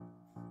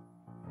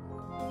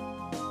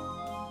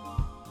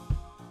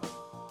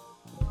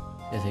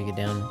Gotta take it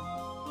down.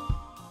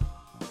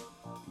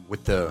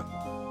 With the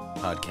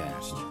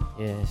podcast.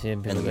 Yeah, see,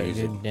 people the got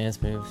music. good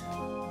dance moves.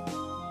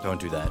 Don't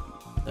do that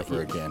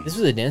ever again. This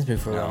was a dance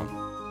move for a No.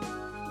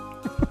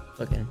 while.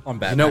 Fucking. On You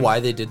Batman. know why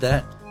they did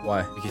that?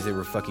 Why? Because they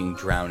were fucking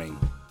drowning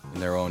in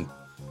their own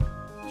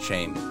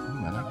shame.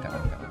 I like that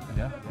one.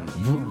 Yeah.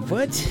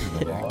 What?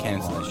 Yeah,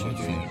 cancel that shit,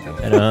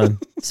 dude.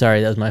 But,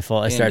 sorry, that was my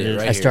fault. End it right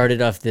I here.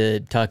 started off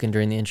the talking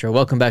during the intro.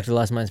 Welcome back to the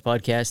Lost Minds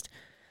podcast.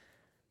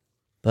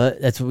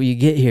 But that's what you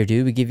get here,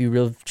 dude. We give you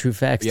real, true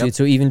facts, Yep. dude.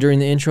 So even during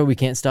the intro, we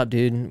can't stop,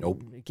 dude.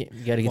 Nope. You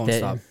gotta get Won't that.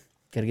 stop.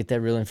 Gotta get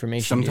that real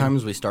information. dude.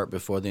 Sometimes we start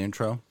before the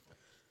intro.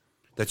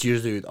 That's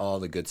usually what all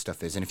the good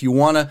stuff is. And if you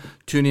want to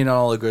tune in on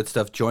all the good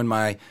stuff, join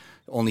my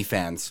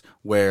OnlyFans,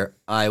 where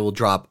I will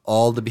drop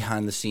all the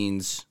behind the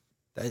scenes.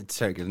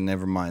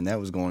 Never mind. That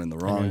was going in the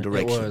wrong know.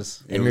 direction. It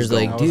was. And there's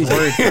like, I was dude,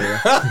 worried for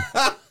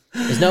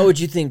you. it's not what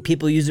you think.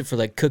 People use it for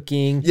like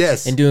cooking,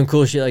 Yes. and doing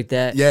cool shit like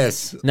that.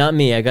 Yes. Not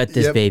me. I got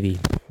this Yep. baby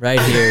right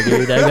here,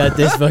 dude. I got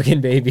this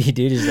fucking baby,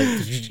 dude.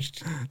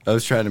 It's like, I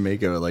was trying to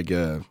make a like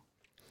a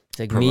it's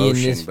like me and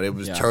promotion, this. but it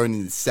was Yeah.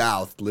 turning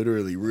south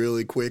literally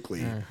really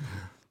quickly.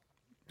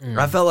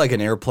 I felt like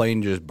an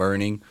airplane just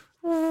burning.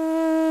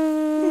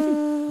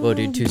 Whoa,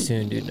 dude, too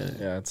soon, dude.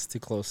 Yeah, it's too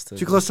close to.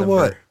 Too close to December.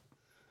 what?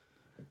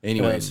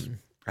 Anyways,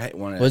 I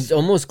want Well, it's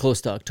almost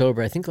close to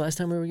October. I think last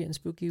time we were getting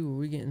spooky. Were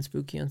we getting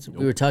spooky on some?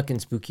 We were talking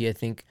spooky, I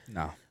think,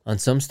 No. on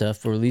some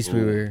stuff, or at least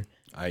we were.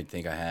 I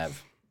think I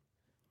have.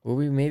 Were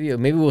we maybe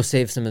we'll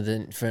save some of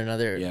the for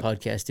another Yeah.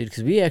 podcast, dude?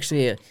 Because we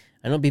actually,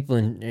 I know people are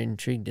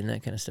intrigued in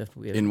that kind of stuff.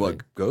 But we have, In what,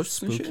 like,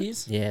 ghosts and shit?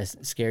 Spookies? yeah,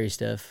 scary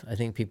stuff. I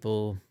think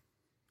people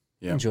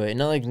Yeah. enjoy it.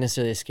 Not like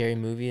necessarily a scary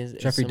movie. As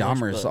Jeffrey so much,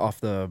 Dahmer's but- off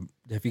the.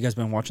 Have you guys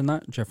been watching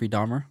that? Jeffrey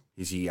Dahmer?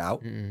 Is he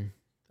out? Mm-mm.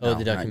 No, Oh,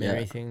 the not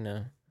documentary yet. thing.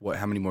 No. What?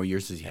 How many more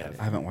years does he have?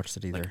 I haven't watched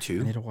it either. Like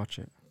 2? I need to watch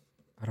it.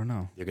 I don't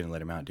know. You're gonna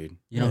let him out, dude.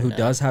 You know No, who no.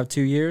 does have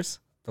 2 years?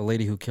 The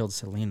lady who killed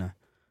Selena.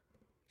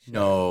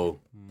 No,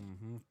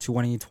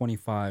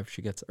 2025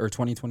 she gets, or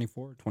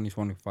 2024,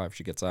 2025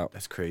 she gets out.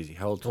 that's crazy.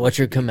 How old? Watch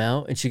her come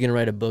out, and she's gonna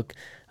write a book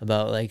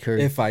about like her.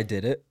 If I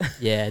did it.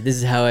 Yeah, this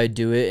is how I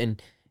do it,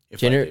 and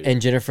If I did it.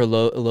 Jennifer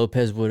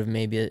Lopez would have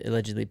maybe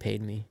allegedly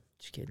paid me.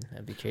 Just kidding.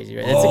 That'd be crazy,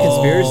 right? That's a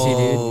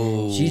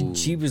conspiracy,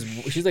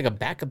 dude. She's like a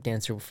backup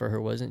dancer for her,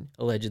 wasn't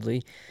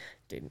allegedly.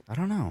 I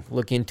don't know.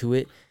 Look into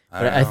it. I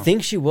But don't I know.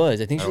 think she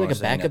was. I think I she don't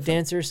was like a wanna say backup nothing.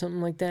 dancer or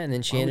something like that, and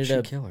then she Why would ended she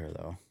up kill her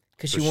though?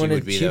 because So she she wanted.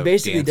 would be She the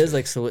basically does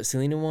dancer. like what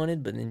Selena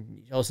wanted, but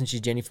then all of a sudden she's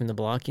Jenny from the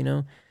Block, you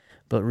know.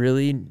 But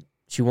really,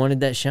 she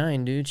wanted that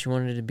shine, dude. She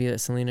wanted it to be that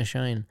Selena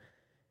shine.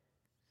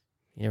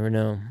 You never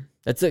know.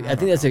 That's a. I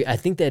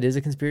think that is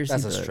a conspiracy.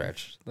 That's a but-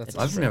 stretch. That's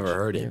I've never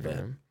heard You it, never but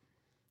know.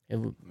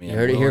 mean, You I'm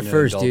heard it here willing to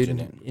first, indulge dude. in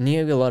it. And you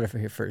have a lot of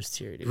here first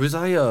here, dude. was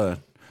I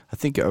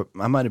think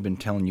I might have been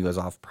telling you guys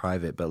off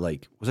private, but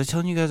like, was I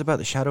telling you guys about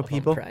the shadow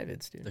people?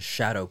 Privates, dude. the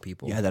shadow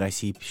people. Yeah, that I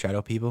see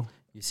shadow people.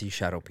 You see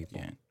shadow people.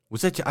 Yeah.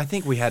 Was that? I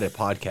think we had a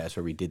podcast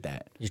where we did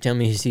that. You're telling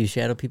me you see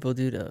shadow people,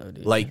 dude? Oh,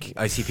 dude. Like,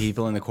 I see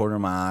people in the corner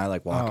of my eye,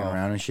 like walking Oh.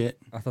 around and shit.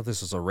 I thought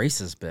this was a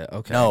racist bit.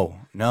 Okay. No,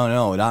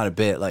 not a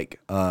bit. Like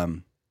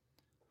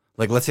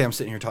let's say I'm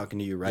sitting here talking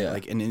to you, right? Yeah.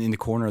 Like, in the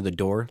corner of the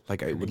door,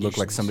 like it would look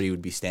like Indications. somebody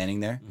would be standing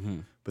there. Mm-hmm.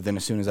 But then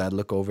as soon as I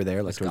look over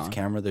there, like It's towards gone. the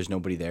camera, there's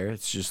nobody there.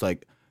 It's just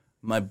like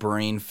my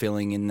brain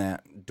filling in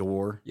that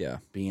door, Yeah.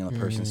 being a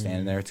person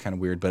standing there. It's kind of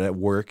weird. But at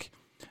work,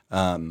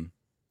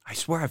 I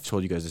swear I've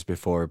told you guys this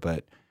before,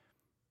 but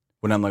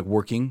when I'm like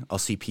working, I'll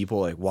see people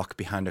like walk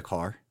behind a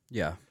car.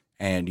 Yeah.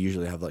 And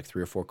usually have like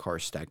 3 or 4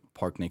 cars stacked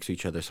parked next to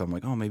each other. So I'm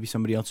like, oh, maybe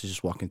somebody else is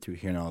just walking through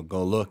here, and I'll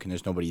go look, and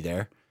there's nobody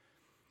there.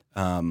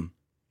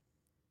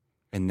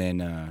 And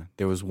then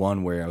there was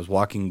one where I was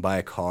walking by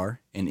a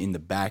car, and in the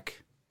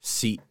back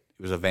seat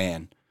it was a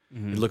van.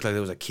 It looked like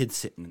there was a kid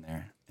sitting in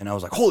there, and I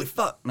was like, holy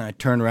fuck! And I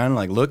turned around and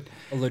like looked,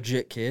 A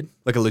legit kid.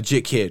 like a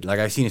legit kid. Like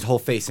I seen his whole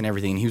face and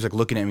everything, and he was like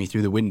looking at me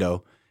through the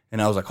window,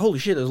 and I was like, holy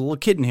shit! There's a little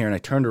kid in here, and I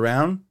turned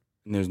around,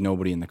 and there's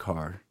nobody in the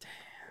car.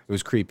 It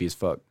was creepy as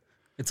fuck.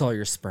 It's all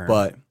your sperm.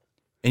 But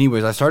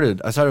anyways, I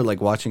started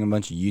like watching a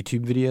bunch of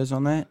YouTube videos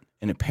on that,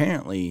 and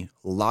apparently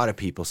a lot of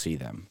people see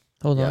them,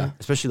 Hold Yeah. on.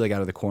 especially like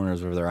out of the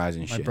corners of their eyes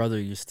and my shit. brother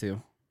used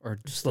to, or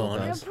Slow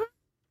still on does. it.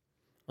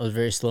 I was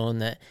very slow on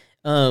that.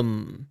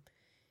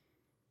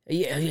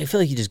 Yeah, I feel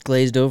like you just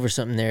glazed over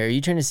something there. Are you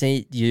trying to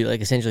say you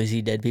like essentially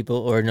see dead people,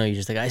 or no? You're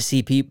just like I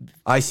see people.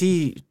 I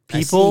see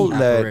people I see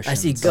that apparitions. I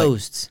see Like-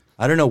 ghosts.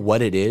 I don't know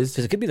what it is.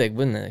 Because it could be like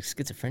when like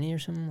schizophrenia or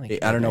something.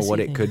 Like I don't know see what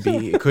it things. could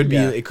be. It could be.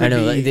 Yeah. It could I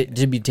know, be. like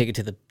they be take it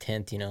to the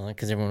 10th, you know,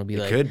 because everyone will be it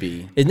like, could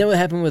be. Isn't that what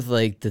happened with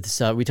like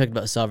we talked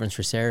about Sovereigns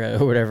for Sarah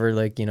or whatever,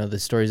 like you know the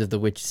stories of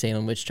the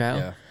Salem witch trial.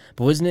 Yeah.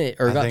 But wasn't it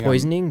I ergot think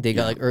poisoning? They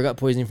got yeah. like ergot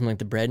poisoning from like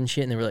the bread and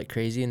shit, and they were like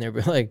crazy, and they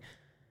were like,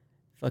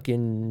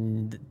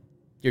 "Fucking,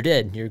 you're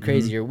dead. You're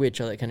crazy. Mm-hmm. You're a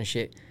witch." All that kind of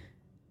shit.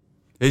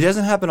 It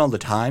doesn't happen all the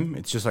time.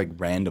 It's just like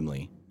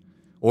randomly,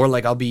 or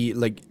like I'll be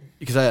like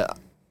because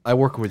I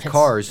work with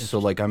cars, so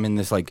like I'm in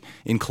this like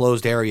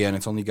enclosed area, and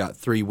it's only got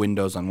 3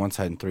 windows on one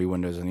side and 3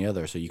 windows on the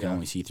other, so you can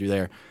only see through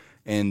there.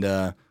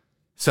 And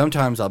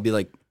sometimes I'll be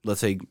like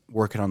let's say,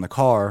 working on the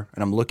car,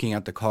 and I'm looking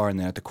at the car, and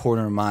then at the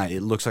corner of my eye,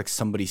 it looks like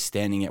somebody's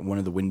standing at one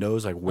of the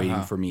windows, like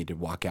waiting for me to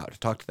walk out to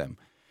talk to them.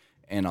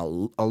 And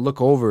I'll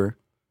look over,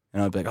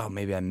 and I'll be like, oh,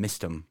 maybe I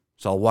missed them.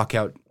 So I'll walk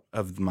out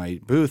of my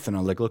booth, and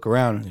I'll like look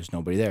around, and there's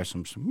nobody there. So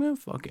I'm just like, man,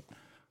 fuck it.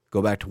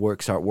 Go back to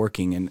work, start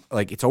working, and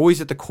like it's always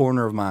at the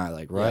corner of my eye,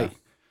 like right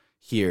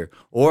here.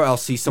 Or I'll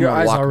see someone Your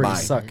eyes walk already by.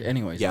 suck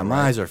anyways. Yeah, though, my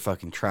right? eyes are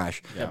fucking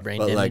trash. Yeah, brain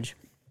But, like, damage.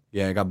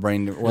 Yeah, I got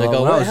brain. Well, Like,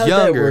 oh, when I was how'd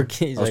that younger, work?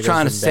 He's I was like,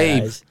 trying to "Open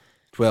bad save eyes."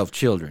 12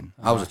 children.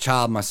 I was a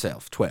child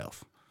myself,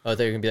 12. Oh, I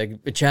thought you were gonna be like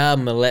a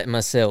child molest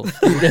myself.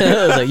 I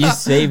was like, you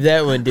saved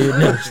that one, dude.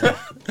 No.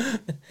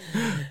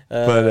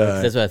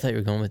 That's what I thought you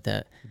were going with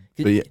that.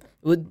 But yeah,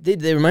 Well,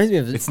 they reminds me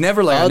of. it's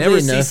never like I oddly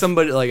never see enough-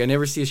 somebody like I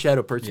never see a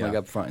shadow person like Yeah.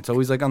 up front. It's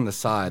always like on the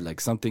side,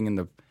 like something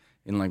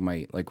in like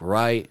my like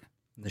right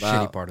The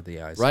Wow. shitty part of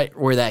the eyes. right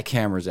where that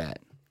camera's at.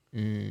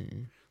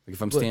 Mm. Like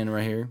if I'm standing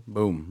right here,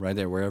 boom, right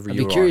there, wherever I'd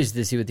you be are. curious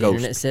to see what the Ghost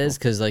internet says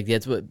because like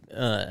that's what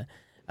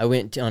I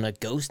went on a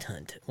ghost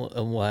hunt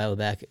a while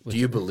back. Do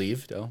you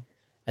believe though?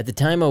 At the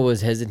time, I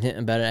was hesitant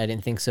about it. I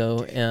didn't think so.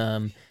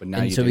 But now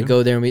and you so we do?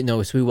 go there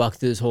and so we walk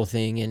through this whole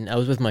thing, and I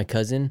was with my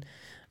cousin.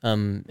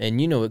 And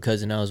you know what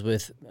cousin I was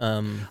with.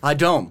 I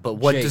don't. But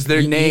what Jake, does their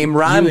You- name you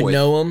rhyme would with?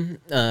 know him.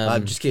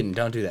 I'm just kidding.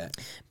 Don't do that.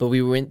 But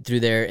we went through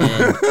there,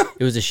 and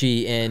it was a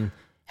she. And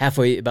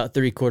halfway, about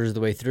 3/4 of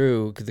the way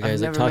through, because the guy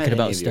was like talking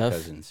about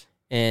stuff.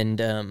 And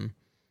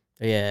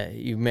yeah,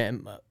 you met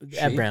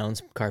at She?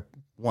 Brown's car.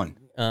 One.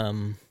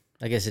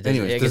 I guess it doesn't.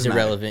 Anyways, I guess doesn't matter.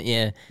 irrelevant.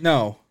 Yeah.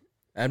 No.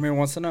 Admin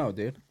wants to know,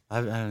 dude.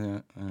 I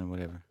don't know.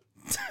 Whatever.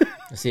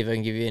 Let's see if I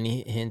can give you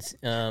any hints.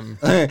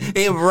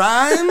 It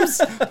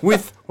rhymes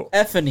with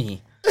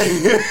Effany.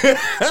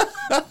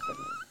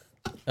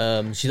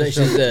 She's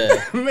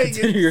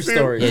Your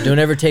story. yeah. Don't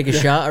ever take a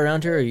shot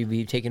around her, or you'll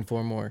be taking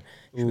 4 more.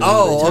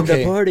 Oh, To the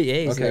okay. party.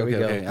 Hey, so Okay, there we go.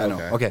 okay. I know.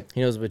 Okay.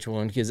 He knows which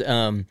one because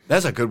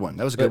That's a good one.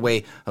 That was a good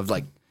way of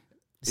like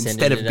Sending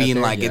instead it of out being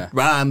there, like yeah. it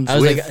rhymes I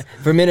was with like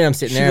for a minute I'm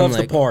sitting She there. I'm loves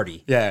like, the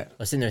party. yeah. I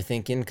was sitting there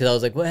thinking because I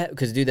was like, what?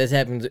 Because dude, that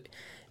happens.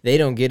 They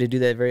don't get to do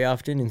that very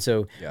often, and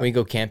so Yeah. when you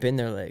go camping,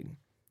 they're like,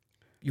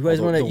 "You guys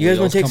the- want to? the You guys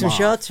want wheels to take come some off.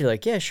 shots?" You're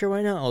like, "Yeah, sure,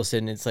 why not?" All of a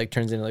sudden, it's like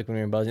turns into like when we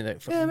were in Bosnia,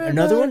 like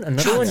another one.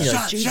 You're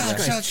like,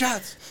 Jesus Christ.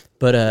 shots.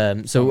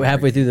 But so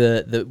halfway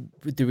through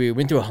we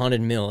went through a haunted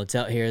mill. It's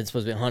out here. It's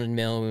supposed to be a haunted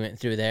mill. We went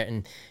through that,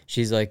 and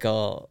she's like,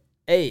 "Oh,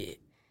 hey,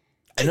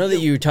 I know that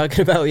you were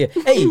talking about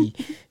hey,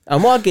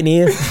 I'm walking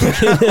here."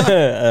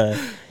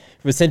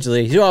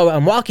 Essentially,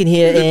 I'm walking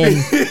here and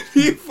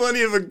You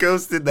funny if a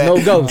ghost did that.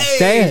 no ghosts.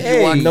 Hey,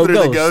 you walking no through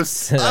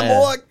ghosts. the ghosts. I'm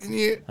walking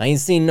here. I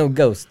ain't seen no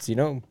ghosts, you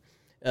know.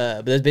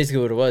 But that's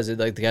basically what it was.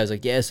 Like the guy was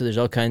like, "Yeah, so there's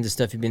all kinds of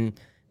stuff you've been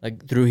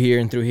like through here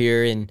and through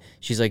here." And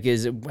she's like,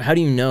 how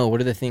do you know?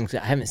 What are the things? I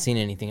haven't seen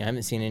anything. I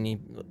haven't seen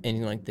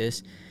anything like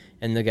this."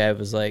 And the guy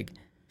was like,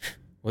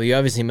 "Well, you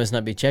obviously must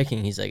not be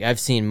checking." He's like, "I've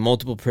seen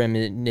multiple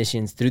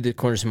premonitions through the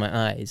corners of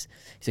my eyes."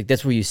 He's like,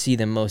 "That's where you see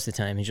them most of the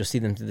time. Is you'll see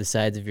them through the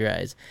sides of your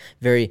eyes.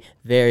 Very,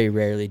 very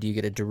rarely do you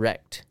get a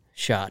direct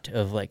shot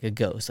of like a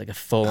ghost, like a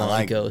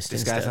full-on ghost."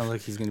 This and guy stuff. sounds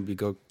like he's gonna be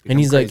And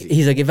he's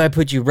crazy. like, if I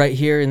put you right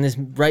here in this,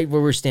 right where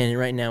we're standing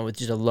right now with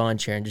just a lawn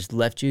chair and just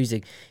left you, he's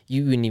like,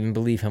 you wouldn't even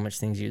believe how much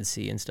things you'd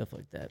see and stuff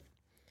like that.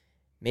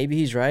 Maybe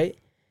he's right.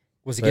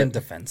 Was he But- getting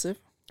defensive?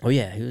 Oh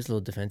yeah, he was a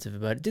little defensive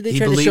about it. Dude, they he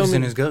tried to show believes me.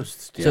 in his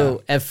ghosts. Yeah.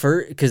 So at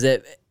first, because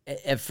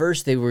at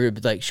first they were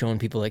like showing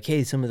people like,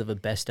 hey, some of the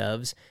best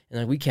ofs, and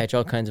like we catch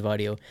all kinds of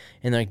audio,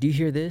 and like, do you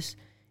hear this?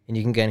 And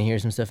you can kind of hear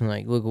some stuff, and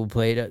like, look, we'll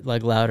play it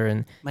like louder,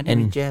 and my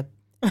name is Jeb.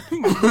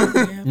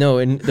 no,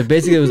 and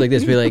basically it was like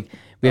this. We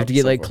have to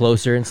get so like funny.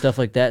 closer and stuff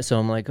like that. So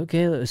I'm like,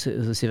 okay, let's see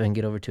if I can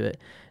get over to it.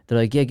 They're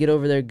like, yeah, get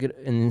over there. And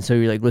then so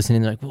you're like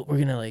listening. They're like, well, we're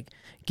gonna like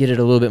get it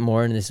a little bit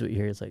more. And this is what you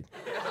hear. It's like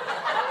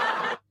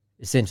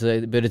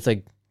essentially, but it's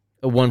like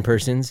a one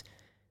person's.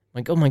 I'm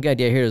like, oh my god,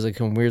 yeah, I hear it was like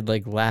some weird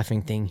like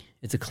laughing thing.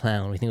 It's a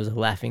clown. We think it was a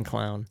laughing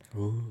clown.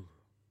 Ooh.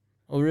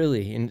 Oh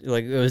really? And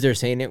like as they're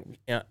saying it,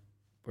 yeah,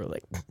 we're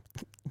like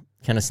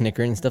kind of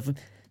snickering and stuff.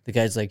 The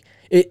guy's like,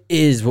 it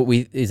is what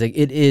we. He's like,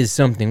 it is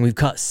something. We've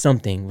caught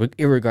something,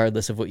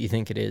 irregardless of what you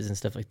think it is and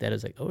stuff like that.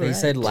 It's like, oh, They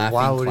said laughing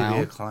Why would he be clown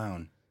a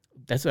clown?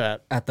 that's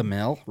what. at the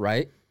mill,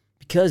 right?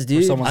 Because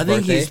dude, someone's I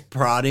think birthday? he's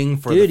prodding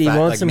for Dude, the he fact,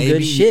 wants like some maybe,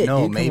 good shit,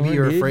 No, dude. Come maybe on,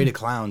 you're dude. afraid of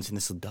clowns, and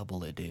this will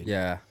double it, dude.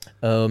 Yeah.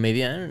 oh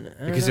maybe I don't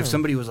Because if know.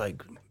 somebody was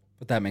like,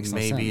 But that makes no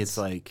sense. maybe it's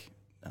like,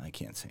 I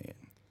can't say it.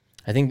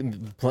 I think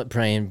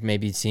praying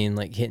maybe seeing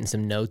like hitting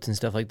some notes and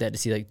stuff like that to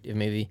see like if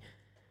maybe.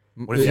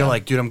 What if you're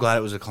like, dude, I'm glad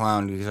it was a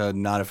clown because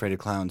I'm not afraid of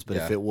clowns. But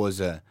if Yeah. it was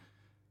a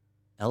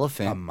a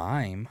elephant,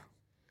 mime.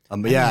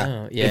 yeah.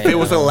 know. Yeah, If it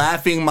was a yeah.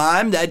 laughing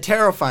mime, that'd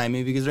terrify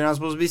me because they're not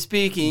supposed to be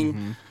speaking.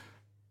 Mm-hmm.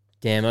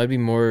 Damn, I'd be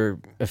more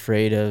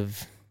afraid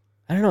of.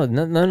 I don't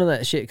know, none of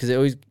that shit because it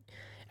always.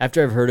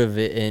 After I've heard of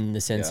it in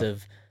the sense Yeah.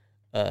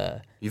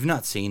 of. You've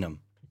not seen them.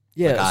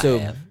 Yeah, Like I so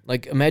have.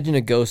 like imagine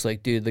a ghost.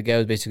 Like, dude, the guy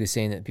was basically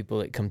saying that people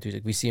like come through.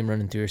 Like, we see him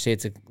running through, or say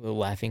it's a little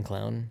laughing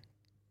clown.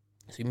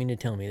 So you mean to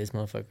tell me this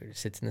motherfucker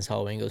just sits in this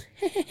hallway and goes,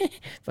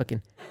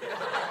 fucking?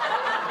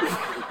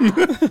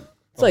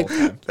 It's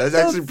like, That's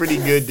actually pretty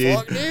good, dude.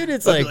 fuck, dude.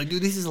 It's I'd be like,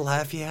 dude, this is a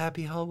laughy,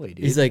 happy hallway,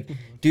 dude. he's like,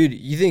 dude,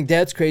 you think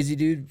that's crazy,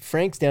 dude?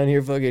 Frank's down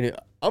here fucking,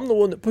 I'm the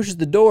one that pushes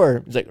the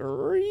door. He's like,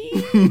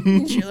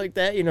 and shit like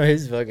that. You know,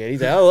 he's like,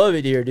 I love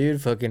it here,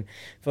 dude. Fucking,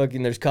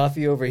 there's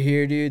coffee over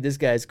here, dude. This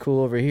guy's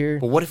cool over here.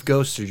 But what if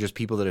ghosts are just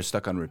people that are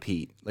stuck on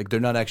repeat? Like they're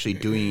not actually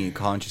doing it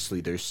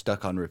consciously. They're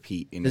stuck on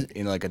repeat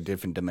in like a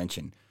different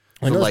dimension.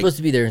 I know So, it's like, supposed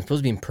to be there. It's supposed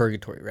to be in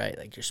purgatory, right?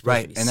 Like you're supposed to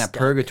right, be and that stuck.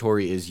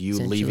 purgatory is you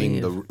Essentially,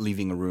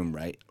 leaving a room,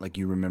 right? Like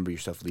you remember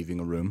yourself leaving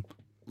a room,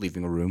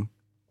 leaving a room,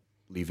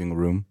 leaving a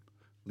room,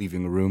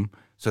 leaving a room.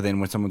 So then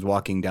when someone's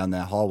walking down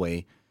that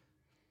hallway,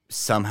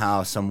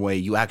 somehow, some way,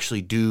 you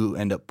actually do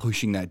end up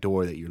pushing that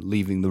door that you're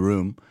leaving the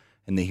room,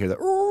 and they hear that,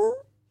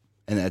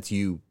 and that's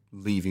you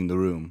leaving the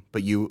room.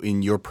 But you,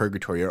 in your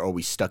purgatory, are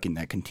always stuck in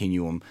that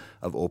continuum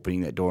of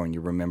opening that door, and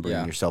you're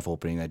remembering yourself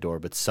opening that door.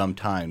 But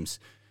sometimes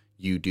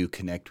you do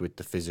connect with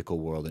the physical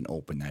world and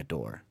open that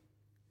door.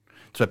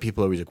 That's why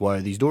people are always like, why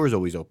are these doors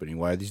always opening?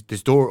 Why are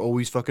this door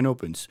always fucking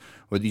opens?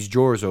 Or these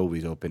drawers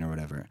always open or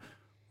whatever.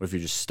 What if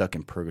you're just stuck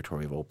in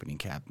purgatory of opening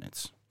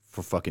cabinets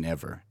for fucking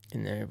ever?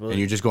 in there. Well, And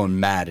you're just going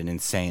mad and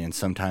insane, and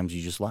sometimes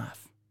you just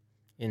laugh.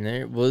 in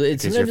there. Well,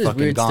 it's Because you're sometimes it's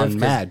fucking weird stuff. gone 'Cause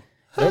mad.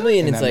 Normally,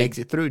 and And it's that like makes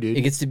it through, dude.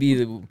 it gets to be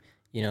the,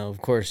 you know,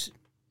 of course,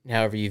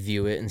 however you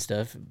view it and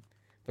stuff.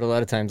 But a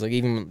lot of times, like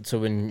even so,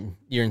 when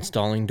you're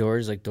installing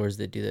doors, like doors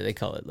that do that, they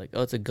call it like,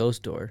 oh, it's a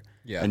ghost door.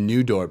 Yeah. A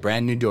new door,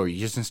 brand new door. You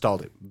just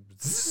installed it.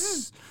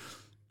 Zzz.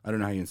 I don't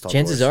know how you install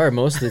Chances doors. are,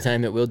 most of the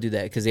time, it will do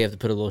that because they have to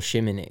put a little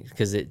shim in it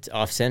because it's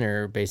off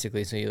center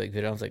basically. So you like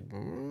it off, like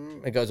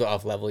it goes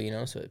off level, you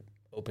know, so it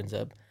opens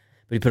up.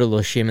 But you put a little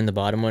shim in the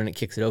bottom one, and it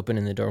kicks it open,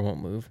 and the door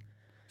won't move.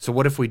 So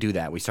what if we do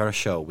that? We start a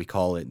show. We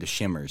call it The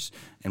Shimmers.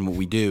 And what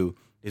we do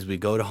is we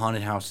go to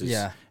haunted houses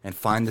and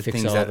find the Fix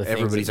things all that the things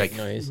everybody's that like, make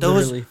noise. those,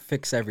 Literally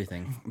fix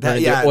everything. that,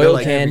 Run yeah, the they're oil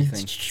like, can,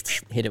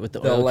 everything. hit it with the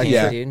The oil electric,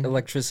 can, dude.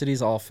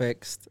 electricity's all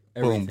fixed.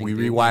 Everything, we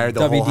dude. rewired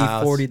the whole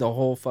house. WD-40, the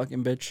whole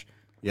fucking bitch.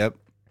 Yep.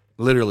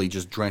 Literally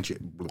just drench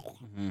it. And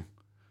There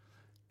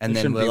then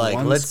shouldn't we're be like,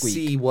 one let's squeak.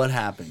 see what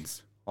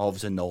happens. All of a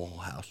sudden, the whole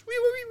house.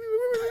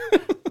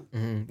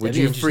 That'd Would be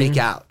you interesting. freak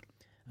out?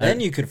 Then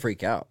you could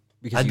freak out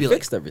because I'd you be like-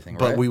 fixed everything,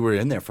 But right? we were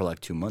in there for like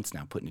 2 months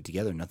now, putting it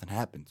together. Nothing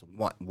happens.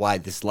 Why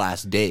this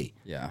last day?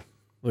 yeah.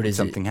 What is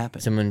something it?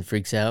 happened. Someone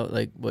freaks out,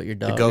 like what your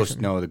dog. The or ghost,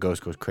 something? no, the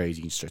ghost goes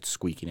crazy and starts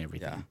squeaking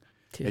everything. Yeah.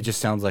 Dude. It just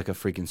sounds like a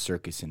freaking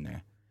circus in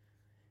there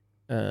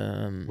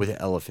with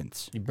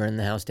elephants. You burn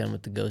the house down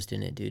with the ghost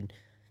in it, dude.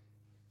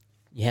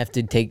 You have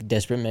to take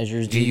desperate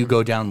measures. Do dude. you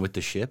go down with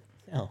the ship?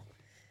 No.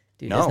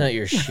 Dude, No. that's not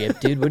your ship,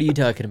 dude. What are you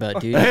talking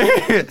about, dude? You're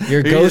a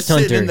You're ghost just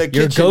sitting hunter. in the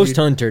You're a kitchen, ghost dude.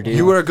 hunter, dude.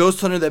 You were a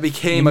ghost hunter that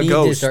became You a need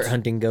ghost. to start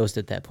hunting ghosts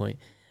at that point.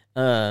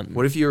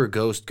 What if you're a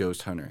ghost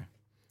hunter?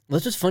 Well,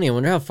 it's just funny. I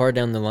wonder how far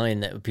down the line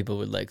that people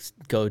would like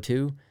go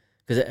to,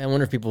 because I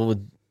wonder if people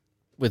would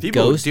with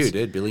People, ghosts. dude,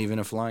 they'd believe in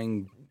a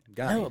flying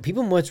guy. No,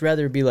 people much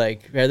rather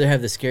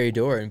have the scary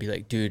door and be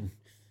like, dude,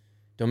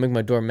 don't make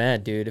my door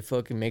mad, dude. It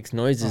fucking makes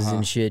noises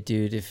and shit,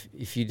 dude.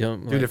 If you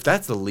don't, Dude, like, if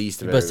that's the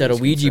least of bust out a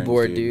everybody's Ouija concerns,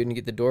 board, dude, and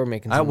get the door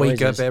making. I Some wake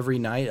noises. up every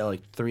night at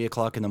like 3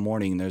 o'clock in the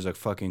morning, and there's a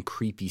fucking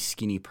creepy,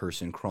 skinny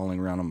person crawling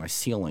around on my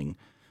ceiling.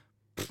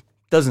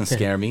 Doesn't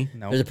scare me.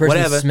 No. There's a person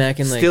Whatever.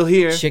 smacking like Still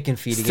here. chicken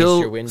feet against Still,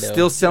 your window.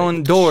 still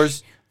selling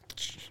doors.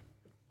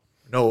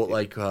 No,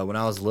 like when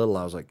I was little,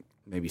 I was like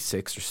maybe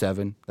 6 or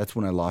 7. That's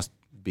when I lost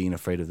being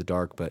afraid of the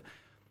dark. But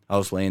I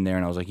was laying there,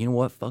 and I was like, you know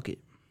what? Fuck it.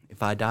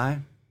 If I die,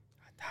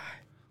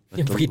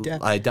 If we die.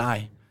 I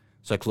die.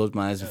 So I closed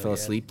my eyes and fell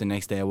asleep. The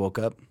next day I woke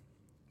up,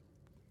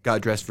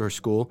 got dressed for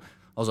school.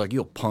 I was like,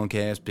 you a punk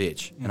ass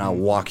bitch. And I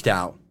walked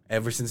out.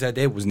 Ever since that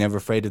day, was never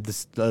afraid of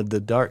the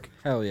dark.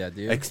 Hell yeah,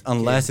 dude.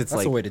 Unless it's That's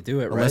like, the way to do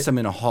it, unless right? I'm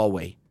in a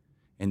hallway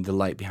and the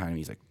light behind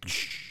me is like,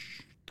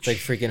 It's like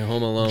freaking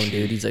Home Alone,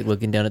 dude. He's like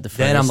looking down at the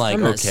front. then I'm like,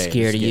 not okay,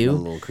 scared it's of getting a you.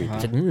 little creepy.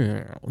 It's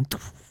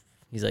like,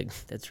 he's like,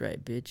 that's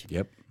right, bitch.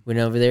 Yep. Went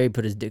over there, he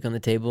put his dick on the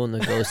table, and the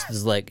ghost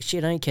is like,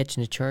 shit, I ain't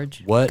catching a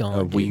charge. What Gone,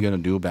 are we dude. gonna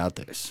do about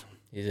this?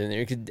 He's in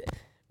there.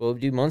 Well,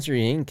 dude, Monster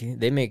Inc.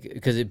 They make,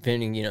 because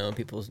depending, you know,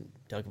 people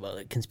talk about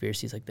like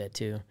conspiracies like that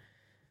too.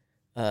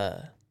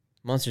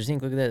 Monsters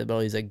Inc. Look at that, about all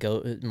these like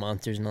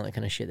monsters and all that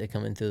kind of shit that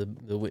come into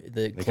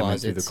the come in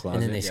through the closets, and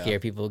then they closet. scare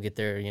people, get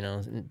their, you know,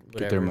 whatever,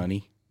 Get their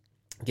money.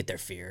 get their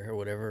fear or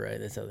whatever. Right?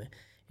 That's how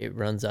it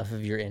runs off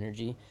of your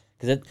energy.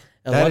 Because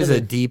That is a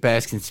deep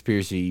ass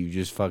conspiracy you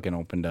just fucking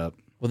opened up.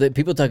 Well,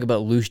 people talk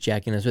about loose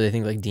jacking. That's what they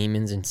think, like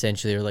demons,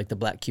 essentially, or like the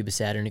black cube of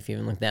Saturn. If you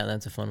even look that,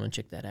 that's a fun one.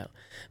 Check that out.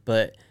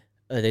 But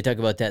they talk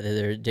about that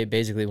they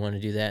basically want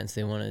to do that, and so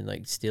they want to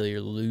like steal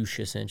your loosh.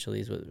 Essentially,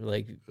 is what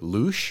like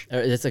Loosh?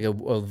 that's like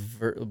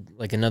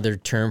like another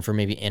term for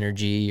maybe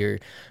energy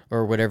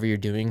or whatever you're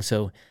doing.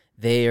 So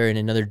they are in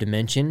another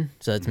dimension.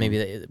 So that's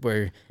maybe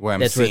where Where I'm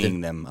that's where the-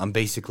 seeing them. I'm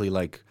basically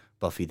like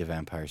Buffy the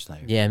Vampire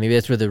Slayer. yeah, maybe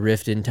that's where the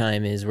rift in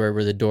time is, where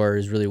the door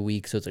is really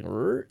weak, so it's like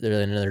they're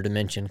in another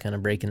dimension, kind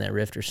of breaking that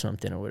rift or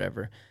something or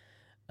whatever.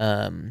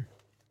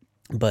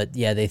 But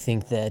yeah, they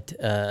think that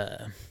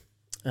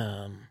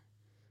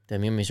That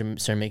immediately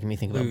started making me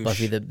think about Loosh.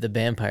 Buffy the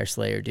Vampire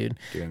Slayer, dude.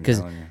 Dude, I'm Because,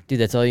 telling you. dude,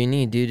 that's all you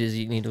need, dude, is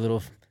you need a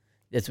little...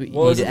 That's what you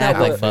Well, need to isn't act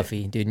that like what-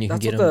 Buffy, dude, and you can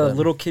That's get what them. the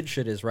little kid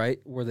shit is, right?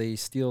 Where they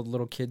steal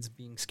little kids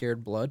being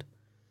scared blood.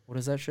 What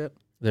is that shit?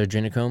 Their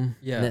adrenochrome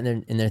Yeah.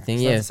 in their thing,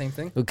 Is yeah. that the same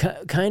thing? Well,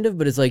 kind of,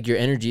 but it's like your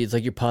energy. It's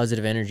like your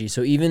positive energy.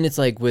 So even it's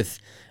like with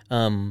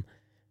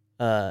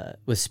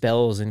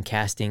spells and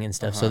casting and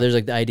stuff. So there's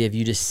like the idea of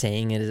you just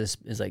saying it as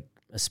like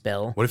a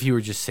spell. What if you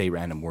were just say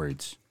random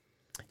words?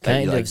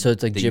 Kind of. Like, So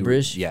it's like that you-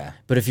 gibberish. yeah.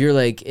 But if you're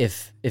like,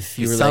 if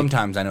you were like,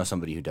 Sometimes I know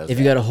somebody who does if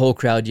that. you got a whole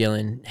crowd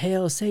yelling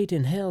 "Hail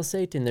Satan, Hail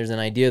Satan," there's an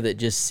idea that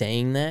just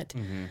saying that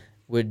Mm-hmm.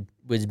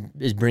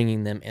 is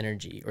bringing them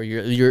energy, or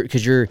you're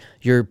because you're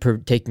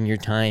taking your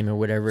time or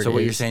whatever. So it what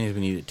you're is. saying is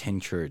we need to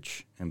attend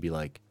church and be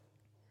like,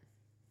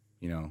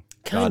 Kind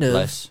God of.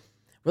 bless.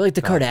 We're like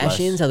the God bless.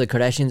 Kardashians, how the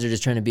Kardashians are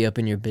just trying to be up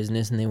in your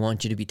business and they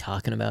want you to be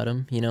talking about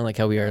them, like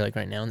how we are like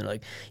right now. And they're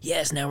like,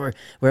 yes, now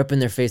we're up in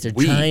their face. They're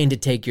We- trying to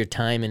take your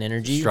time and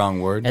energy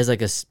Strong word. as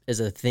like as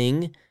a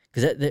thing.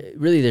 Because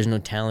really there's no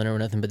talent or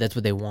nothing, but that's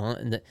what they want.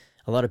 And that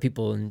a lot of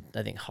people in,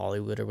 I think,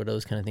 Hollywood or what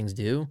those kind of things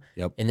do.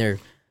 Yep. And they're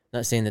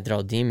not saying that they're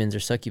all demons or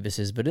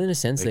succubuses, but in a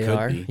sense They they could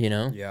are, be.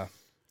 Yeah.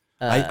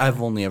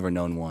 I've only ever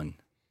known one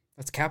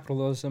That's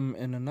capitalism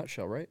in a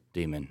nutshell, right?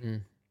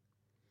 demon.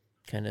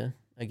 kind of,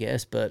 I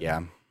guess. But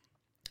Yeah.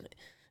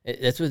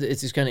 That's what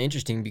it's just kind of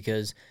interesting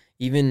because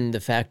even the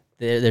fact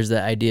that there's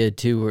the idea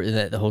too, or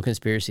that the whole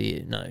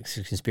conspiracy, not a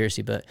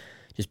conspiracy, but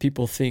just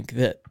people think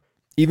that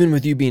even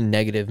with you being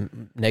negative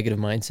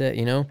mindset,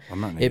 I'm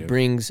not it negative.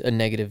 brings a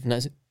negative,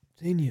 not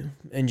saying you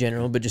in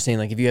general, but just saying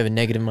like if you have a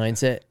negative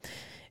mindset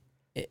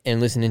and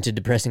listening to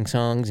depressing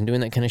songs and doing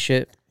that kind of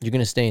shit, you're going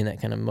to stay in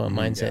that kind of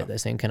mindset, yeah. that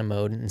same kind of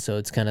mode. And so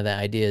it's kind of the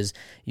idea is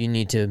you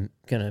need to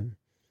kind of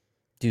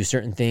do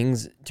certain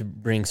things to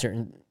bring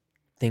certain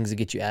things to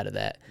get you out of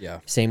that. Yeah.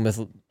 Same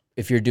with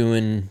if you're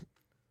doing,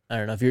 I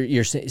don't know, if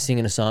you're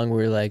singing a song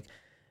where you're like,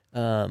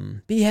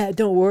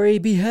 don't worry,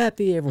 be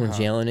happy. Everyone's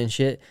yelling and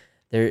shit.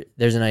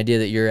 There's an idea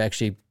that you're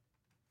actually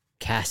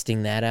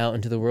casting that out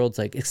into the world. It's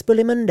like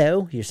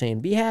Expelimundo. You're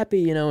saying be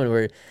happy, and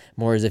we're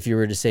more as if you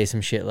were to say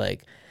some shit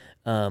like,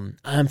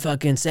 I'm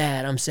fucking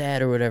sad, I'm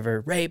sad or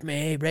whatever. Rape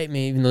me,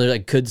 even though they're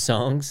like good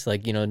songs,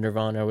 like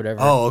Nirvana or whatever.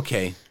 Oh,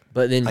 okay.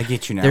 But then I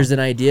get you now. There's an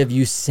idea of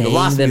you saying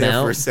lost me them there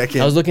out. for a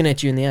second. I was looking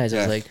at you in the eyes. I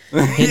was like,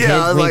 hint,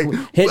 Yeah, I was wink,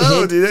 like, hint, whoa,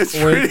 hint, dude, that's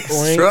pretty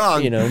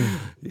strong.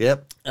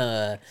 Yep.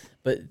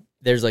 But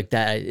there's like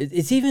that.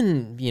 It's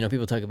even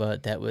people talk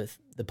about that with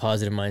the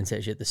positive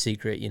mindset shit, The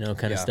Secret, kind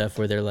of Yeah. stuff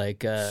where they're like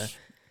just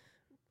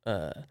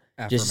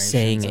Affirmations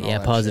saying it, and all yeah,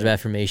 that positive shit.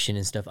 affirmation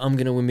and stuff. I'm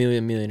gonna win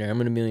millionaire. I'm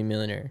gonna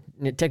millionaire.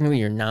 Technically,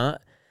 you're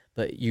not.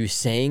 But you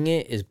saying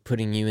it is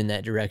putting you in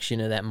that direction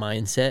of that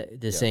mindset,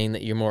 just saying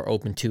that you're more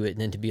open to it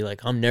than to be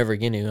like, I'm never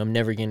going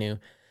to.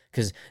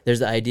 Because there's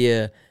the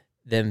idea,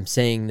 them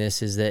saying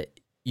this is that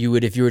you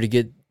would, if you were to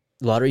get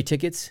lottery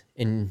tickets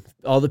and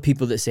all the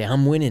people that say,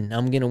 I'm winning,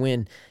 I'm going to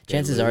win,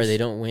 chances are lose. they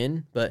don't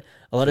win. But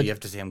a lot So of you have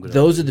to say I'm going to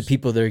those are lose. the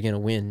people that are going to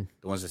win,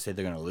 The ones that say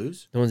they're going to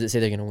lose? the ones that say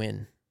they're going to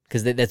win.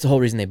 Because that's the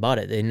whole reason they bought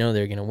it. They know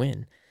they're going to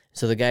win.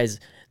 So the guys,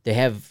 they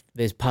have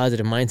this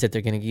positive mindset,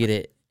 they're going to get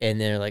it. And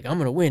they're like, I'm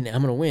going to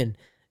win.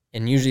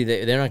 And usually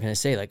they're not going to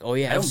say like, oh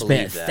yeah, I I've don't spent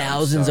believe that. I'm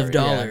thousands of sorry.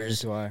 dollars.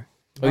 Do I?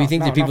 Oh, you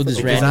think that people just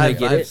Because randomly I've,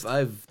 get it?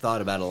 I've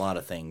thought about a lot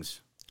of things.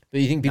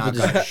 But you think people Not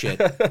just shit.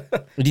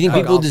 do you think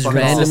people just fucking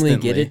randomly consistently.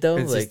 get it though?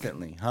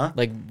 Consistently, huh?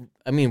 Like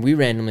I mean, we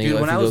randomly. Dude, if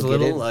when we I go was get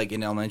little, it, like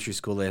in elementary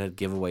school, they had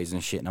giveaways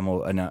and shit,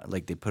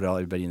 like they put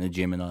everybody in the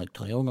gym and they're like,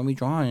 "Toyo gonna be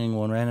drawing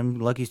one random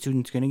lucky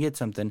student's gonna get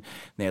something." And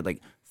they had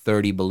like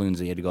 30 balloons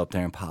that you had to go up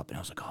there and pop, and I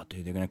was like, "Oh,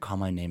 dude, they're gonna call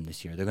my name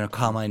this year. They're gonna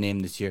call my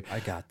name this year." I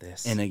got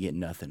this. And I get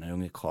nothing. I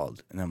don't get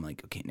called, and I'm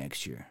like, "Okay,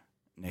 next year."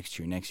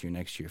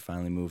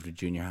 Finally moved to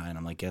junior high, and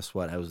I'm like, "Guess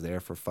what? I was there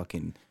for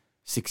fucking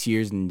 6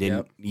 years and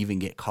didn't even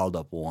get called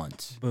up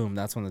once." Boom.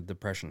 That's when the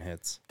depression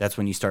hits. That's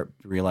when you start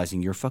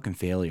realizing you're a fucking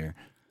failure.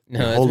 No,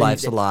 Your that's whole when you-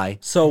 life's a lie.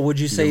 So would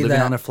you say living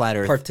that on a flat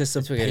earth. we gotta shake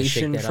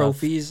participation that off.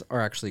 trophies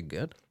are actually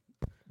good?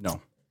 No.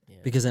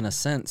 Because in a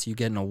sense, you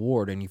get an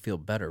award and you feel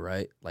better,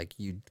 right? Like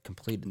you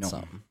completed No.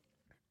 something.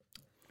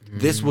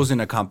 This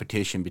wasn't a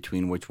competition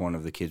between which one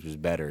of the kids was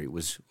better. It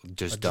was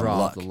just A dumb draw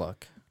luck. of the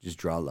luck. Just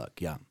draw luck,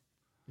 yeah.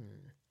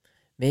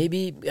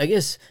 maybe I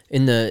guess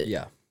in the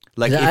Yeah.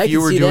 Like 'cause if I you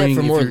could were see that doing,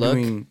 for if more you're luck,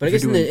 doing, but I if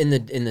guess you're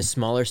doing, in the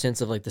smaller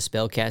sense of like the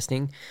spell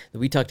casting,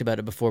 we talked about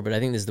it before, but I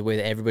think this is the way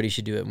that everybody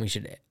should do it,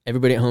 and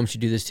everybody at home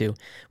should do this too.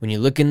 When you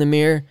look in the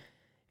mirror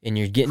and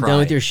you're getting done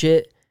with Cry. your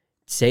shit,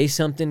 say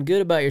something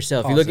good about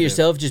yourself. You look at Positive.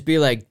 yourself, just be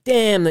like,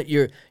 "Damn, that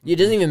you're." It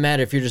doesn't even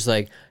matter if you're just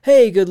like,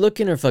 "Hey, good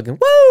looking," or fucking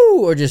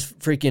 "Woo," or just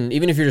freaking.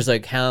 Even if you're just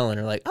like howling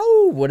or like,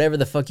 "Oh," whatever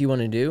the fuck you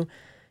want to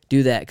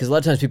do that. Because a lot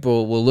of times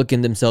people will look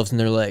in themselves and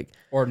they're like,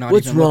 Or not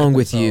 "What's even look at wrong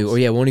with you?" themselves. Or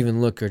yeah, won't even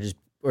look, or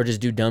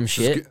just do dumb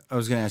shit. I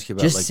was gonna ask you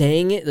about Just like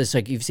saying it, it's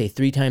like you say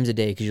 3 times a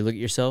day because you look at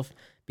yourself,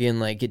 being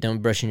like, get done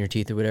brushing your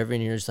teeth or whatever,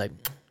 and you're just like,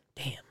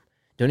 damn,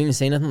 don't even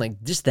say nothing.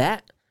 Like, just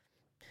that,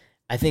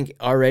 I think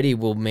already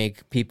will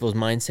make people's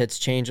mindsets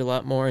change a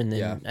lot more. And then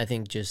Yeah. I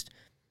think just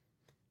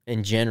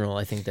in general,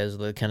 I think those are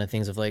the kind of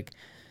things of like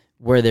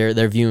where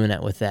they're viewing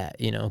at with that,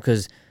 you know,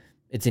 because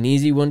it's an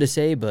easy one to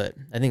say, but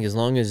I think as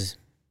long as,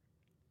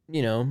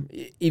 you know,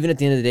 even at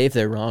the end of the day, if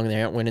they're wrong,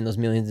 they aren't winning those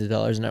millions of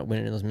dollars, not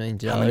winning those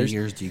millions of How many dollars.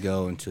 years do you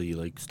go until you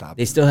like stop?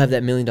 They still have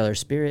that $1 million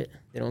spirit.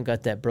 They don't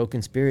got that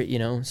broken spirit, you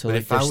know. So But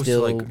like if I they're was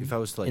still to like, if I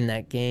was to like in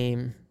that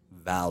game,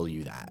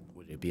 value that,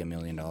 would it be $1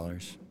 million?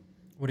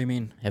 What do you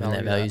mean? having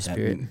that value That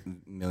spirit.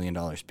 $1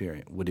 million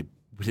spirit, would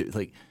it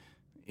like,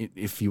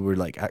 if you were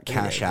like at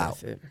cash Yeah, out,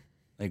 worth it.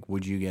 like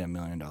would you get $1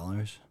 million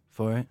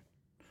for it?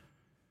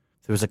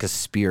 If there was like a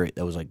spirit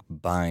that was like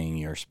buying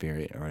your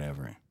spirit or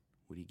whatever,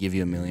 would he give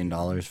you $1 million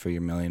for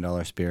your $1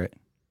 million spirit?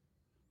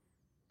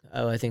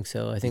 Oh, I think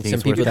so. I think think some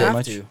it's worth people that that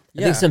much?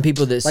 I think some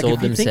people that Like, sold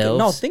if you think, themselves.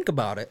 no, think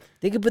about it.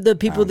 Think about the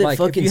people that Like, if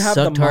fucking you have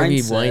the sucked Harvey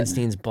mindset-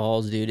 Weinstein's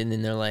balls, dude, and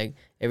then they're like,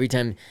 every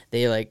time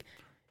they like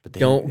But they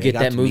don't they get got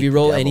that to movie meet the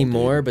role devil,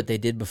 anymore, dude. but they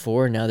did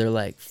before. Now they're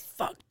like,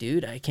 fuck,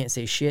 dude, I can't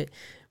say shit.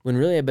 When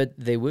really, I bet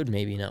they would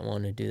maybe not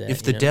want to do that. If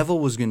you the know? devil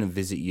was gonna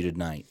visit you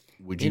tonight,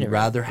 would You you never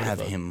rather know. What the have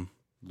fuck? him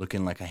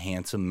looking like a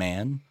handsome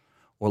man,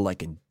 or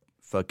like a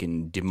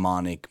fucking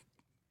demonic,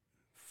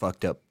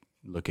 fucked up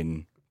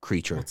looking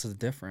creature? What's the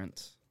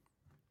difference?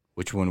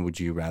 Which one would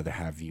you rather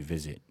have you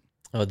visit?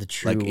 Oh, the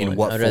true Like, in one.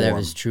 what I'd rather have form?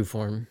 his true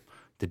form.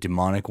 The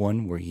demonic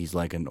one, where he's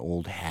like an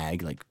old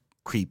hag, like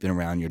creeping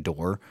around your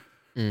door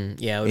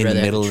Yeah, I would in the rather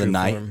have middle of the true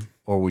night, form.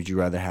 or would you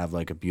rather have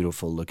like a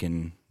beautiful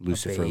looking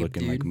Lucifer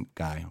looking like dude.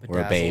 guy or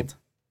a babe? Bedazzled.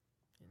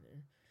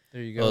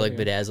 There you go. Oh, like yeah.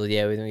 Bedazzled.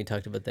 Yeah, we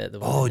talked about that. The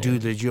one Oh, in there.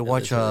 dude, did you That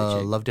watch was a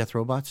really chick. Love, Death,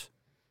 Robots?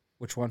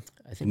 Which one?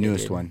 I The think I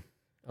newest did. one.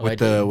 Oh,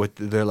 I With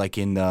did. they're like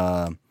in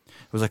the,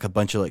 it was like a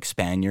bunch of like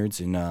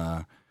Spaniards in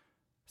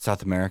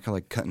South America,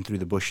 like cutting through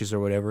the bushes or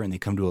whatever, and they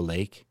come to a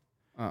lake,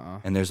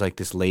 and there's like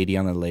this lady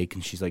on the lake,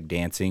 and she's like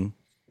dancing,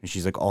 and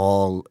she's like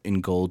all in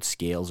gold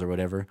scales or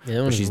whatever, Yeah, that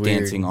but one's she's weird.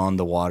 dancing on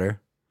the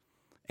water,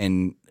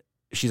 and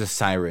she's a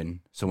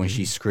siren, so when Mm-hmm.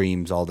 she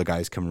screams, all the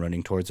guys come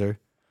running towards her,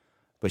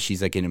 but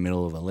she's like in the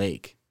middle of a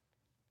lake,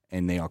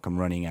 and they all come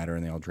running at her,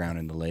 and they all drown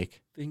in the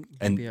lake. I think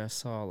And- maybe I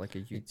saw like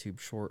a YouTube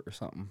short or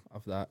something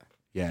of that.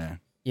 Yeah,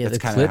 Yeah, That's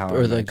the kinda clip how I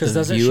or like imagine. 'Cause the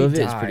doesn't view she of it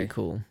is die? pretty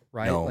cool.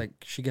 Right? No. Like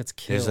she gets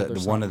there's killed.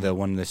 or one of something.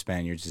 one of the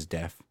Spaniards is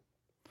deaf,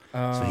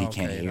 Oh, so he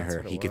can't okay, hear that's her.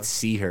 what it He could was.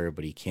 see her,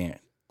 but he can't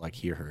like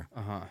hear her.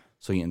 Uh-huh.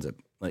 So he ends up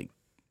like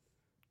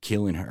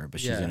killing her, but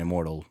she's Yeah. an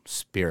immortal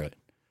spirit.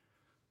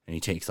 And he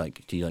takes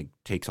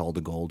all the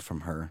gold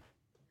from her.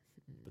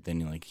 But then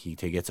he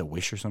gets a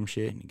wish or some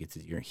shit, and he gets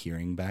his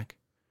hearing back,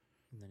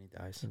 And then he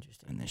dies.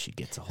 Interesting. and then she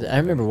gets a hold. I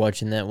remember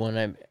watching that one.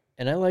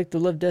 I liked the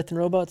Love, Death, and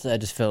Robots. I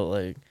just felt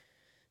like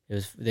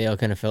they all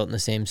kind of felt in the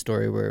same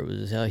story where it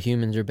was how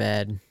humans are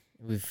bad.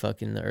 We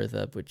fucking the earth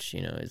up, which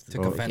is the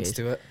Took offense case.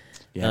 to it.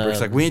 Yeah,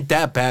 Rick's like, we ain't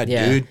that bad,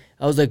 Yeah, dude.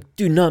 I was like,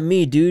 dude, not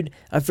me, dude.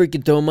 I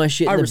freaking throw my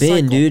shit in I the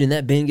bin, recycle. dude, and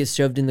that bin gets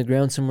shoved in the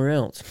ground somewhere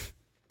else.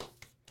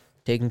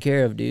 Taken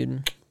care of,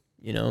 dude.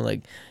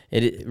 Like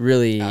it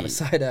really. Out of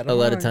sight, out of A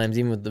lot of mind. times,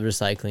 even with the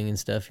recycling and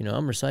stuff, I'm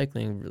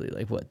recycling really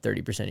like what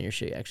 30% of your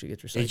shit actually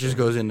gets recycled. It just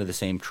goes into the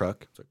same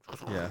truck. It's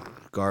like Yeah.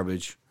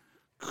 garbage,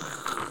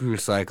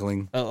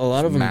 recycling. A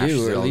lot of them Mashes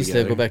do, or it at all least they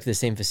go together. back to the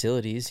same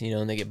facilities,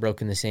 and they get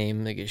broken the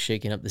same, they get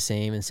shaken up the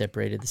same, and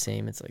separated the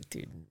same. It's like,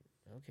 dude,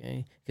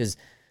 okay, because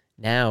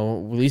now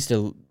at least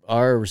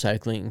our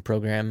recycling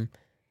program,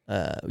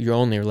 you're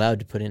only allowed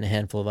to put in a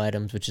handful of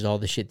items, which is all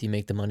the shit that you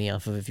make the money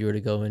off of. If you were to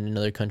go in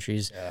other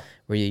countries,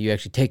 where you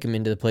actually take them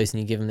into the place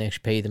and you give them, they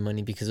actually pay the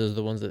money because those are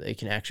the ones that they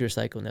can actually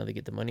recycle. Now they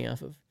get the money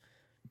off of.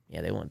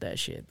 Yeah, they want that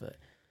shit, but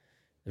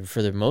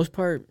for the most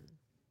part,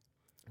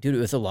 dude,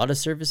 with a lot of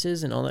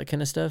services and all that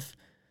kind of stuff,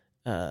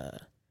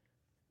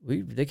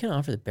 they can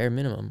offer the bare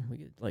minimum. We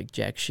get like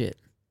jack shit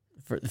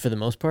for the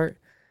most part,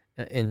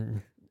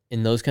 in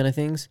those kind of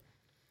things.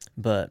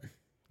 But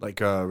Like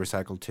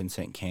recycled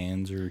 10-cent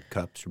cans or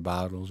cups or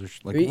bottles or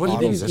like or what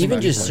even is this even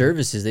about? just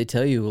services, they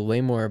tell you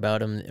way more about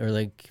them. Or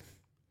like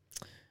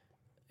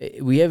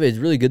we have, it's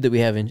really good that we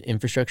have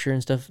infrastructure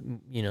and stuff,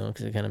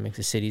 because it kind of makes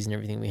the cities and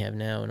everything we have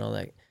now and all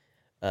that.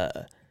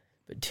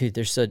 But dude,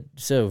 there's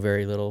so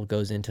very little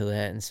goes into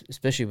that, and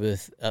especially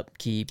with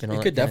upkeep and all It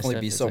that. could kinda definitely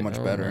stuff, be it's so like, much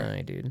oh better.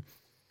 my, dude.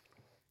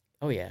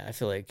 Oh yeah, I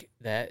feel like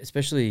that,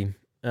 especially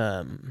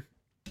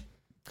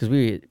because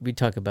we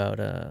talk about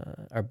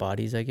our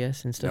bodies, I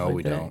guess, and stuff. No, like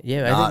we that. don't.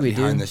 Yeah, Not I think we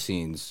behind do. the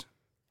scenes.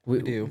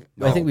 We do.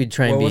 I think we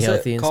try and What be was it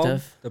healthy and called?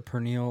 stuff. The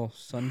perennial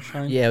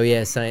sunshine. Yeah,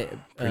 yeah.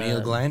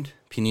 Pineal gland,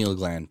 pineal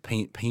gland,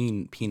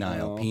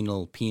 penile, Oh.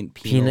 penile,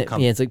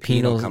 Yeah, it's like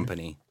penile penile-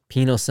 company.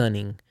 Penile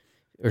sunning,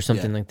 or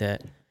something like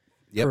that.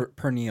 Yep.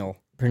 Perennial.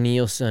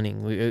 Perennial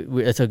sunning.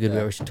 That's how good we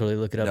are. We should totally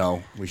look it up.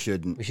 No, we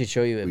shouldn't. We should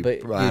show you it. We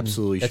But dude,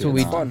 absolutely that's should what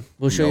we not. Fun.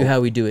 We'll show you No.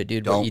 how we do it,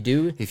 dude. What Don't. you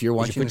do? If you're is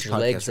watching you this put your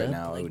legs podcast right up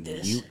now, I like would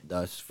this. mute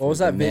us for What was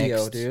the that video,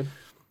 next dude?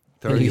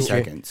 30 You-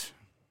 seconds.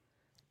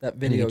 That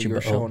video get your you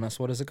were butt- showing us.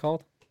 What is it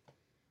called?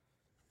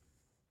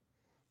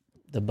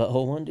 The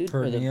butthole one, dude.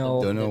 Or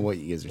Perineal. Don't know what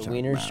you guys are the talking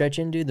wiener about.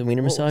 stretching, dude. The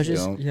wiener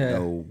massages. Don't Yeah,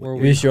 know where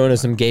what He was showing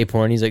us some gay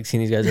porn. He's like,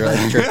 seeing these guys are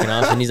like jerking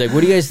off, and he's like,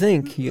 "What do you guys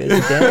think? You guys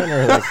are down?"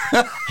 Or like,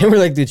 and we're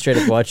like, "Dude, straight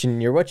up watching.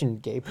 You're watching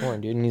gay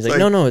porn, dude." And he's like,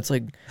 like- "No, it's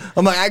like,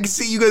 I'm like, I can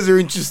see you guys are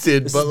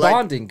interested, This but is like,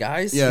 bonding,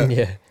 guys. yeah,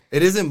 yeah."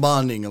 it isn't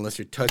bonding unless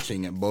you're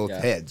touching at both Yeah.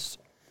 heads.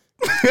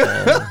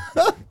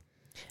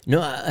 No,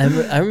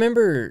 I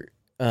remember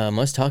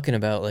us talking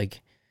about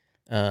like,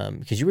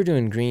 because you were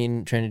doing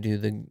trying to do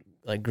the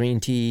like green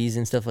teas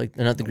and stuff like,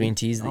 not the green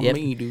teas. Not You have,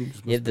 me, dude.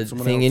 you have the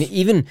Someone thing, else. and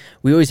even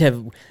we always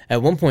have.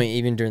 At one point,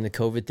 even during the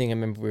COVID thing, I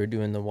remember we were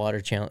doing the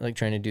water challenge, like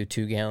trying to do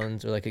 2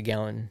 gallons or like a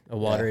gallon of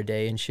water a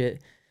day and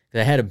shit. 'Cause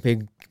I had a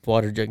big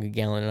water jug, a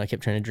gallon, and I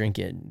kept trying to drink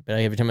it. But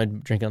every time I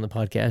drink it on the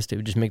podcast, it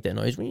would just make that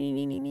noise.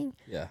 You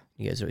Yeah.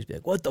 guys would always be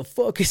like, "What the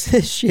fuck is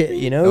this shit?"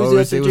 You know? No, Who's it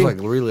was, up to it was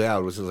drink- like really loud.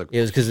 It was like, it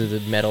was because of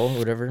the metal or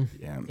whatever.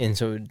 yeah. And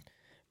so,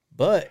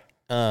 but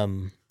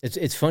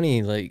it's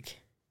funny, like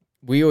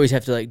we always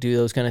have to like do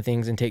those kind of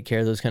things and take care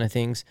of those kind of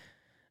things.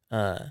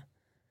 But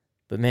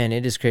man,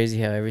 it is crazy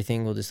how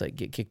everything will just like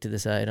get kicked to the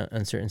side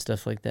on certain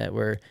stuff like that.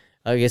 Where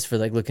I guess for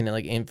like looking at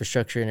like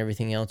infrastructure and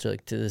everything else, or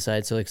like to the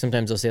side. So like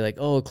sometimes they'll say like,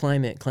 "Oh,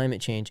 climate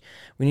change.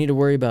 We need to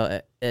worry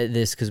about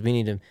this because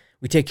we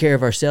take care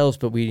of ourselves,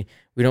 but we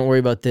don't worry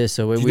about this."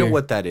 So Do you know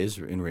what that is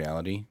in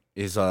reality?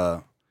 Is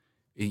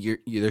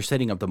they're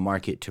setting up the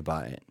market to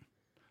buy it.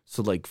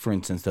 So like for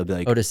instance, they'll be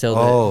like, to sell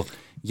 "Oh,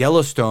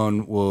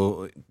 Yellowstone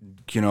will,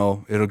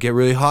 it'll get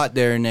really hot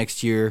there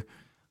next year,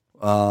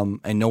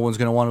 and no one's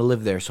gonna want to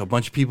live there." So a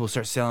bunch of people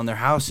start selling their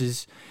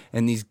houses,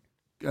 and these.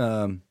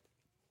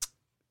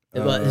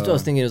 But that's what I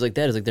was thinking. It was like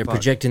that. It's like they're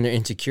projecting their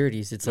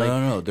insecurities. It's like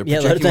no, they're yeah,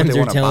 a lot of projecting what times they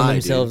they're wanna telling buy,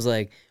 themselves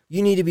like,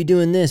 "You need to be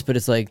doing this," but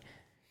it's like,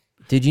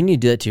 dude, you need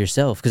to do that to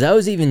yourself. Because I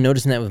was even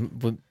noticing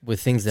that with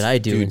things that I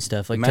do Dude, and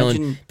stuff, like imagine-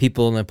 telling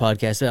people in my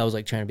podcast. I was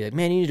like trying to be like,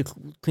 "Man, you need to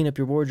clean up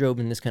your wardrobe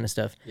and this kind of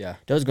stuff." Yeah.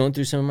 I was going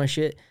through some of my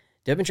shit.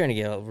 Dude, I've been trying to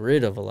get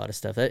rid of a lot of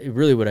stuff. That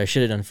really what I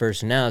should have done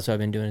first. And now that's what I've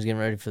been doing is getting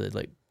ready for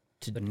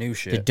The new to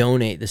shit.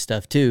 donate the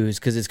stuff too, is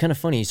because it's kind of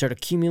funny. You start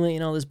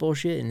accumulating all this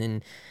bullshit, and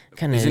then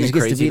kind of Isn't it gets to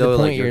crazy be the though?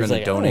 point Like where you're it's gonna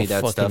like, I don't donate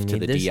that stuff fucking to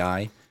need the this.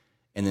 DI,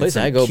 and then Place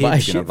some I go kid's buy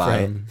gonna shit buy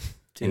it, from.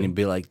 and it'd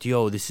be like,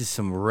 "Yo, this is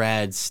some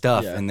rad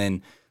stuff," Yeah. and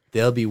then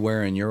they'll be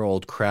wearing your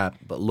old crap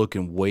but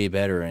looking way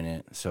better in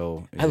it.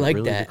 So is I it like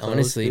really the that, clothes,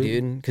 honestly,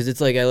 dude. Because it's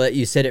like I let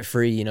you set it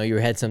free. You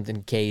had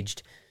something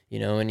caged,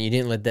 and you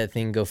didn't let that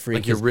thing go free.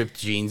 Like your 'cause- ripped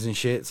jeans and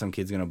shit. Some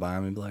kid's gonna buy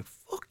them and be like,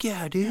 "Fuck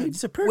yeah, dude,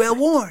 These are perfect." well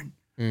worn."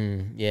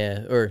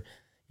 yeah, or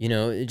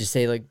just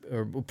say like,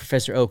 or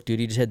Professor Oak, dude.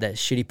 He just had that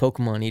shitty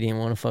Pokemon he didn't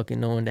want to fucking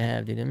no one to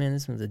have, dude. Man,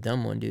 this one's a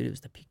dumb one, dude. It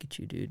was the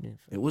Pikachu, dude.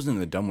 It wasn't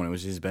the dumb one. It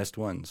was his best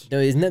ones. No,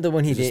 isn't that the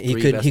one he It's his did? He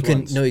 3 could. best He couldn't.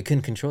 ones. No, he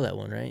couldn't control that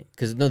one, right?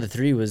 Because the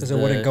 3 was 'Cause the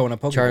it wouldn't go in a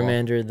Pokeball.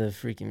 Charmander, the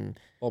freaking.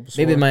 Bulbasaur.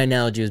 Maybe my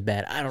analogy was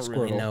bad. I don't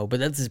really Squirtle. know, but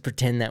let's just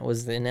pretend that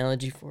was the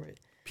analogy for it.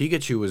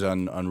 Pikachu was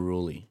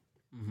unruly.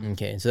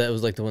 Okay, so that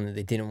was like the one that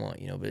they didn't want,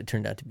 but it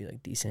turned out to be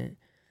like decent.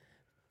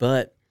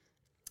 But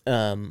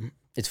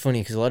it's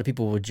funny because a lot of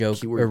people would joke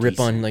Keyword or rip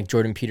on decent. like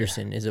Jordan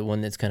Peterson is it one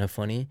that's kind of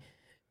funny.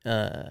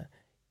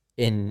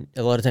 And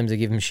a lot of times they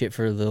give him shit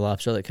for the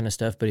lobster, that kind of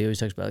stuff, but he always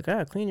talks about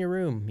like, clean your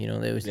room. They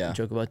always Yeah.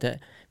 joke about that.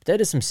 But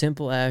that is some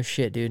simple ass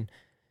shit, dude.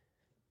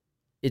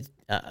 It's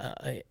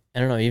I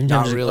don't know, even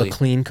Not just really. a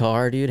clean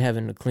car, dude,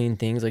 having to clean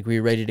things like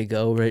we're ready to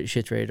go,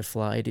 shit's ready to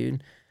fly,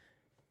 dude.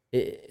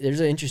 There's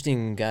an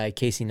interesting guy,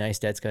 Casey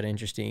Neistat's got an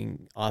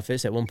interesting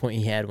office. At one point,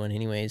 he had one,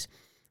 anyways,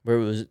 where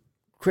it was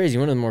crazy.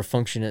 One of the most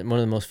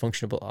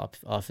functionable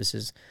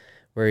offices,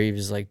 where he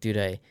was like, "Dude,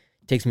 it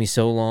takes me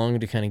so long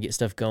to kind of get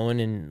stuff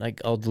going, and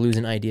like I'll lose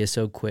an idea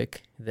so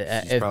quick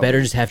that He's if probably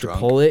better just have drunk.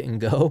 to pull it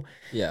and go."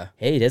 Yeah.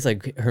 Hey, that's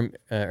like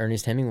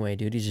Ernest Hemingway,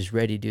 dude. He's just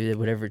ready, dude.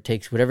 Whatever it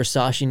takes, whatever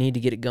sauce you need to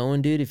get it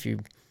going, dude.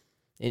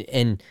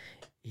 And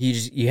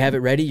you have it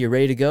ready, you're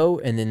ready to go,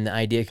 and then the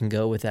idea can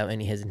go without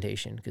any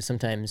hesitation. Because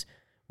sometimes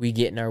we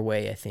get in our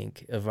way, I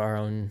think, of our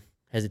own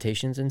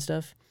hesitations and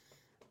stuff.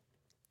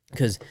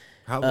 Because,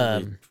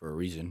 Probably for a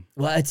reason.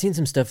 well, I'd seen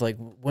some stuff like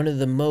one of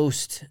the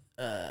most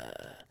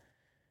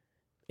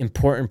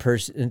important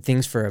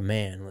things for a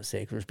man, let's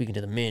say, 'cause we're speaking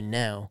to the men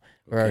now,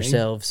 or Okay.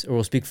 ourselves, or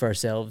we'll speak for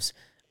ourselves,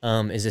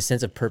 is a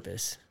sense of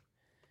purpose.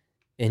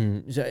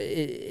 And so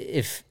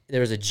if there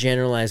was a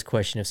generalized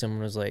question, if someone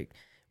was like,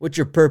 "What's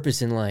your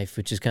purpose in life?"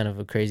 which is kind of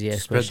a crazy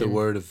ass Spread question. the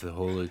word of the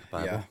Holy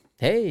Bible. Yeah.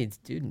 Hey,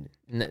 dude.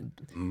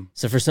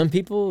 So for some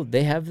people,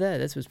 they have that.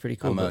 That's what's pretty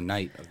cool. I'm a But,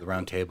 knight of the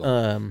round table.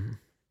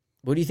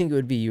 what do you think it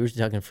would be? You were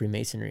talking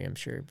Freemasonry, I'm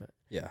sure, but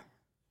Yeah.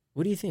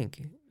 what do you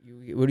think?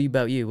 What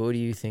about you? What do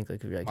you think?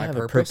 Like My I have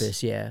a purpose?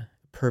 purpose, yeah,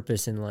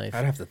 purpose in life.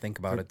 I'd have to think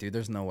about it, dude.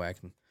 There's no way I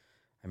can.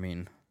 I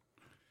mean,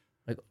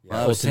 Like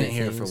I was sent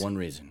ultimate here for things. one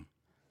reason.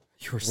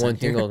 you were One sitting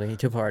thing here. only,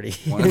 to party.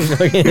 One-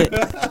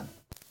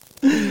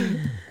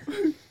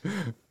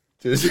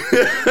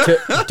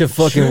 to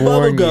fucking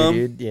warn you, Bubblegum.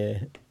 dude. Yeah.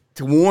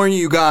 To warn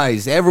you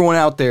guys, everyone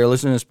out there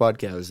listening to this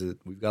podcast, that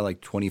we've got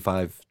like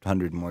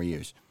 2,500 more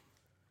years.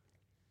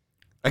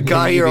 I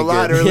got you'd here be a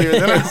lot good. earlier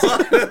than I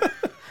thought.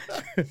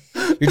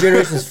 Your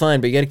generation's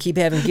fine, but you got to keep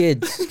having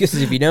kids because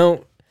if you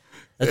don't,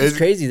 that's what's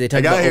crazy. They talk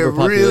I got about here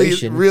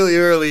overpopulation, really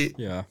early.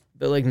 Yeah.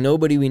 but like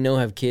nobody we know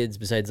have kids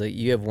besides like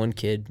you have one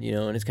kid, you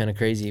know, and it's kind of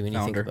crazy when you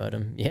Founder. think about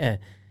them. Yeah,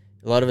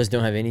 a lot of us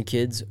don't have any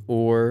kids,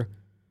 or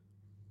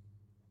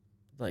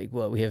like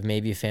what we have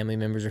maybe family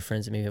members or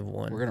friends that maybe have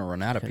one. We're gonna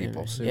run out of Kinda-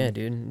 people soon. Yeah,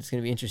 dude, it's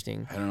gonna be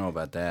interesting. I don't know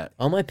about that.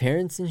 All my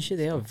parents and shit,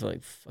 they have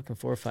like fucking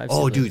 4 or 5.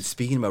 Oh, siblings. dude,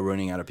 speaking about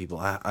running out of people,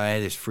 I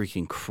had this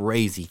freaking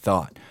crazy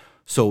thought.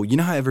 So, you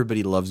know how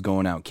everybody loves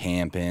going out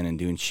camping and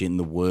doing shit in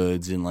the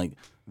woods and like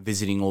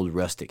visiting old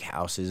rustic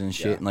houses and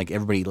shit? Yeah. And like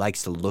everybody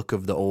likes the look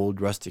of the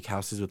old rustic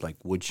houses with like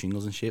wood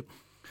shingles and shit.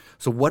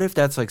 So, what if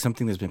that's like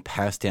something that's been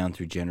passed down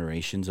through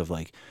generations of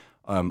like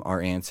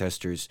our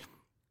ancestors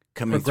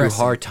coming through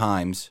Progressing. hard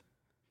times,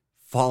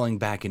 falling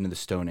back into the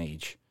Stone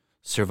Age,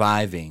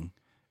 surviving,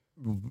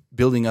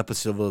 building up a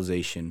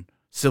civilization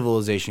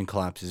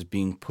collapses,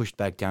 being pushed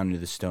back down into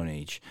the Stone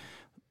Age,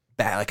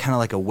 like kind of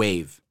like a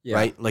wave, Yeah.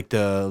 right? Like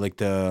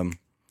the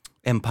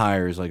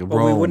empires, like we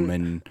Rome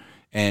wouldn't-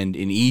 and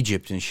in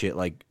Egypt and shit.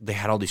 Like they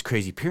had all these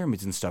crazy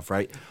pyramids and stuff,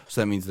 right? So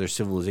that means their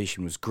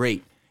civilization was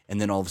great, and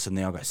then all of a sudden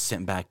they all got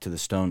sent back to the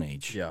Stone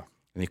Age, Yeah.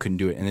 and they couldn't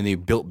do it, and then they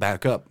built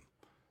back up,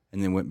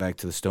 and then went back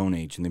to the Stone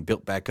Age, and they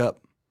built back up,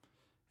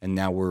 and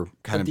now we're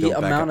kind But of the built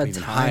back amount up of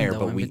even time higher, though,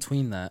 but in we.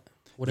 between that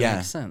wouldn't Yeah.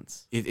 make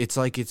sense. It's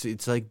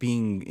like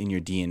being in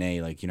your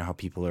DNA. Like, you know how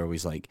people are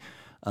always like,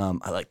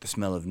 I like the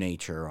smell of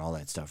nature, all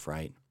that stuff,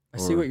 right? I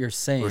see what you're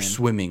saying. Or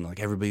swimming. Like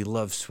everybody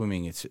loves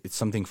swimming. It's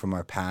something from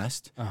our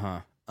past.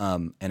 Uh-huh.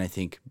 And I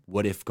think,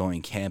 what if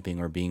going camping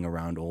or being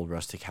around old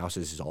rustic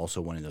houses is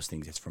also one of those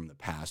things that's from the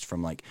past,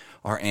 from like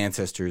our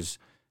ancestors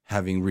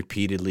having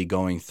repeatedly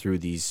going through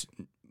these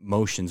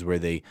motions where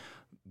they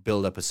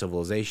build up a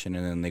civilization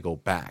and then they go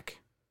back,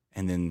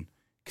 and then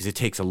because it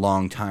takes a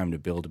long time to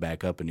build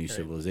back up a new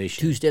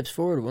civilization. 2 steps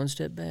forward, 1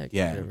 step back.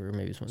 Yeah. Whatever,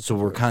 maybe it's 1 So step we're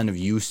forward. kind of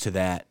used to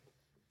that.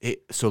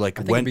 So like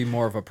I think when it'd be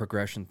more of a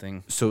progression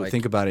thing. so like,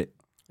 think about it.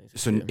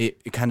 So Yeah.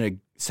 it kind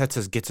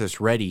of gets us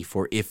ready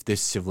for if this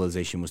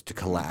civilization was to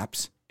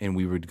collapse and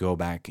we would go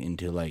back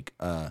into like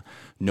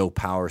no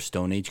power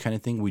Stone Age kind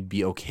of thing. We'd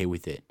be okay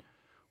with it.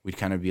 We'd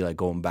kind of be like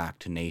going back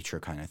to nature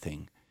kind of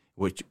thing,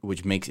 which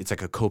makes it's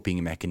like a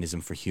coping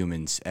mechanism for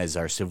humans as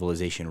our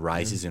civilization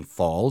rises and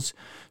falls.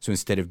 So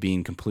instead of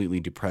being completely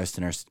depressed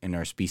and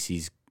our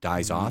species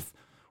dies off,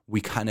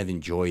 we kind of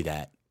enjoy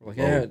that. Well,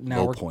 yeah,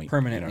 now low we're point in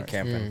permanently our-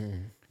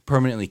 camping.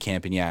 Permanently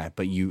camping, yeah,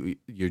 but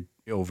you're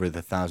over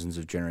the thousands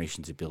of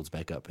generations it builds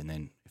back up and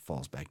then it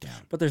falls back down.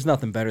 But there's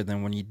nothing better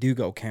than when you do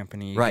go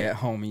camping and you Right. get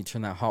home, you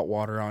turn that hot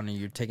water on and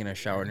you're taking a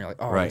shower and you're like,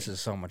 oh, Right. this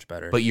is so much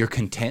better. But you're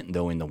content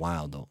though in the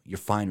wild though. You're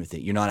fine with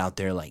it. You're not out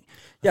there like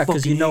yeah,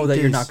 because you fucking know hate that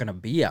you're this. not going to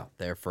be out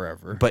there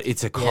forever. But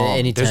it's a calm. Yeah,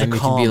 anytime There's a you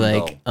calm can be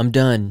like, though. I'm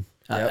done.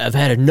 Yep. I've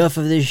had enough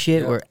of this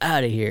shit. Yep. We're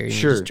out of here. And you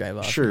Sure, just drive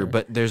off. sure, you know?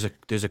 but there's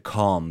a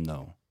calm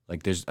though.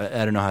 Like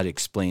I don't know how to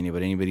explain it,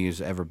 but anybody who's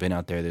ever been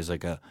out there, there's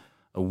like a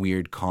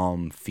weird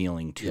calm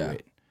feeling to Yeah.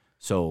 it.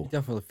 So you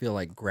definitely feel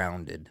like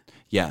grounded.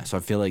 yeah, so I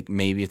feel like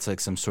maybe it's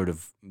like some sort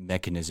of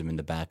mechanism in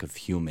the back of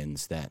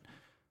humans that,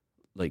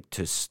 like,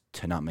 to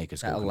not make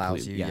us That go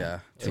allows complete- you, yeah,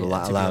 it to be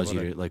allows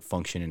able you to- to like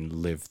function and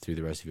live through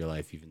the rest of your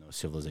life, even though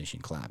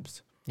civilization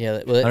collapsed.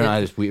 yeah, well, I don't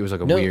know. It was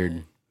like a no,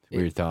 weird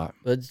thought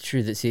it's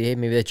true that see, hey,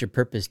 maybe that's your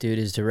purpose, dude,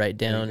 is to write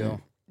There you down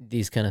go.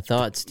 these kind of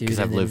thoughts, dude. because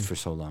I've and lived then- for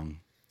so long.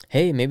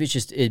 Hey, maybe it's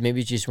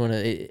just one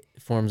of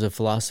forms of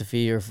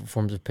philosophy or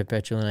forms of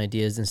perpetual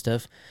ideas and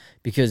stuff.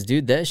 Because,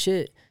 dude, that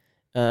shit,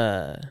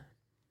 it's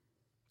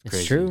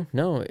Crazy. true.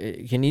 No,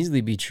 it can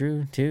easily be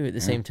true too. At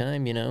the same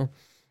time, you know.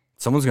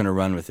 Someone's gonna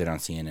run with it on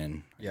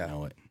CNN. Yeah. I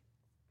know it.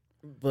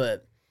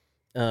 But,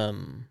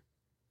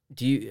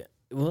 do you?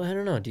 Well, I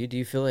don't know. Do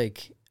you feel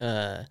like,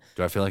 Do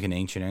I feel like an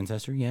ancient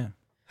ancestor? Yeah.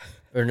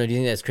 or no? Do you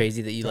think that's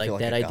crazy that you Do I like feel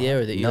like that a idea,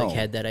 god? or that you No. like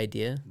had that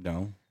idea?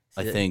 No.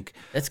 See, I that- think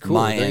That's cool.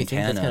 my don't you think?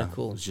 That's antenna kind of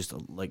cool. was just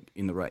like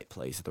in the right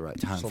place at the right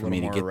time Just a for me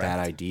to little get more that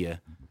erect.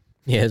 idea.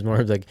 Yeah, it's more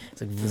of like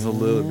it's Just a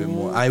little bit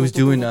more. I was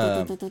doing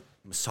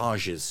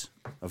massages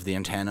of the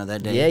antenna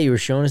that day. Yeah, you were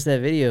showing us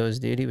that videos,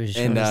 dude. He was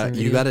showing And us some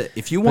you videos. gotta,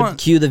 if you But want,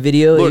 cue the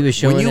video. look, he was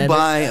showing when you that.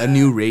 buy a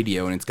new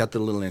radio and it's got the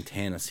little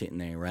antenna sitting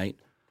there, right?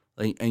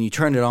 Like, and you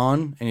turn it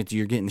on and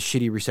you're getting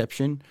shitty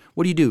reception.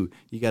 What do?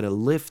 You got to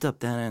lift up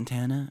that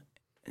antenna,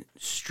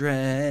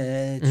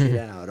 stretch it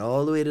out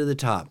all the way to the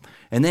top,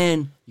 and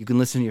then you can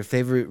listen to your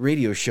favorite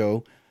radio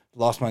show,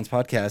 Lost Minds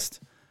podcast,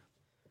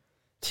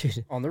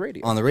 Dude, On the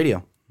radio. on the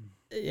radio.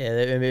 yeah,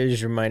 it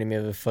just reminded me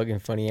of a fucking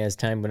funny ass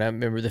time when I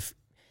remember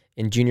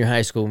in junior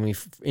high school when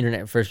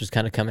internet first was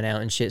kind of coming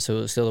out and shit. So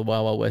it was still the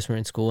Wild Wild West. We're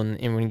in school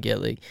and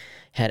we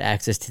had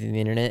access to the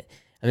internet.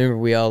 I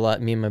remember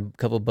me and my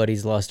couple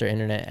buddies lost our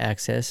internet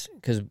access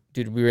because,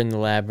 dude, we were in the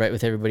lab right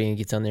with everybody and he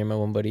gets on there. My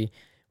one buddy,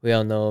 we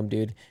all know him,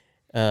 dude.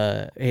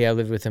 Hey, I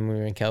lived with him when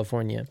we were in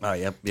California. Oh,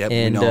 yep, we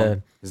And know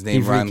him. His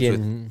name he rhymes with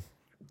freaking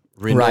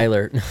Rindle.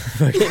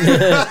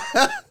 Ryler.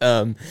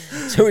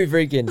 So we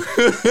freaking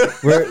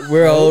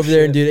we're all over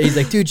there and dude, he's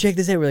like, dude, check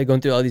this out. We're like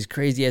going through all these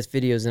crazy ass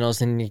videos and all of a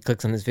sudden he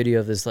clicks on this video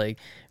of this like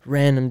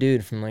random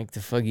dude from like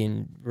the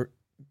fucking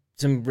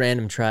some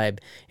random tribe,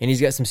 and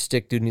he's got some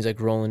stick, dude, and he's like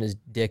rolling his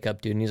dick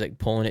up, dude, and he's like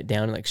pulling it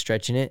down and like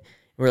stretching it.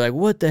 We're like,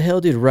 what the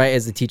hell, dude? Right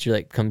as the teacher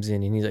like comes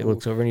in, and he's like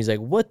looks over and he's like,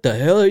 what the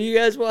hell are you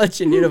guys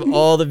watching, dude? Of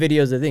all the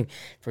videos, I think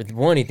for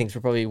one, he thinks we're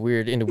probably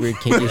into weird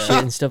kinky shit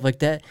and stuff like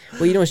that.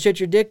 Well, you don't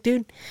stretch your dick,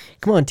 dude?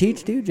 Come on,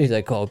 teach, dude. He's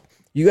like, oh,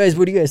 you guys,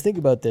 what do you guys think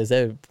about this?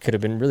 That could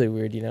have been really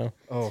weird, you know.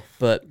 Oh,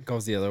 but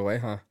goes the other way,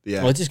 huh?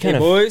 Yeah. well, it just kind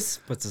of boys.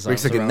 Puts his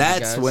Rick's arms like, around and the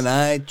that's guys. when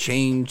I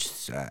changed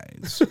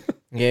sides.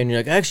 yeah, and you're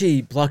like, I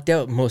actually blocked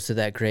out most of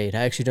that grade. I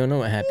actually don't know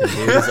what happened,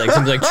 dude. It's like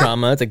something like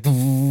trauma. It's like, so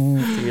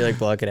you like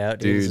block it out,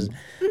 dude. It's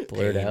just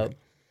blurred out.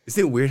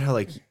 Isn't it weird how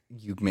like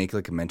you make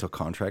like a mental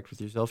contract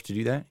with yourself to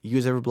do that? You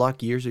guys ever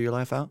block years of your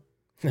life out?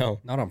 No,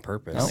 Not on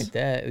purpose. not like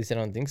that. At least I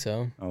don't think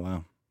so. Oh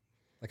wow.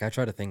 Like I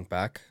try to think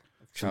back.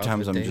 of Sometimes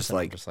childhood I'm days, just and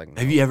like,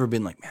 no. have you ever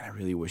been like, man, I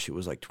really wish it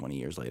was like 20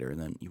 years later, and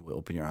then you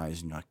open your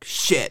eyes and you're like,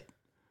 shit,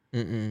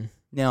 Mm-mm.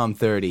 now I'm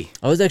 30.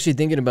 I was actually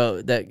thinking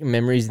about that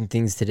memories and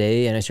things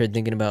today, and I started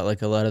thinking about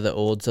like a lot of the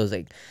old. So I was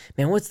like,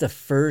 man, what's the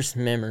first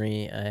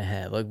memory I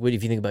have? Like, what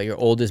if you think about your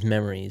oldest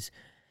memories?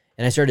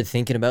 And I started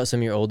thinking about some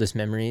of your oldest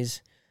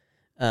memories.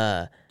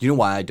 Do you know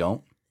why I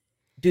don't?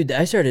 Dude,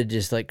 I started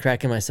just like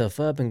cracking myself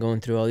up and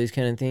going through all these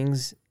kind of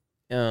things.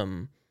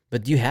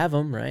 But you have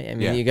them, right? I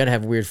mean, Yeah. you got to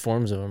have weird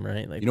forms of them,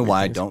 right? Like, You know weird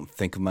why I things. don't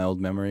think of my old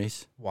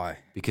memories? Why?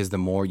 Because the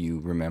more you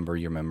remember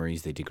your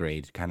memories, they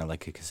degrade, kind of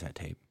like a cassette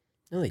tape.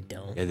 No, they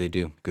don't. Yeah, they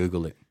do.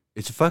 Google it.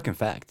 It's a fucking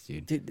fact,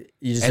 dude. Dude,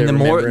 you just And start the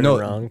more remembering no,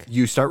 them wrong.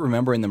 you start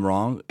remembering them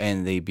wrong,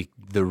 and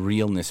the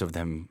realness of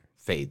them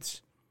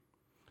fades.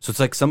 So it's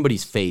like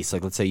somebody's face.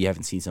 Like let's say you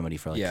haven't seen somebody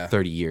for like Yeah.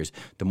 30 years.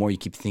 The more you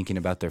keep thinking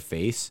about their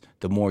face,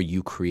 the more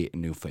you create a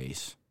new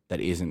face that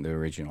isn't the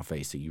original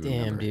face that you Damn,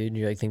 remember. dude,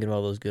 you're like thinking of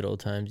all those good old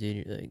times,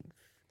 dude. You're like,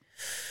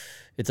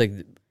 it's like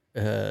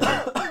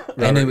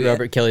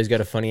Robert Kelly's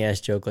got a funny ass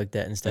joke like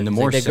that and stuff. And the He's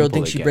more like, that girl simple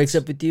thinks it she breaks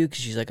gets. up with you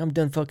because she's like, I'm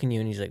done fucking you,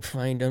 and he's like,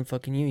 I ain't done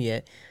fucking you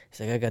yet. He's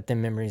like, I got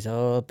them memories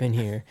all up in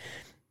here.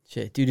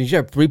 Shit, dude, you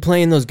start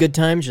replaying those good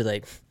times. You're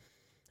like,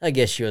 I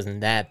guess she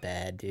wasn't that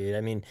bad, dude.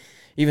 I mean,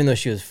 even though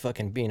she was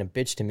fucking being a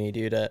bitch to me,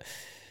 dude.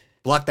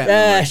 Block that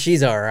memory.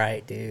 She's all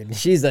right, dude.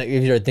 She's like,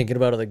 if you start thinking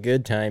about all the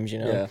good times, you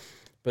know. Yeah.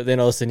 But then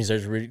all of a sudden, you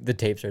start the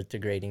tape starts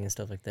degrading and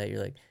stuff like that.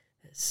 You're like,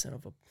 son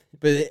of a.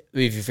 But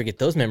if you forget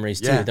those memories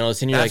too, then all of a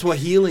sudden you're That's like, what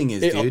healing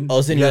is, it- dude. all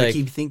of a sudden you you're gotta like-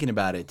 keep thinking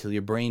about it till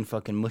your brain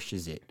fucking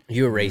mushes it.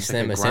 you erase It's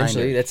like them a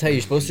essentially. grinder. That's how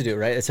you're supposed to do it,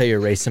 right? That's how you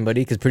erase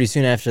somebody because pretty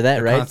soon after that,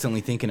 You're right?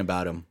 constantly thinking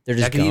about them. They're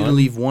just that can either gone.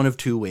 leave one of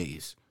two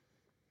ways.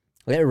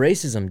 That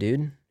erases them,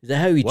 dude. Is that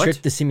how you What?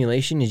 trick the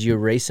simulation? Is you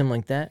erase them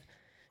like that?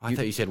 I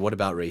thought you said, what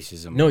about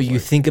racism? No, I was you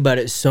like, think about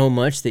it so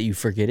much that you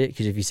forget it.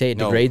 Because if you say it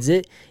No. degrades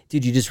it,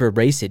 dude, you just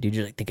erase it, dude.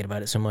 You're like thinking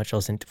about it so much, all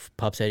of a sudden it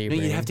pops out of your no,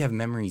 brain. you have to have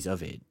memories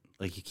of it.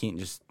 Like you can't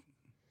just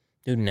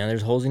Dude, now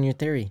there's holes in your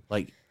theory.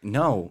 like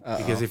no,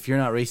 because if you're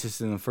not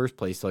racist in the first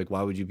place, like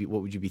why would you be?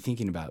 What would you be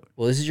thinking about?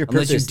 Well, this is your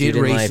Unless you purpose, did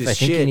dude, in life. racist I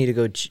think you shit. need to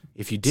go.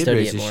 If you did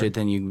Study it racist more. shit,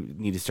 then you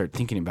need to start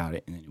thinking about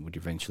it, and then it would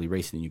eventually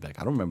race, and then you'd be like,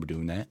 I don't remember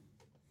doing that.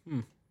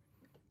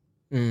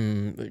 You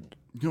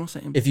know what I'm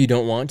saying? If you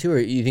don't want to, or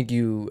you think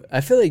you,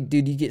 I feel like,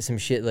 dude, you get some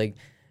shit like.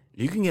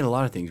 You can get a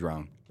lot of things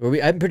wrong.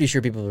 I'm pretty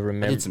sure people will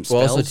remember. some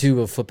Well, also spells. too,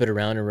 will flip it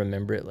around and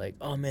remember it. Like,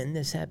 oh man,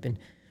 this happened.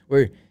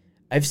 Where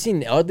I've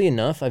seen, oddly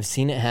enough, I've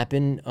seen it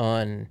happen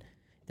on.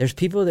 There's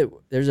people that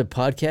there's a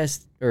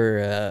podcast or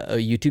a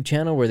YouTube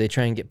channel where they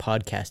try and get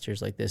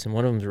podcasters like this, and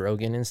one of them's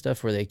Rogan and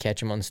stuff, where they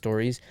catch him on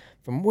stories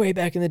from way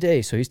back in the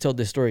day. So he's told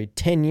this story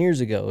 10 years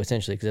ago,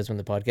 essentially, because that's when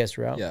the podcasts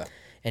were out. Yeah.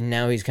 And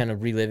now he's kind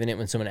of reliving it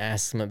when someone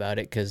asks him about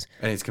it, because.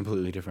 And it's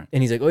completely different.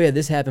 And he's like, oh, yeah,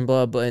 this happened,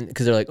 blah, blah.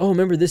 Because they're like, oh,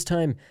 remember this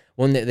time?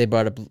 One that they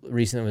brought up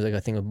recently was like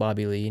a thing with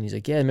Bobby Lee. And he's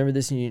like, yeah, remember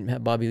this?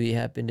 And Bobby Lee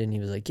happened. And he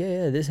was like,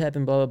 yeah, this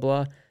happened, blah,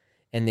 blah, blah.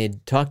 And they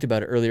talked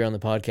about it earlier on the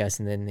podcast.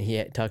 And then he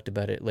had talked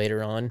about it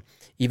later on,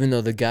 even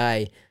though the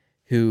guy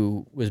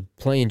who was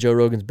playing Joe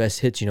Rogan's best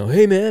hits,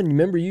 hey, man,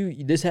 remember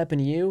this happened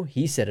to you?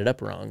 He set it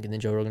up wrong. And then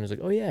Joe Rogan was like,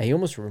 oh, yeah, he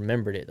almost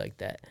remembered it like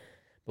that.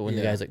 But when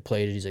the guy's like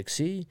played it, he's like,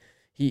 see,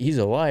 he's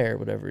a liar or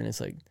whatever. And it's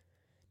like,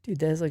 dude,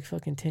 that's like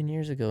fucking 10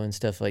 years ago and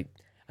stuff. Like,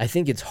 I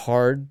think it's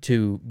hard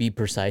to be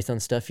precise on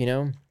stuff,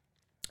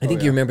 I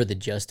think you remember the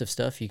gist of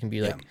stuff. You can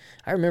be like,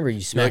 I remember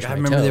you smashed Like, I my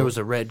remember toe. there was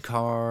a red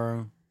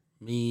car,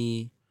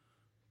 me,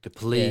 the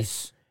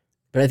police,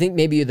 But I think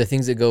maybe the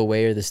things that go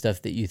away are the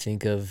stuff that you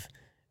think of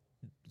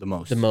the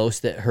most. the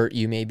most that hurt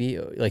you, maybe.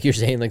 Like you're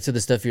saying, like, so the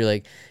stuff you're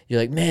like,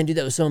 man, dude,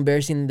 that was so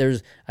embarrassing.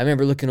 I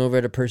remember looking over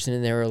at a person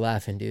and they were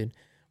laughing, dude.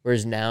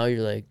 Whereas now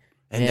you're like,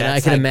 And man, I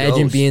that's can how it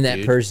imagine goes, being that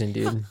dude. person,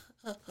 dude.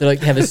 They like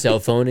have a cell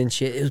phone and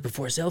shit. It was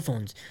before cell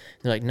phones.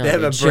 They're like, no, They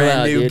have dude, a chill brand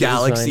out, new dude. It was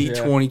Galaxy fine.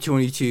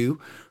 2022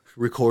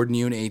 recording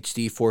you in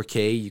HD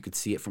 4K. You could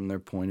see it from their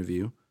point of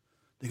view.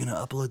 They're gonna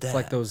upload that. It's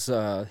like those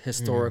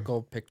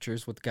historical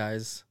pictures with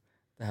guys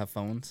that have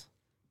phones.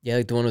 Yeah,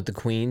 like the one with the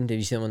queen. Did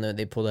you see the one that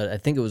they pulled out? I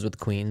think it was with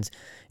the queens.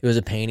 It was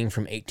a painting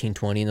from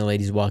 1820, and the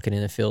lady's walking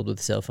in a field with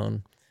a cell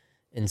phone.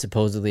 And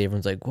supposedly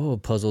everyone's like, whoa,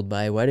 puzzled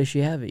by why does she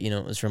have it?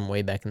 It was from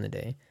way back in the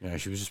day. Yeah,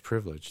 she was just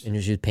privileged.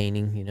 And she was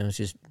painting, it's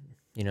just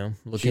You know,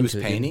 look She into was it.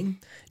 dude. painting?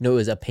 No, it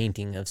was a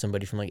painting of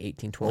somebody from like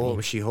 1820. What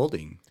was she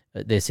holding?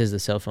 This is the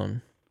cell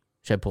phone.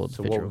 Should I pull up the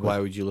So picture? why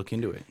would you look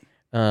into it?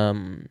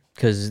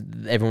 Because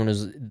everyone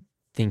was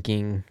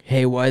thinking,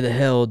 hey, why the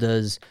hell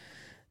does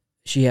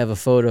she have a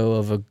photo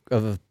of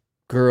a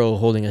girl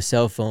holding a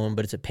cell phone,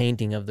 but it's a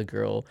painting of the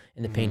girl,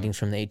 and the painting's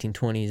from the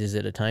 1820s? Is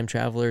it a time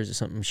traveler? Is it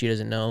something she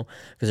doesn't know?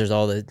 Because there's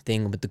all the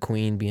thing with the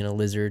queen being a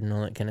lizard and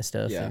all that kind of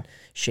stuff, and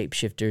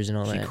shapeshifters and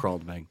all She that.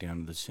 crawled back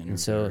down to the center. And of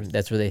the so earth.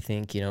 that's where they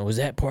think, was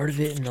that part of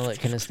it and all that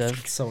kind of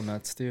stuff. So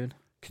nuts, dude.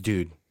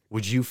 Dude,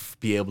 would you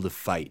be able to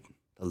fight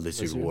a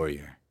lizard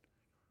warrior?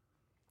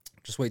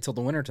 Just wait till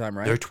the wintertime,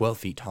 right? They're 12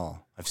 feet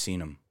tall. I've seen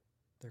them.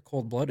 They're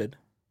cold-blooded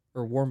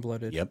or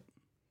warm-blooded. Yep.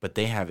 But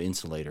they have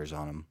insulators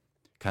on them,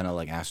 kind of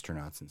like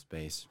astronauts in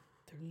space.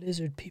 They're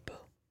lizard people.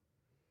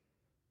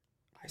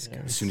 As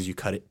soon as you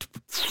cut it,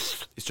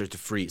 it starts to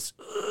freeze.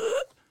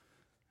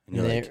 And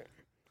you're And like,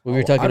 we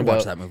were talking I'd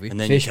watch about that movie. and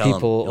then fish you tell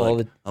people, them, all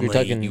like, the- I'm we're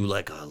gonna eat talking- you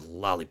like a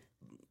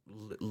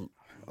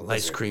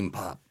ice cream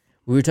pop.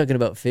 we were talking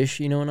about fish,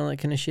 and all that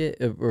kind of shit.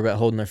 Or about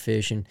holding our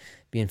fish and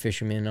being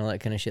fishermen and all that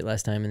kind of shit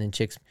last time. And then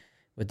chicks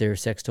with their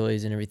sex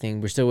toys and everything.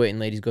 We're still waiting,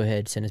 ladies. Go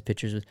ahead, send us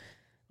pictures with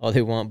all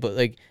they want. But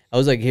like, I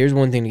was like, here's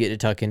one thing to get to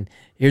talking.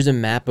 Here's a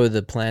map of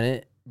the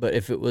planet. But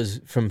if it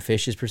was from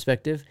fish's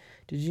perspective,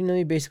 did you know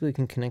you basically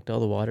can connect all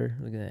the water?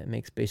 Look at that. It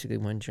makes basically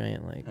one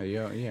giant like. Oh,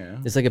 yeah.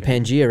 It's like a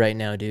Pangea right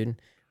now, dude.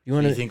 You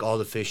want Do to you think all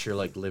the fish are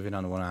like living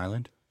on one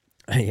island?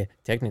 Yeah,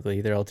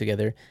 technically they're all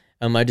together.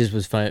 I just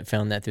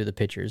found that through the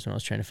pictures when I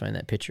was trying to find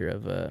that picture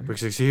of.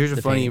 Because here's a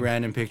the funny painting.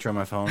 random picture on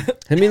my phone.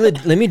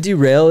 Let me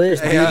derail it.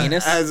 Yeah,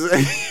 Venus? as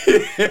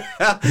you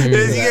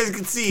guys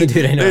can see,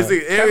 Dude, I know. there's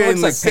an area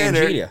in looks the like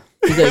center. Pangea.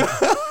 He's like,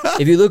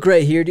 if you look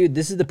right here, dude,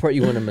 this is the part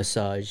you want to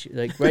massage.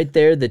 Like right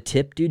there, the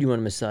tip, dude, you want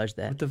to massage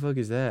that. What the fuck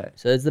is that?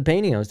 So that's the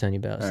painting I was telling you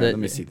about. All So right, that- let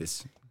me see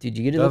this. Dude,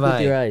 you get to look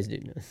with your eyes,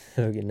 dude.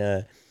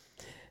 Fucking,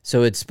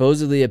 so it's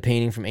supposedly a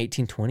painting from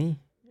 1820,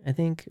 I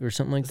think, or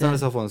something like It's not a that.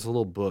 cell phone. It's a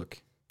little book.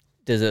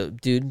 Does a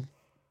dude?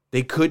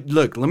 They could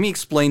look. Let me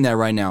explain that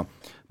right now.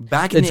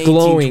 Back in It's the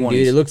glowing, 1820s,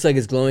 dude. It looks like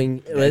it's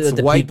glowing. it's Like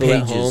the white people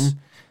at pages. home.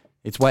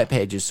 It's white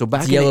pages. So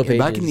back It's in yellow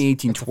back in the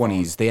pages.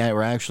 1820s, they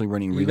were actually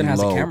running It really even has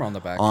a low camera on the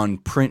back. on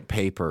print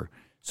paper,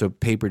 so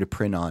paper to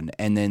print on,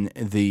 and then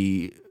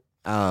the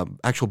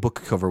actual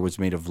book cover was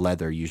made of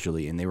leather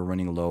usually, and they were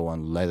running low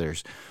on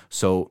leathers.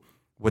 So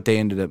what they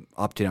ended up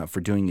opting out for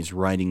doing is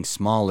writing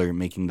smaller,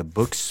 making the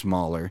books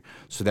smaller,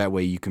 so that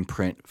way you can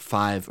print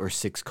 5 or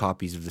 6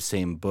 copies of the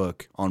same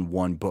book on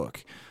one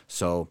book.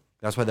 So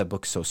that's why that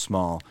book's so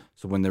small.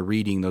 So when they're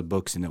reading the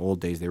books in the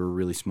old days, they were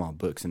really small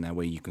books, and that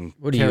way you can.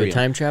 What are you, carry a 'em.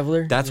 time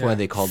traveler? That's why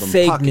they call them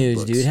Fake pocket news,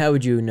 books. dude. How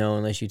would you know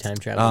unless you time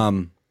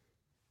travel?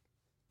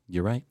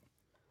 You're right.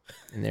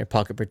 And they're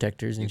pocket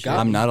protectors and shit. got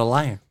I'm not a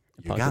liar.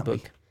 You got me.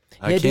 Pocketbook.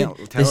 I Yeah, can't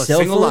dude, tell the a cell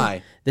single phone-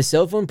 lie. The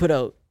cell phone put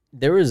out.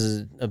 There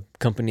was a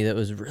company that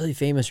was really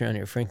famous around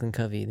here, Franklin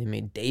Covey. They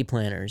made day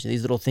planners.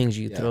 These little things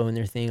you throw in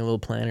their thing, a little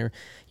planner,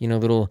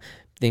 little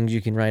things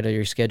you can write out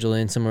your schedule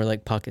in, somewhere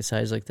like pocket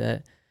size like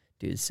that.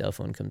 Dude's cell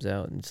phone comes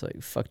out and it's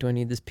like, fuck do I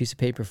need this piece of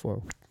paper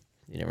for?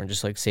 Everyone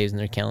just like saves in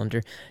their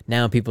calendar.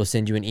 Now people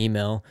send you an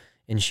email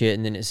and shit,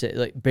 and then it says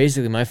like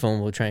basically my phone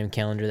will try and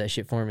calendar that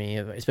shit for me,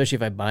 especially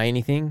if I buy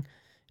anything.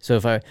 So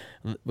if I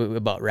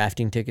bought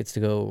rafting tickets to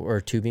go or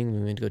tubing,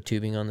 we went to go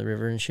tubing on the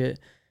river and shit.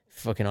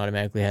 Fucking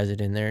automatically has it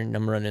in there, and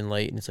I'm running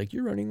late, and it's like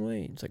you're running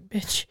late. It's like,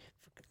 bitch,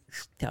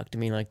 talk to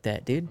me like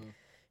that, dude.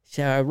 That's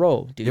how I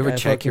roll, dude. You ever I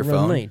check your fucking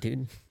run phone? late,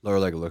 dude? Or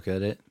like look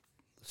at it,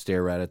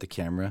 stare right at the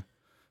camera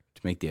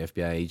to make the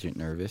FBI agent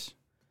nervous.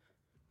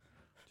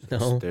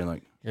 No, They're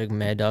like, you're like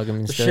Mad Dog 'em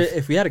and The stuff. shit,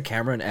 if we had a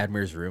camera in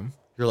Admir's room,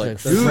 you're like, Like,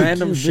 the Dude,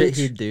 random dude, shit bitch.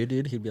 he'd do,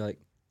 dude, he'd be like,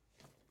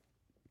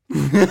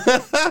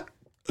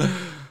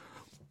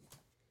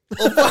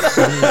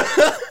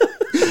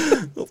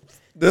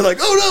 they're like,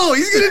 oh no,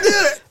 he's gonna do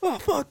it. oh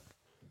fuck.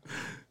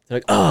 They're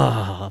like,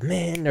 oh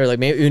man, or like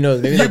maybe who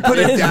knows? Maybe You like, put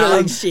it they're down,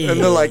 like, shit.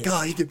 and they're like,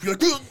 oh, you could be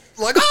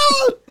like,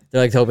 oh.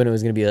 They're like hoping it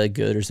was gonna be like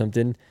good or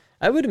something.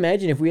 I would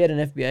imagine if we had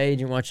an FBI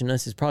agent watching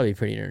us, it's probably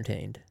pretty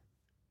entertained.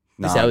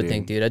 At least I would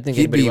think, dude. I think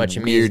He'd anybody be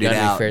watching me is weirded gotta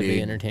out, be fairly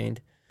dude.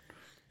 entertained.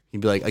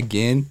 He'd be like,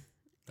 again,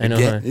 I know.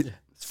 again. Huh?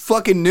 It's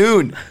fucking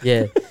noon.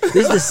 Yeah,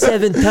 this is the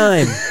 7th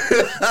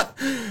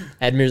time.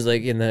 Admir's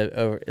like in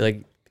the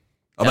like.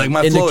 I'm like,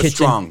 my in the flow is kitchen.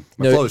 strong.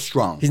 My No, flow is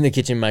strong. He's in the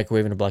kitchen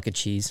microwaving a block of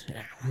cheese.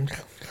 They're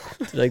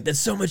like, that's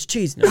so much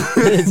cheese. No.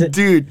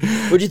 Dude,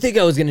 What'd you think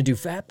I was gonna do,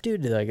 fap,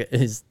 dude? They're like,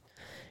 he's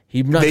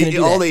not gonna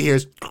do all that. they hear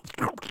is,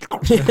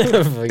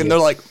 and they're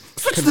like,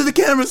 switch to the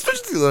camera, switch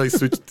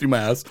through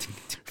my house.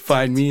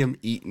 Find me, I'm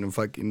eating a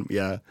fucking,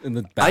 yeah. In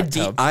the I'd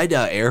bathtub.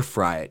 air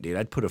fry it, dude.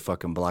 I'd put a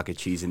fucking block of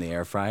cheese in the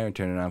air fryer and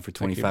turn it on for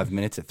 25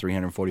 minutes at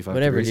 345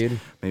 Whatever, degrees. dude.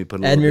 Maybe put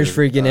a little Admir's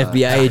bit of, freaking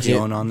FBI agent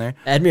Papillon on there.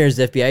 Admir's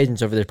FBI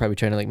agent's over there probably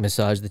trying to like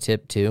massage the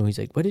tip too. He's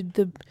like, what did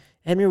the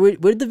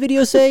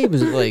video say?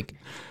 Was it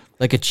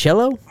like a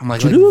cello? I'm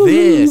like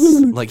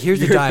this. Like, here's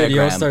the Your video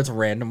diagram. starts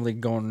randomly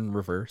going in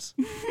reverse.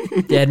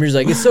 The Admir's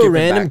like, it's so Skip it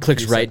random, back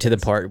clicks 3 right to the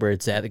part where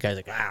it's at. The guy's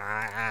like,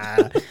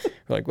 ah.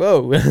 Like, whoa.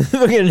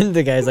 Looking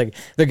the guy's like,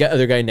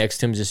 other guy next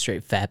to him is just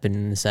straight fapping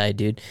in the side,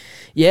 dude.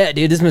 Yeah,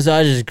 dude, this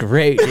massage is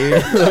great,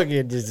 dude. Look,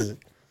 it's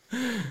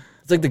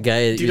like the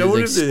guy. Dude, I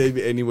wonder if there's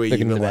any way you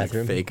looking in can the like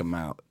bathroom. fake them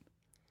out.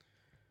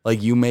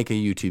 Like you make a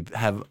YouTube,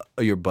 have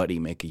your buddy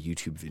make a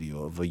YouTube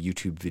video of a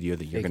YouTube video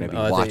that you're Fake gonna be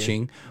 'em. Oh, I thought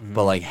watching,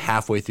 but like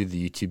halfway through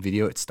the YouTube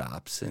video, it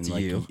stops and It's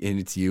like you. and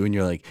it's you, and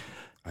you're like,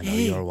 I know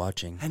Hey. you are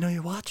watching. I know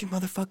you're watching,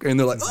 motherfucker, and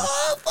they're like,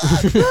 oh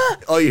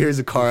fuck! All you hear is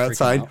a car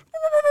outside.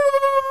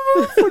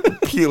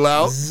 Peel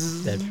out.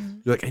 That-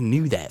 You're like, I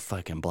knew that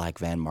fucking black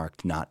van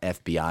marked not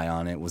FBI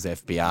on it was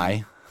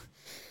FBI.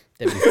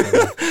 That'd be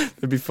funny.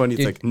 It'd be funny.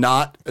 It's like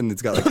not, and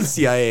it's got like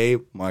CIA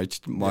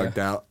marked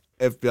out,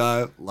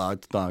 FBI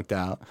marked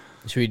out.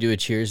 Should we do a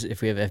cheers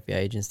if we have FBI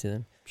agents to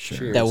them?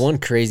 Sure. That one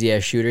crazy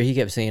ass shooter, he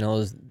kept saying all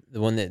those,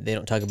 the one that they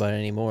don't talk about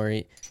anymore.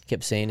 He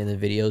kept saying in the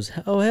videos,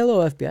 "Oh,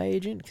 hello, FBI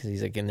agent," because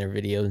he's like in their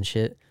video and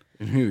shit.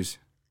 And who's?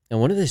 And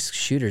one of the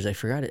shooters, I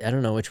forgot it. I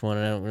don't know which one.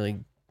 I don't really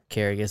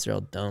care. I guess they're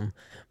all dumb.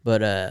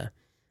 But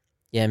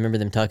yeah, I remember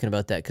them talking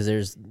about that because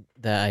there's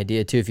that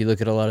idea too. If you look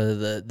at a lot of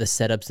the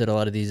setups that a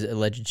lot of these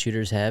alleged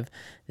shooters have,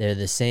 they're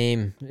the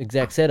same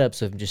exact setup.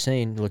 So I'm just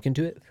saying, look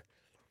into it.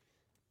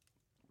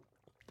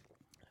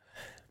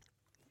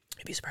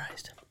 You'd be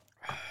surprised.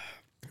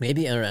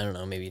 Maybe I don't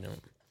know. Maybe you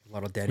don't. A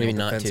lot of Daniel Maybe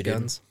not defense too, dude.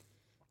 guns.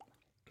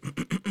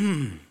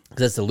 Because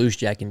that's the loose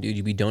jacking, dude.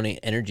 You'd be donating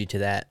energy to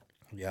that.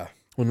 Yeah.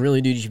 When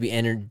really, dude, you should be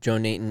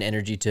donating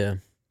energy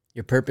to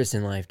your purpose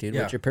in life, dude.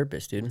 Yeah. What's your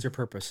purpose, dude? What's your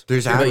purpose?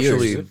 There's What about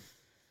yours? actually.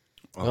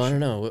 Well, I don't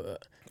know.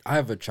 I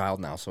have a child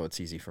now, so it's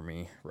easy for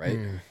me, right?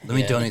 Let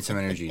me Yeah. donate some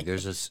energy.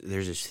 There's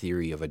this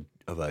theory of a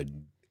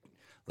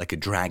like a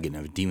dragon,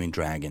 of a demon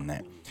dragon,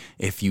 that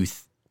if you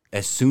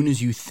as soon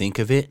as you think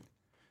of it,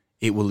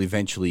 it will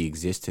eventually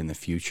exist in the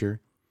future,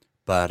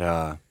 but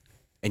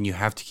and you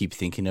have to keep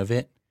thinking of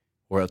it,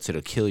 or else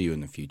it'll kill you in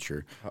the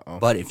future. Uh-oh.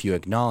 But if you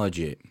acknowledge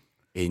it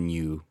and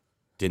you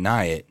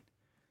deny it,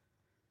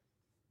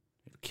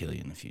 it'll kill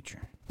you in the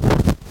future.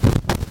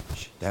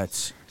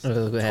 That's Oh,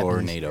 look what happens.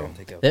 tornado.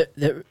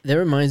 That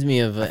reminds me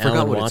of forgot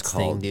Alan what it's Watts thing,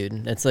 called.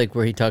 dude. That's like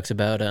where he talks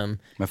about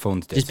My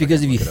phone's dead. just so I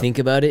because can't if you look it up. think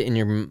about it in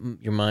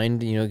your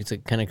mind, you know, it's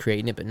like kind of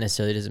creating it, but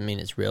necessarily doesn't mean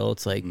it's real.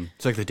 It's like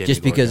It's like the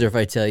just because if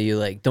I tell you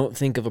like don't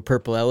think of a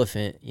purple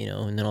elephant, you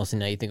know, and then all of a sudden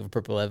now you think of a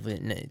purple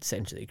elephant and it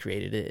essentially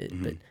created it,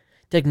 but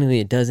technically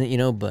it doesn't, you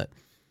know, but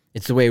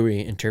it's the way we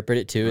interpret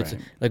it too. It's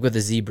Right. like with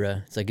a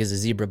zebra. It's like, is a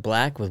zebra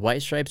black with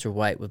white stripes or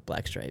white with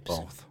black stripes?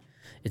 both.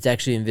 It's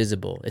actually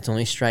invisible. It's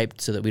only striped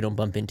so that we don't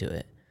bump into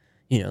it.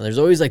 You know, there's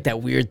always like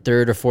that weird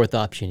third or fourth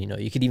option. You know,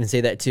 you could even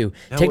say that too.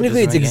 That Technically,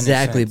 doesn't it's make any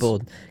exactly sense.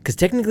 bold because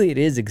technically it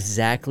is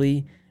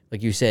exactly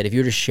like you said. If you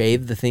were to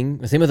shave the thing,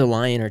 the same with a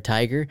lion or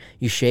tiger,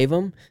 you shave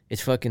them,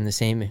 it's fucking the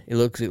same. It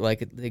looks like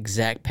the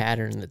exact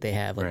pattern that they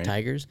have, like Right.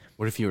 tigers.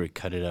 What if you were to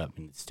cut it up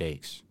into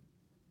steaks?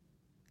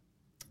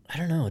 I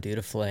don't know, dude.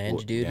 A flange,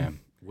 Would- dude. Yeah.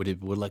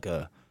 Would like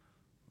a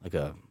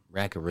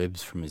rack of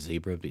ribs from a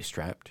zebra be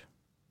strapped?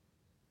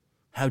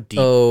 How deep?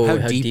 Oh, how,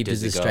 how deep, deep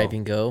does does the it go?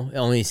 striping go?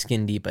 Only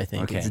skin deep, I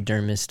think. Okay. It's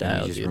dermis And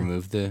style, you just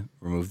dude.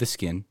 remove the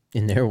skin,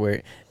 In there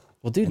where,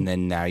 well, dude. and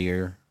then now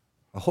you're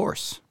a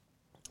horse.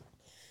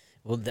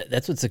 Well,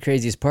 that's what's the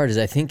craziest part is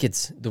I think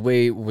it's the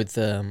way with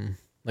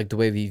like the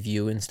way we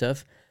view and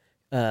stuff.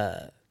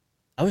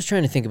 I was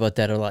trying to think about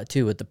that a lot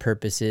too. What the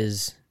purpose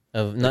is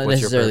of not what's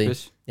your necessarily,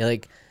 purpose? yeah,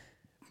 like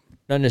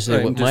not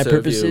necessarily Right, what my just of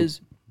purpose you.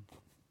 is,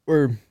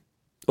 or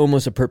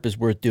almost a purpose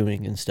worth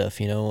doing and stuff.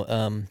 You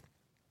know,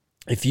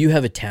 if you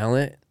have a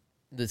talent,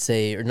 let's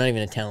say, or not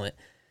even a talent,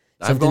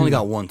 I've something- only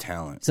got one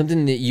talent.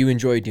 something that you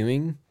enjoy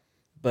doing,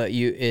 but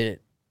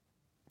it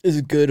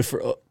is good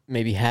for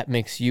maybe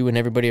makes you and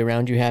everybody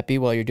around you happy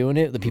while you're doing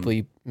it. The people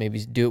you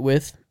maybe do it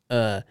with,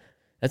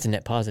 that's a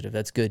net positive.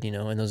 That's good, you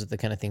know. And those are the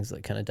kind of things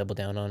that kind of double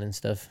down on and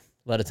stuff.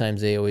 A lot of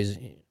times they always,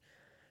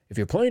 if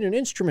you're playing an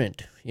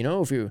instrument, you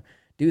know, if you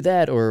do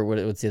that or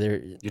what's the other,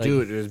 You like,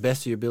 do it as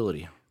best of your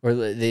ability. or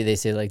they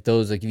say like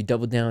those, like if you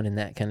double down in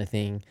that kind of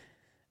thing,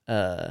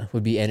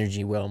 would be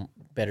energy well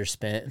better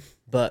spent.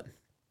 But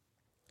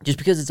just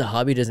because it's a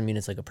hobby doesn't mean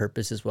it's like a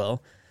purpose as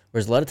well.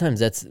 Whereas a lot of times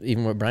that's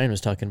even what Brian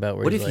was talking about.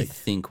 Where What he's if like, you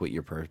think what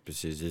your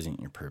purpose is isn't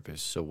your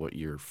purpose, so what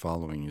you're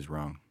following is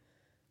wrong?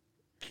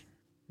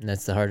 and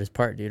that's the hardest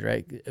part, dude,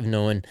 right? Of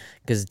knowing,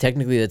 because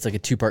technically that's like a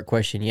 2-part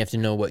question. You have to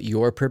know what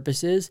your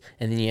purpose is,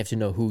 and then you have to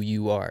know who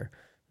you are,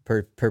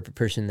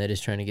 person that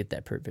is trying to get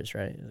that purpose,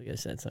 right? I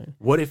guess that's something.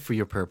 What if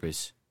your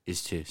purpose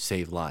is to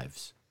save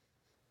lives,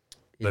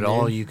 but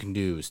all you can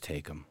do is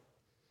take them?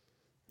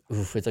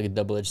 Oof, it's like a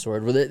double-edged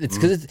sword. Well, it's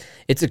because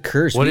it's a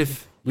curse. What We-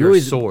 if we you're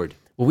always a sword?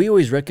 Well, we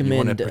always You want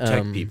recommend to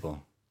protect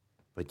people,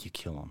 but you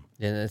kill them.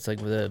 Yeah, that's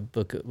like with a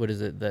book. What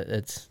is it?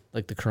 That's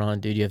like the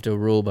Quran, dude. You have to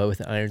rule by with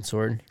an iron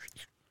sword.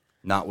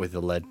 Not with a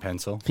lead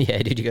pencil. Yeah,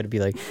 dude. You got to be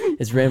like,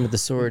 it's ran with the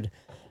sword.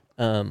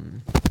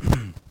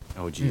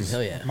 Oh, jeez.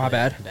 Hell yeah. My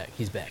bad. He's back.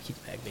 He's back. He's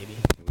back, baby.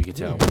 We can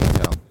tell. We can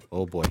tell.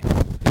 Oh, boy.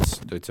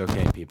 It's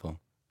okay, people.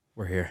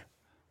 We're here.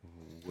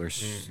 We're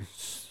super.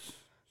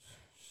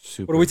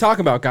 What are we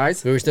talking about,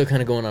 guys? We were still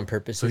kind of going on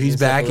purpose. So he's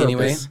back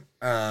anyway.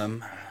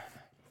 Purpose.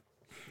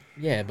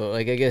 Yeah, but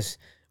like I guess,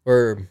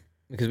 or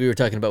because we were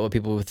talking about what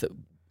people with,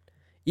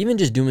 even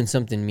just doing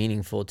something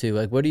meaningful too.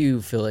 Like, what do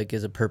you feel like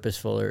is a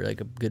purposeful or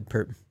like a good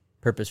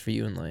purpose for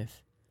you in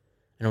life?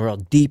 And we're all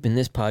deep in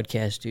this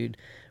podcast, dude.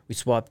 We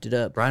swapped it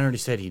up. Brian already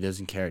said he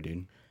doesn't care,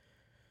 dude.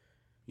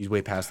 He's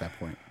way past that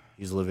point.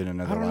 He's living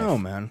another I don't life. know,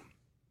 man.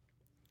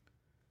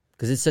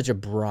 Because it's such a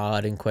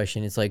broad in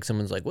question. It's like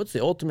someone's like, "What's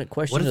the ultimate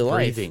question What of is life?"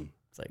 breathing?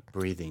 It's like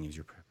Breathing is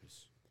your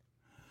purpose.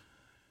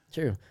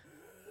 true.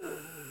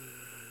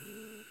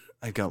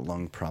 I've got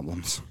lung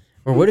problems.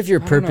 Or what if your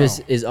I don't purpose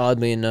know. is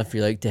oddly enough,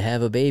 you're like to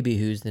have a baby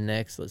who's the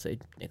next, let's say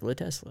Nikola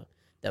Tesla.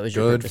 That was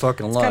your Good purpose.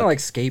 fucking It's luck. kind of like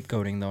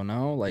scapegoating, though.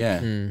 No, like yeah.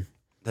 Mm.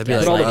 That'd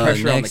Put all the pressure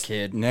on the next,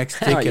 kid.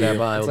 Next not ticket I you.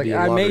 buy It's will like be a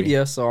I lottery. made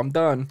you, so I'm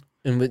done.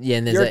 And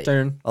there's Your that,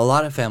 turn. A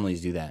lot of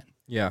families do that.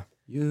 Yeah,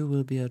 You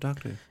will be a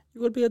doctor.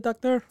 you would be a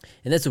doctor.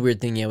 and that's a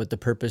weird thing, yeah, with the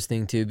purpose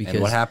thing too, And because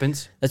what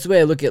happens? that's the way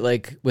I look at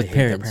like with They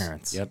hate their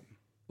parents. Yep.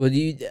 Well,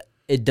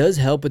 it does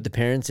help with the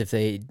parents if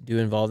they do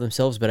involve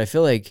themselves, but I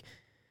feel like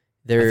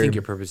they're I think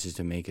your purpose is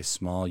to make a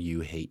small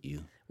you hate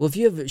you. well, if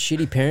you have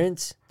shitty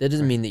parents, that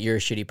doesn't mean that you're a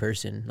shitty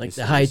person. Like Yes,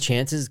 the it high is.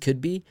 chances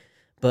could be,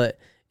 but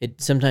it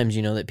sometimes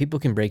that people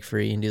can break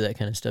free and do that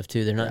kind of stuff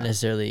too. They're not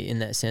necessarily in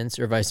that sense,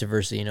 or vice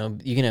versa.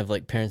 You can have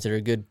like parents that are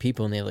good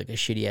people and they have like a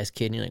shitty ass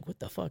kid, and you're like, what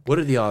the fuck? What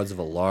are the odds of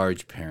a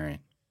large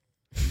parent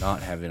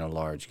not having a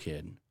large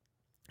kid?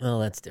 Well,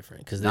 that's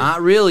different because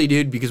Not really,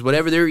 dude, because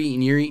whatever they're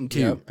eating, you're eating too.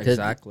 Yep,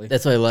 exactly.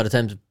 that's why a lot of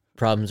times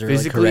problems are like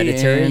Physically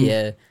hereditary. and-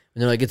 Yeah, and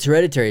they're like it's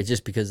hereditary. It's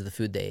just because of the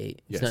food they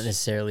ate. It's not Yes.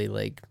 necessarily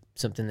like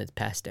something that's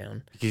passed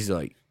down. Because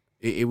like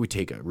it would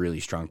take a really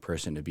strong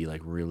person to be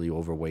like really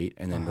overweight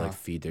and then Uh-huh. like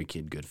feed their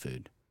kid good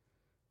food,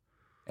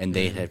 and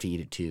they'd have to eat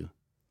it too,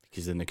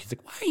 because then the kid's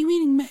like, "Why are you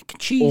eating mac and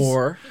cheese?"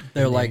 Or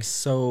they're And like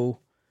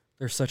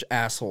they're such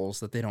assholes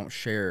that they don't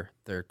share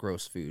their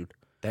gross food.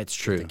 That's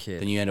true. the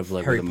kid. Then you end up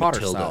like Harry with a Potter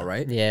Matilda, style,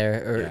 right? Yeah,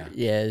 or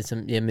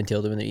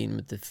Matilda when they're eating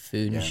with the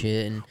food and Yeah.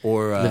 shit, and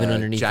Or Living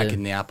underneath Jack the-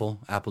 and the Apple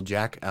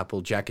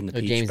Jack and the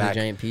Peach James back. the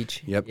Giant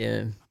Peach. Yep.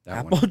 Yeah.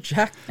 That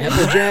Applejack.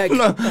 Applejack.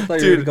 No, I thought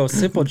you were dude. gonna go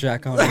Simple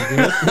Jack on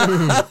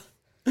it,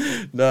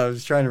 dude. No, I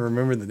was trying to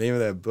remember the name of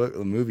that book,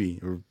 the movie,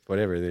 or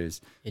whatever it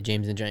is. Yeah,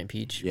 James and Giant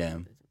Peach. Yeah,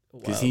 A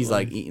because wild he's one.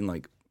 like eating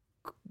like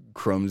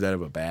crumbs out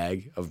of a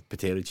bag of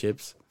potato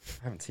chips.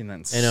 I haven't seen that in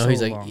I know, so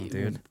he's like, long,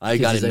 dude. I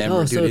Kids got is it like,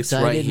 memorized, "Oh, so dude. It's right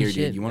excited here, and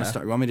dude. shit." You want to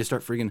start? You want me to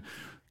start freaking?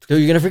 Dude,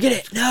 you're gonna forget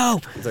it.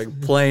 No. It's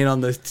like playing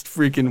on the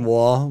freaking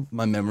wall.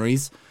 My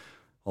memories.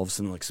 All of a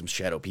sudden, like some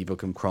shadow people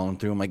come crawling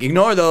through. I'm like,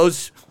 ignore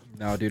those.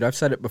 No, dude, I've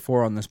said it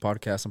before on this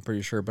podcast, I'm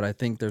pretty sure, but I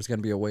think there's going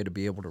to be a way to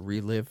be able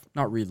to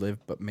not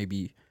relive, but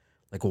maybe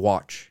like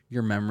watch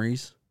your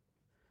memories.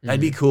 That'd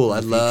be cool.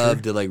 I'd the love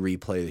future. to like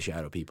replay the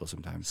shadow people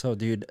sometimes. So,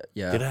 dude,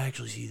 yeah. Did I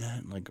actually see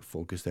that? Like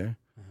focus there.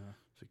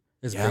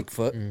 Is Yeah.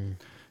 Bigfoot. Mm.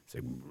 It's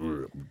like,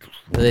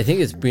 But I think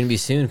it's going to be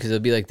soon because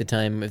it'll be like the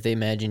time if they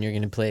imagine you're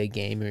going to play a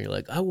game or you're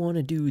like, I want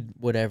to do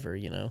whatever,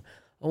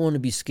 I want to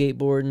be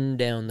skateboarding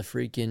down the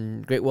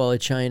freaking Great Wall of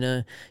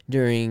China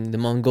during the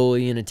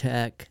Mongolian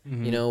attack,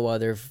 while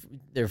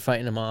they're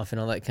fighting them off and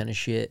all that kind of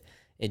shit.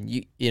 And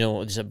it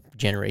just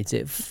generates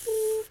it.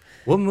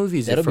 what movie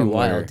is That'll it from? be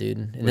wild, where- dude.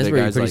 And where that's the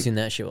where guy's pretty like- soon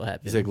that shit will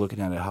happen. He's like looking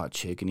at a hot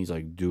chick and he's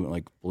like doing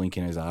like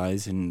blinking his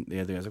eyes, and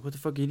the other guy's like, "What the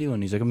fuck are you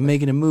doing?" He's like, "I'm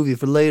making a movie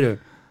for later."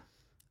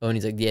 oh, and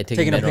he's like, yeah,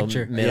 Taking a metal,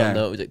 picture. Metal Yeah.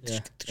 note. He's like, Yeah.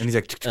 And he's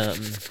like, Um,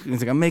 he's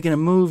like, "I'm making a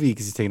movie"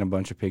 because he's taking a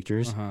bunch of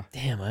pictures. Uh-huh.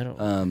 damn, I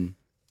don't.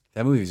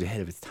 That movie was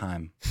ahead of its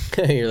time.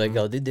 You're like,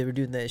 oh, dude, they were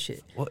doing that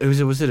shit. Well, was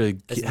it a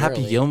That's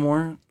Happy Neuralink.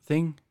 Gilmore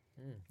thing?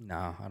 No,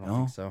 I don't No?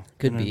 think so.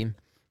 Could be. Well,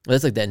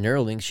 that's like that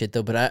Neuralink shit,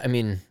 though. But I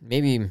mean,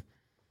 maybe.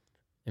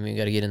 We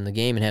got to get in the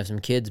game and have some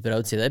kids. But I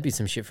would say that'd be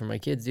some shit for my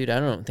kids, dude.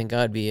 I don't think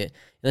I'd be it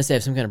unless they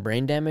have some kind of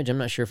brain damage. I'm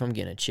not sure if I'm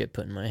getting a chip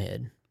put in my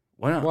head.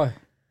 Why not? What?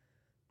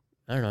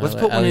 I don't know. Let's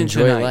put I'll one in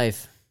enjoy tonight.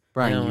 life.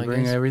 Brian, No, you I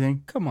bring guess.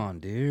 everything. Come on,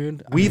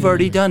 dude. I We've mean,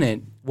 already done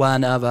it.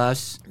 One of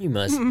us. You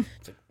must.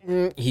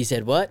 He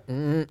said what?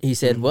 He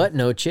said what?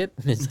 No chip.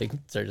 It's like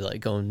started like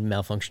going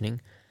malfunctioning.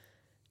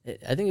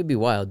 I think it'd be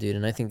wild, dude,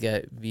 and I think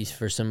that'd be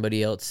for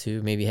somebody else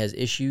who maybe has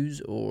issues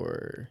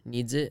or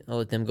needs it. I'll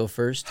let them go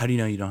first. How do you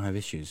know you don't have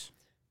issues?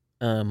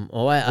 I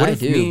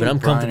if me do, but and I'm Brian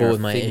comfortable are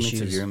with my figments of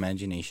issues. your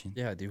imagination.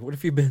 Yeah, dude. What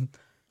if you've been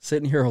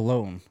sitting here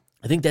alone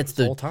I think that's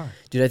the the whole time?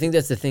 dude. I think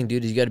that's the thing,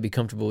 dude. Is you got to be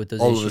comfortable with those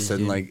All issues. of a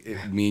sudden, dude.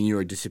 like me and you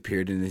are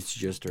disappeared, and it's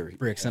just our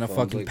Bricks in a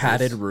headphones fucking like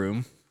padded this.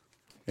 room.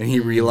 And he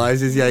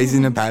realizes, yeah, he's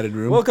in a padded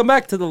room. Welcome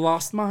back to the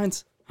Lost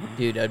Mines.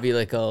 dude, I'd be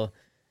like, oh,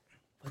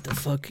 what the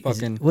fuck?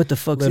 Fucking What the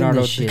fuck's Leonardo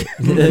in this shit?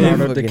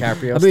 Leonardo Fucking-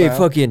 DiCaprio I'd be style.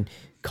 fucking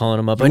calling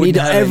him up. You I need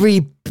wouldn't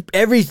have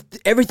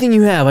everything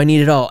you have. I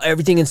need it all.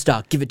 Everything in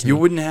stock. Give it to You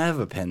me. wouldn't have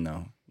a pen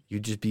though.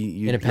 You'd just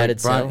be In a padded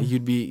cell?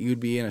 You'd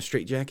be in a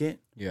straitjacket,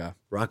 Yeah.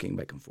 rocking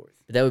back and forth.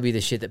 But that would be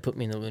the shit that put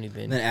me in the loony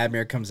bin. And then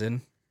Admir comes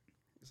in.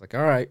 He's like,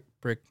 all right,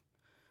 Brick,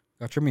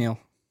 got your meal.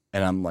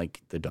 And I'm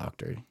like the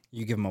doctor.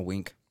 You give him a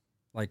wink.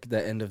 Like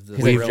the end of the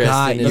We've Thriller-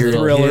 got the your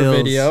Thriller pills.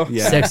 video.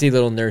 Yeah. Sexy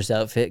little nurse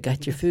outfit.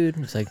 Got your food.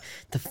 It's like,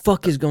 the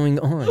fuck is going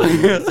on?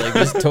 It's like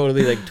just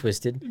totally like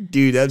twisted.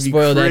 Dude, that'd be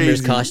Spoiled that crazy.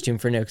 nurse costume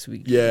for next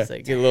week. Yeah. It's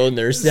like a little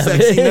nurse Sexy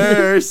outfit.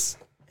 nurse.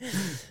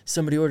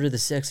 Somebody order the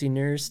sexy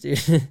nurse, dude.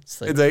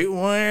 It's like, It's like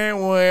wah,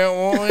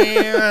 wah,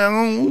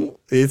 wah.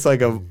 It's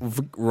like a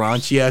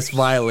raunchy ass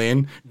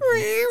violin.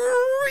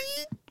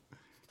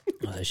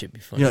 oh, that should be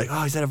fun. You're like,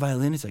 oh, is that a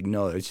violin? It's like,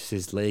 no, it's just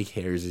his leg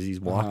hairs as he's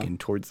walking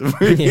towards the.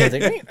 yeah,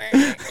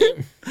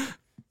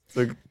 it's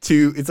like,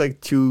 It's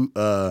like two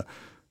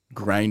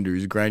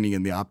grinders grinding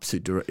in the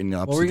opposite direction.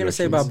 What were you gonna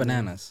say about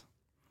bananas?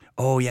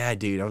 Oh yeah,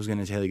 dude, I was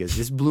gonna tell you guys.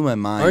 This blew my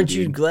mind. aren't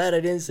you dude. glad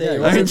I didn't say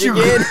it? aren't Aren't you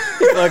you again?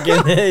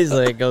 Fucking, he's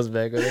like, goes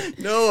back with it.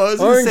 No, I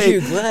was Aren't gonna say.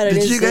 you glad I Did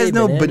didn't you guys say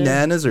know banana?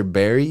 bananas are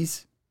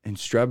berries and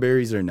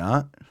strawberries are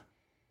not?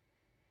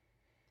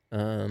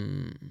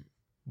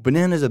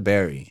 Banana's a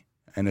berry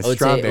and a I would say,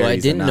 strawberry. well, I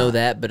is didn't a know nut.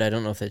 that, but I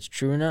don't know if that's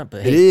true or not.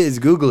 But It hey, is.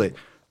 Google it.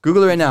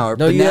 Google it right now. Are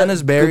No, you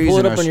bananas got- berries pull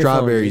it and up are on your phone,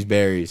 strawberries dude.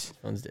 berries?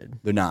 phone's dead.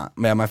 They're not.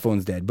 Man, my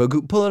phone's dead.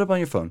 But pull it up on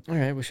your phone. All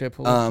right, what should I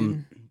pull up?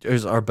 dude?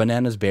 There's are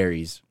bananas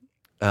berries.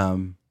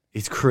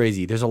 It's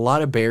crazy. There's a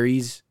lot of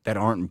berries that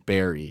aren't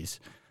berries.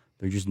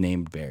 They're just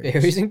named berries.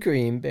 Berries and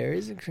cream.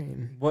 Berries and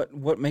cream.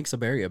 What makes a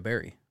berry a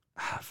berry?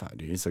 Ah, fuck,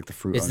 dude. It's like the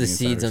fruit. It's on the inside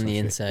seeds or on the some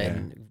shit. inside Yeah.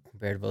 and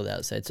compared to the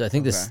outside. So I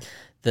think this Okay.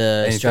 the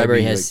And it's strawberry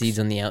gotta be, has like, seeds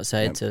on the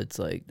outside, yep. so it's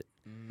like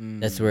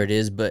that's where it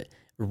is. But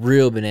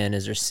real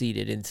bananas are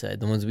seeded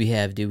inside. The ones we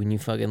have, dude. When you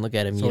fucking look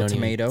at them, So you a don't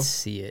tomato? even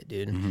see it,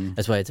 dude. Mhm.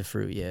 That's why it's a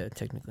fruit. Yeah,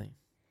 technically.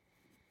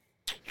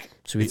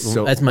 So, It's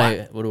so- that's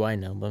my. What do I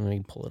know? But let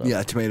me pull it up.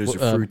 Yeah, tomatoes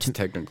Well, are fruits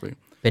technically.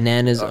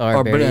 Bananas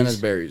are berries.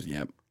 bananas berries.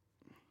 Yep.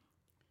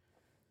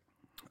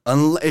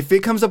 If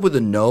it comes up with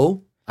a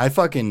no, I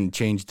fucking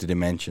change the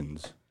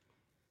dimensions.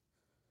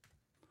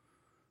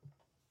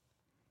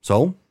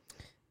 So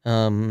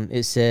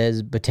It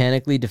says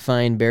botanically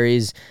defined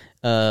berries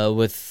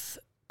with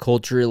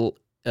cultural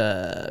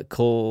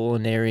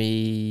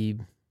culinary.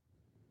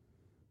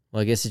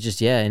 Well, I guess it's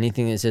just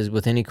anything that says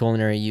with any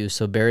culinary use.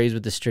 So berries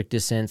with the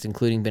strictest sense,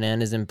 including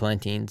bananas and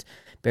plantains,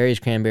 berries,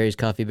 cranberries,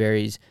 coffee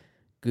berries,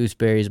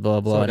 gooseberries,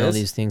 blah blah, So it and all is?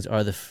 these things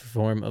are the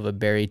form of a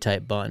berry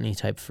type botany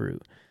type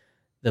fruit.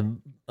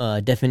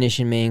 The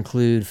definition may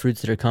include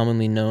fruits that are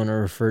commonly known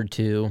or referred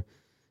to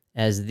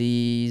as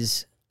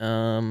these.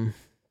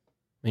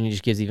 And he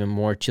just gives even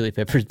more chili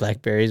peppers,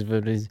 blackberries,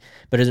 but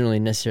doesn't really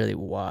necessarily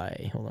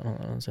why. Hold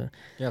on. So,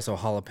 Yeah, so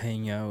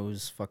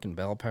jalapenos, fucking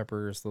bell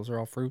peppers, those are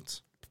all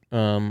fruits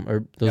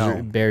or those No.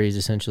 are berries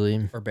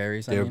essentially. or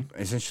berries. I they're mean,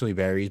 essentially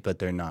berries, but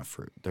they're not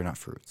fruit. They're not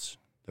fruits.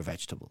 They're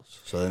vegetables.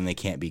 So then they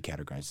can't be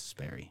categorized as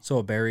berry. so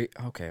a berry.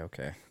 Okay,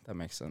 that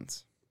makes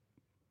sense.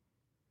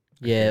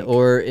 Yeah, think.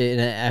 or in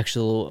an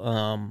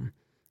actual,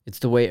 it's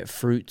the way it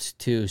fruits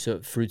too. So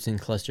it fruits in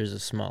clusters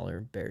of smaller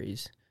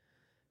berries.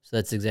 So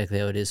that's exactly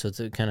how it is. So it's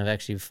a kind of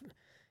actually,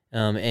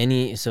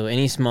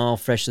 any small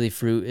freshly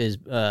fruit is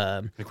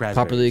Like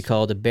properly raspberries.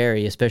 called a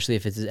berry, especially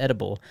if it's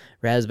edible.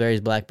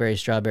 Raspberries, blackberries,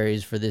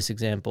 strawberries, for this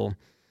example,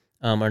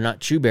 are not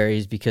true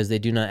berries because they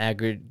do not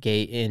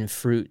aggregate in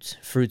fruits.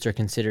 Fruits are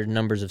considered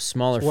numbers of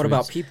smaller So what fruits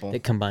about people?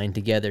 that combine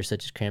together,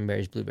 such as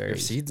cranberries, You have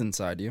blueberries. seeds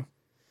inside you.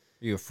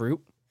 Are you a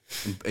fruit?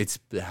 It's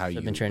how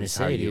you. been trying to it's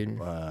how say, you,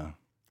 dude. Uh, I'm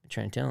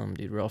trying to tell them,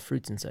 dude, we're all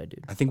fruits inside,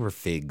 dude. I think we're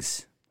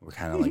figs. We're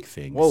kind of like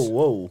figs.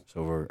 whoa!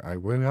 So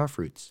we are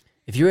fruits.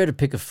 If you were to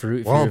pick a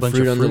fruit, if We're all you're a a bunch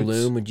fruit of on the fruits.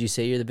 loom, would you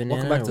say you're the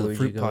banana? Welcome back to or the would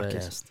Fruit you go as-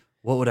 Podcast.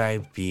 What would I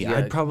be? Yeah.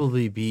 I'd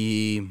probably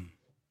be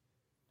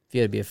If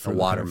you had to be a a fruit,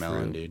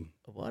 watermelon, fruit. dude.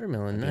 A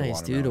watermelon, I'd be a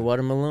nice, dude. A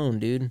watermelon,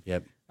 dude.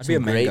 Yep. I'd be a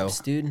Some mango. grapes,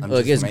 dude. I'm Oh,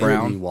 I just guess mainly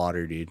brown.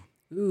 water, dude.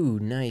 Ooh,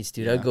 nice,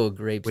 dude. Yeah. I'd go with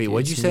grapes. Wait, dude.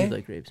 what'd you Smooth say?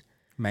 like grapes.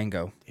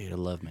 Mango. Dude, I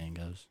love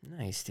mangoes.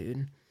 Nice,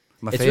 dude.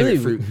 My It's favorite really-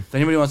 fruit. If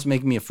anybody wants to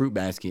make me a fruit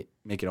basket,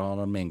 make it all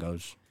on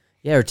mangoes.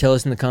 Yeah, or tell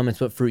us in the comments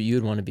what fruit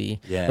you'd want to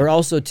be. Yeah. Or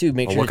also too,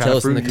 make Or sure what to kind tell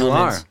of us in the fruit you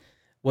comments are.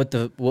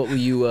 what will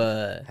you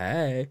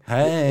Hey.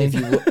 Hey. if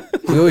you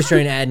we always try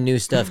and add new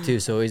stuff too.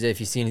 So always if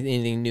you see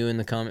anything new in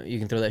the comment, you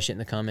can throw that shit in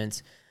the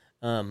comments.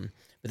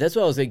 But that's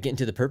why I was like getting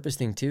to the purpose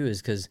thing too,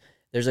 is because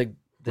there's like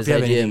this if you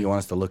have idea. anything you want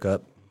us to look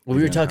up. Well, we were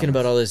leave it in the talking about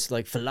comments. all this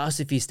like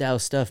philosophy style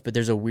stuff, but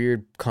there's a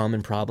weird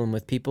common problem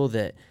with people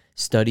that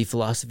study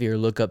philosophy or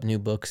look up new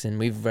books, and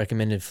we've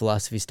recommended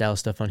philosophy style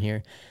stuff on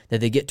here, that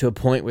they get to a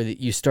point where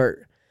you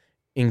start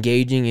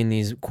engaging in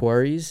these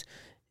queries,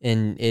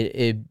 and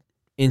it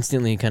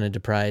instantly kind of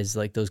deprives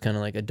like those kind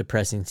of like a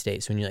depressing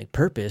state. So when you're like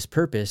purpose.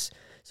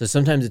 So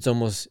sometimes it's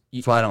almost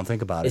That's why I don't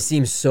think about it it.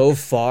 seems so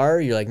far.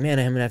 You're like, man,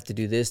 I'm gonna have to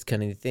do this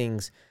kind of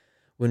things.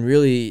 When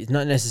really, it's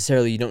not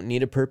necessarily you don't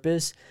need a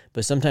purpose,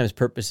 but sometimes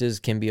purposes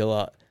can be a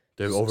lot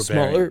They're overbearing.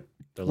 smaller.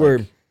 They're where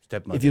like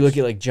stepmothers. if you look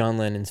at like John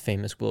Lennon's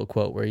famous little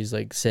quote, where he's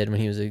like said when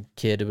he was a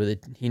kid,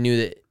 he knew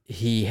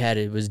that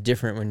it was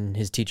different when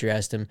his teacher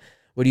asked him,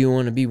 "What do you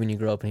want to be when you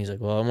grow up?" And he's like,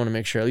 "Well, I want to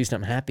make sure at least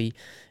I'm happy."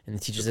 And the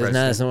teacher says,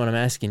 "No, that's not what I'm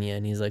asking you."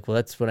 And he's like, "Well,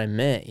 that's what I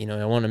meant.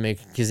 I want to make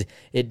because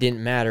it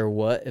didn't matter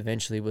what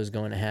eventually was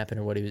going to happen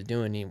or what he was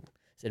doing. He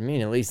said,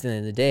 at least at the end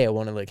of the day, I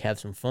want to like have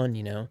some fun,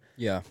 you know.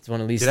 Yeah. Just want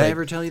to at least. Did like, I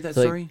ever tell you that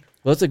like, story?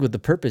 Well, it's like with the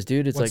purpose,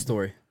 dude. It's What like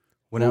story?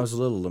 When I was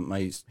little, my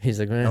he's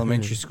like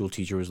elementary school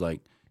teacher was like,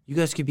 "You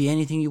guys could be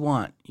anything you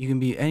want. You can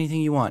be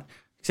anything you want,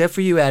 except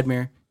for you,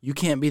 Admir. You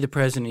can't be the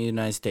president of the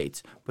United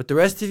States. But the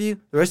rest of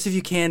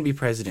you can be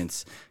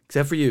presidents,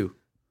 except for you.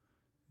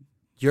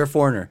 You're a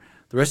foreigner.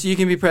 The rest of you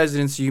can be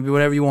presidents. You can be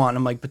whatever you want." And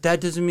I'm like, "But that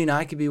doesn't mean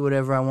I can be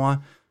whatever I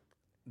want."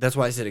 That's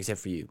why I said except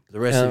for you. The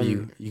rest of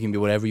you can be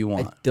whatever you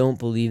I want. don't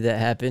believe that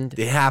happened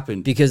It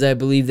happened. because I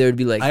believe there would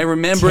be like I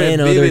remember it 10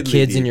 other vividly,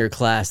 kids in dude. your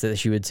class that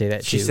she would say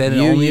that She to. said it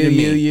you, only you, to me.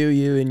 you, and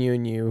you,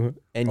 and you,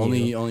 and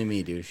you. Only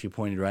me, dude. She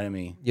pointed right at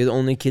me. You're the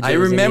only kid. I That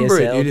was in remember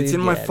it, ESL, dude. It's in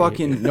my Get outta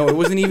fucking. here. No, it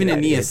wasn't even Get in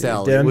outta here,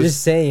 ESL. Dude, It I'm was.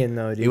 just saying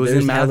though, dude. It was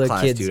There's in math hella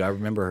class, kids. dude. I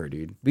remember her,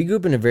 dude. We grew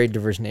up in a very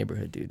diverse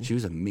neighborhood, dude. She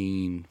was a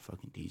mean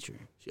fucking teacher.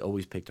 She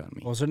always picked on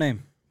me. What was her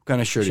name? What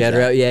kind of shirt Shout is her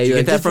that? out, yeah. Did you you're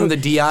get that like, from the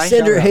just DI?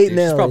 Send her Shout her out, hate dude. She's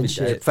mail probably and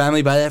shit. dead.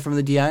 Family buy that from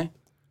the DI?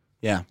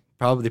 Yeah,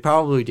 probably. They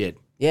probably did.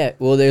 Yeah,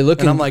 well, they're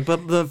looking. And I'm like, but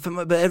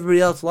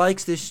everybody else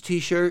likes this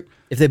T-shirt,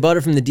 if they bought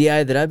it from the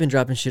DI that I've been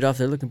dropping shit off,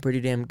 they're looking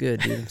pretty damn good,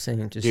 dude. I'm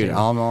saying, just dude. saying.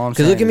 All I'm 'Cause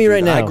saying. look at me is, right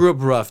dude, now. I grew up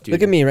rough, dude.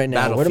 Look at me right now.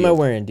 What am I Battlefield.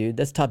 wearing, dude?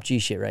 That's top G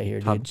shit right here,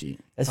 dude. Top G.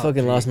 That's Top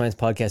fucking G. Lost Minds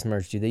podcast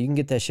merch, dude. You can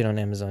get that shit on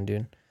Amazon,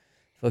 dude.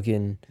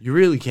 Fucking. You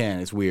really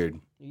can. It's weird.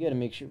 You gotta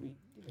make sure we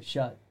give a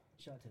shot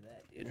to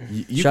that,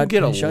 dude. You Shot-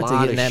 can get a shot to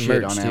lot getting of that shit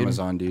merch, on dude.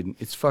 Amazon, dude.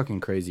 It's fucking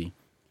crazy.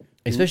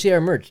 Especially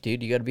our merch,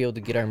 dude. You gotta be able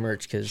to get our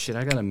merch, cause. Shit,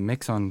 I got a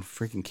mix on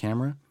freaking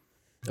camera.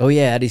 Oh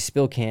yeah, Addy's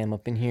spill cam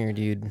up in here,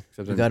 dude.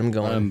 Except We got him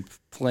going. I'm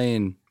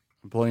playing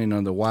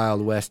on the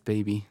Wild West,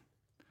 baby.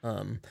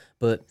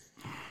 But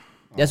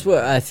that's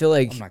what I feel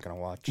like. I'm not gonna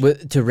watch.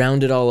 To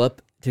round it all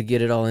up, to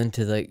get it all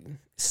into like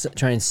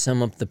try and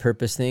sum up the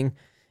purpose thing,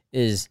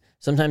 is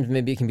sometimes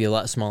maybe it can be a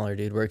lot smaller,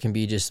 dude. Where it can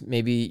be just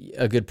maybe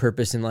a good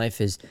purpose in life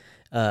is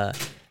a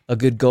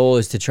good goal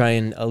is to try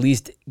and at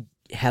least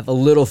have a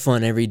little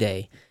fun every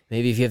day.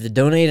 Maybe if you have to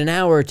donate an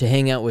hour to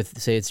hang out with,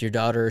 say it's your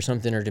daughter or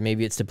something, or to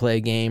maybe it's to play a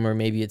game, or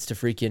maybe it's to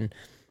freaking,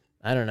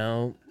 I don't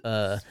know,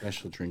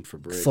 Special drink for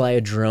break. fly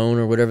a drone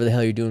or whatever the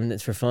hell you're doing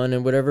that's for fun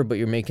and whatever, but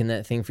you're making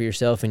that thing for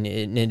yourself and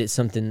it's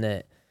something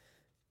that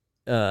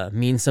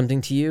means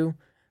something to you.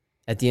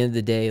 At the end of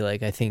the day,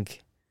 like I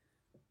think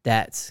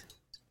that's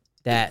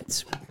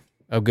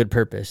a good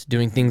purpose.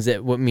 Doing things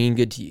that what mean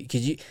good to you,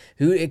 because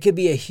it could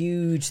be a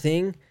huge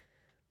thing,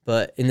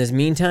 but in this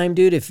meantime,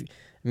 dude,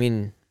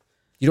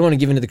 you don't want to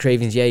give into the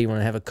cravings. Yeah, you want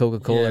to have a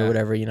Coca-Cola Yeah. or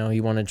whatever. You know,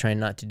 you want to try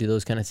not to do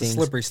those kind of It's a things.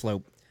 slippery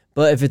slope.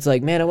 But if it's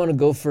like, man, I want to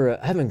go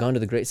I haven't gone to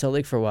the Great Salt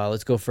Lake for a while.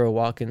 Let's go for a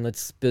walk and let's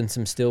spin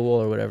some steel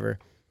wool or whatever.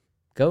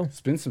 Go.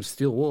 Spin some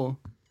steel wool.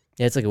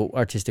 Yeah, it's like an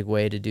artistic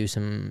way to do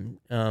some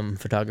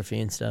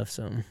photography and stuff.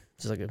 So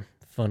it's just like a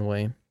fun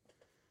way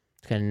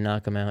to kind of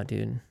knock them out,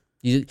 dude.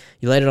 You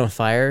light it on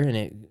fire and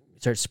it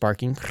starts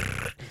sparking,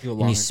 Do a and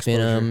long you spin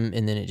exposure. them,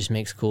 and then it just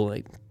makes cool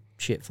like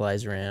shit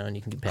flies around.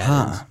 You can get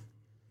patterns. Huh.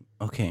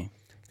 Okay.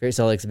 Great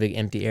Salt Lake's a big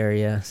empty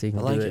area, so you can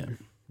I like do it.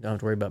 Don't have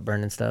to worry about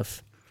burning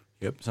stuff.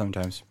 Yep.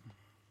 Sometimes.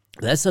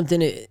 That's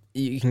something that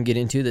you can get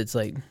into that's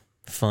like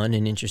fun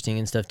and interesting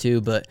and stuff too.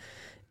 But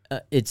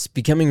it's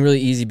becoming really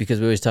easy because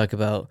we always talk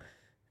about,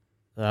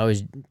 I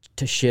always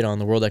to shit on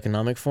the World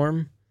Economic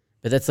Forum,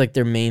 but that's like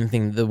their main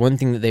thing. The one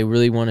thing that they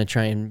really want to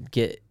try and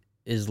get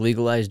is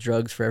legalize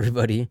drugs for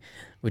everybody,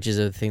 which is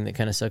a thing that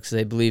kind of sucks.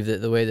 They believe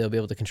that the way they'll be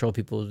able to control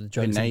people with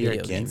drugs And now and you're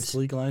video against games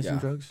legalizing Yeah.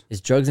 drugs?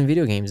 is drugs and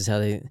video games is how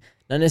they,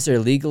 not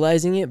necessarily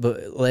legalizing it,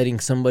 but letting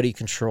somebody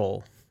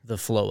control the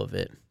flow of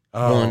it.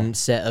 Oh. One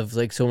set of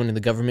like, so when the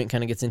government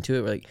kind of gets into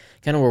it, like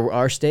kind of where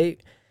our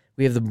state,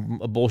 we have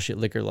a bullshit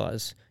liquor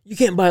laws. You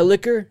can't buy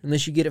liquor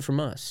unless you get it from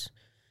us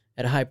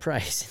at a high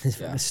price from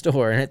Yeah. the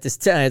store. And at this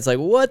time, it's like,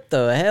 what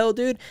the hell,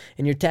 dude?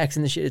 And you're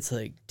taxing the shit. It's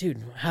like,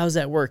 dude, how's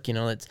that work? You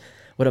know, that's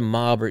what a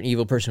mob or an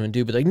evil person would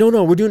do. But like,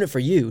 no, we're doing it for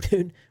you,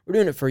 dude. We're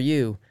doing it for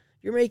you.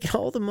 You're making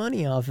all the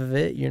money off of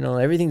it. You know,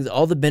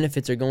 all the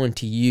benefits are going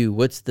to you.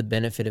 What's the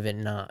benefit of it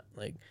not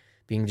like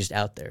being just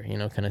out there, you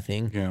know, kind of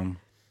thing? Yeah.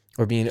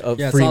 Or being a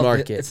Yeah, free it's not,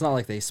 market. It's not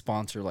like they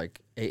sponsor like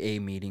AA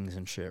meetings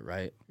and shit,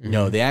 right?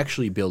 No, they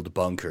actually build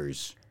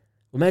bunkers.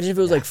 Imagine if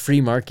it was like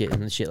free market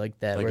and shit like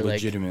that. Like where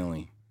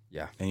legitimately.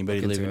 Yeah.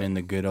 Anybody Look into living it. in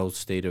the good old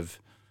state of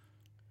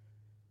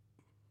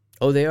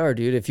oh, they are,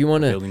 dude. If you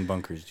want to, building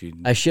bunkers,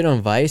 dude. I shit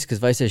on Vice because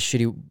Vice has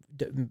shitty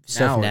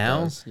stuff it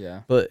now. does,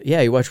 yeah. But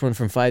yeah, you watch one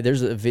from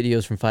there's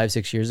videos from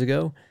 5-6 years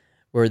ago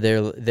where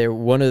they're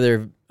one of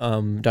their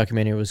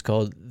documentary was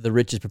called "The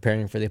Rich is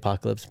Preparing for the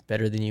Apocalypse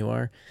Better Than You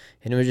Are,"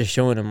 and it was just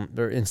showing them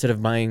instead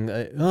of buying,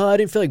 I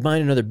didn't feel like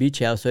buying another beach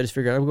house, so I just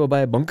figured I'll go buy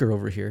a bunker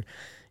over here,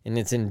 and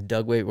it's in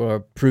Dugway or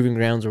Proving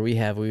Grounds where we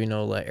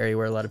know like area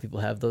where a lot of people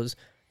have those.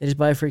 They just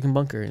buy a freaking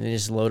bunker and they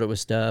just load it with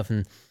stuff,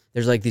 and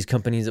there's like these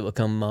companies that will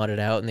come mod it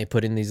out and they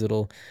put in these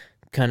little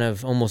kind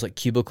of almost like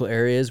cubicle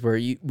areas where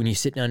when you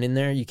sit down in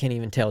there, you can't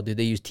even tell, dude.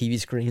 They use TV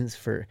screens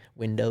for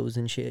windows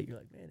and shit. You're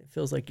like, man, it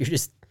feels like you're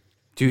just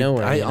Dude,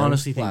 nowhere, I you know?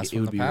 honestly think Blast it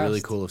from would the be really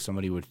past. cool if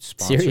somebody would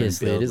sponsor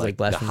seriously, and build it is like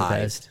blast the from the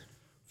Hive past.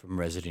 from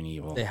Resident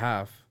Evil. They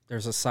have.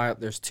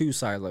 There's 2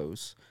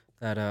 silos.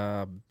 that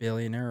a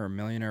billionaire or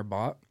millionaire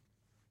bought,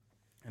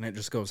 and it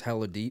just goes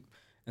hella deep,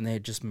 and they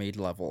had just made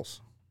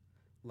levels.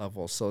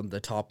 So the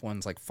top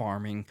one's like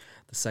farming,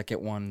 the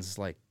second one's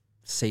like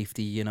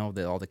safety, you know,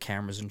 all the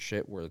cameras and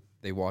shit where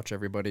they watch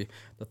everybody.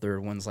 The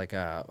third one's like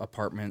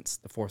apartments.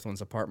 The fourth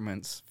one's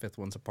apartments. Fifth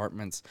one's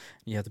apartments.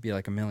 You have to be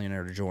like a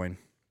millionaire to join.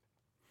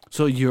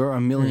 So you're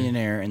a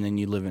millionaire and then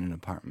you live in an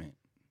apartment.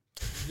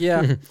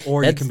 Yeah,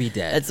 or you That's- can be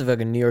dead. That's a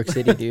fucking New York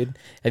City, dude.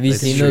 Have you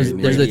That's seen true. those?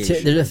 There's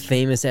Radiation. there's a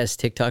famous ass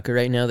TikToker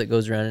right now that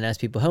goes around and asks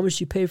people how much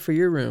you pay for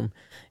your room,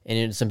 and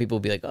then some people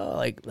will be like, oh,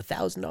 like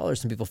 $1,000.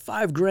 Some people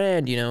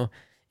 $5,000, you know.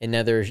 And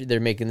now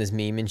they're making this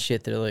meme and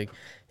shit. They're like,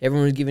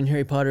 everyone was giving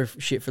Harry Potter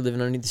shit for living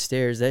underneath the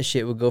stairs. That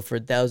shit would go for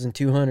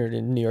 $1,200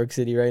 in New York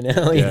City right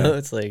now. You Yeah. know,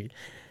 it's like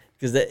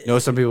because that No,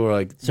 some people were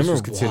like, this Some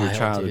was are considered wild,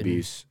 child dude.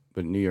 abuse,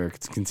 but in New York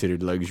it's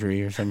considered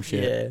luxury or some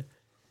shit. yeah.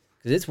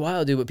 Because it's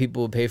wild, dude, what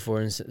people would pay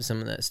for and some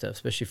of that stuff,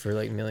 especially for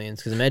like millions.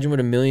 Because imagine what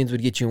a millions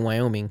would get you in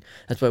Wyoming.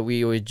 That's why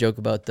we always joke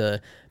about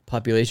the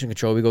population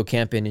control. We go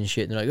camping and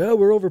shit, and they're like, oh,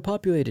 we're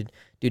overpopulated.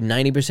 Dude,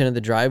 90% of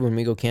the drive when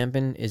we go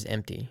camping is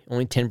empty.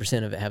 Only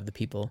 10% of it have the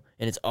people,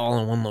 and it's all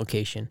in one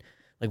location.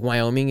 Like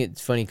Wyoming,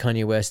 it's funny,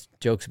 Kanye West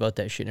jokes about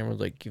that shit, and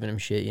everyone's like giving him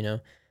shit, you know?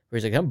 Where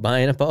he's like, I'm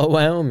buying up all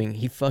Wyoming.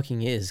 He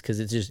fucking is,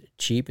 because it's just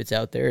cheap. It's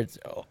out there. It's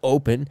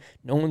open.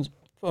 No one's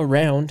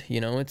around,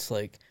 you know? It's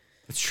like...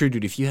 It's true,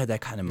 dude. If you had that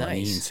kind of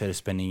money, Nice. instead of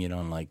spending it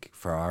on like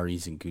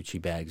Ferraris and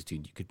Gucci bags,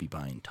 dude, you could be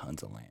buying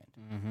tons of land.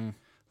 Mm-hmm.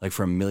 Like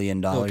for $1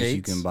 million, you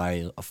Gates? can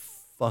buy a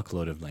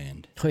fuckload of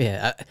land. Oh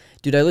yeah,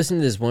 dude! I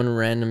listened to this one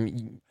random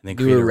And then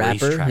create newer a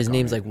rapper. racetrack His on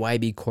name's it. like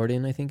YB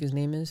Corden, I think his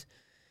name is.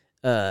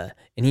 And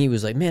he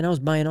was like, "Man, I was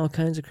buying all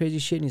kinds of crazy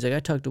shit." And he's like, "I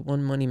talked to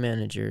one money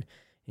manager, and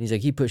he's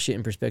like, he put shit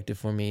in perspective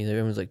for me."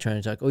 Everyone's like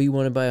trying to talk. Oh, you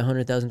want to buy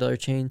 $100,000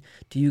 chain?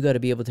 Do you got to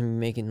be able to be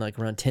making like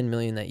around 10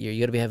 million that year? You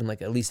got to be having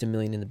like at least $1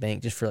 million in the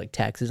bank just for like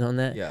taxes on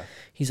that. Yeah.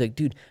 He's like,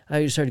 dude,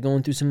 I just started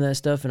going through some of that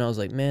stuff, and I was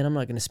like, man, I'm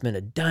not gonna spend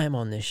a dime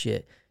on this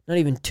shit. Not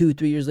even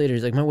 2-3 years later,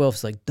 he's like, my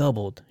wealth's like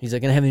doubled. He's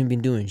like, and I haven't even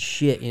been doing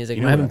shit. And he's like,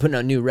 You I know haven't what? been putting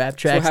out new rap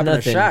That's tracks. what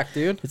happened Nothing. to Shaq,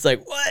 dude. It's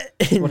like what?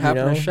 What You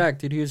happened know? to Shaq,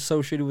 dude? He was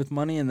associated with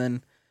money, and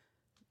then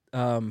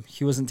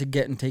he wasn't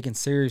getting taken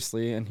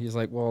seriously. And he's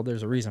like, well,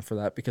 there's a reason for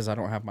that because I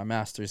don't have my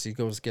master's. He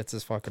goes, gets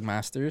his fucking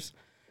master's.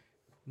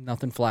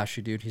 Nothing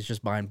flashy, dude. He's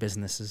just buying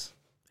businesses.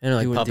 I know,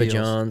 like doing Papa deals.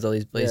 John's, all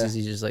these places.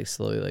 Yeah. He's just like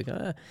slowly like,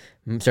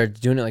 started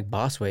doing it like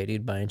Boss Way,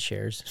 dude, buying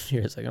shares.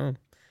 You're just like, oh,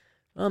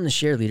 I'm the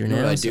share leader You know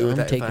now, what I'd so do with I'm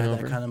that if taking I had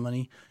over. that kind of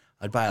money?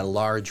 I'd buy a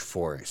large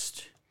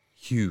forest,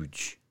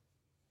 huge,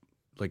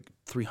 like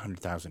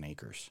 300,000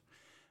 acres,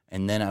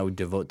 and then I would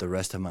devote the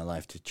rest of my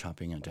life to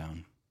chopping it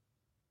down.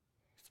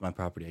 It's my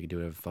property. I can do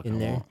whatever the fuck In I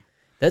there. want.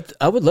 That's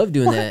I would love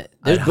doing that.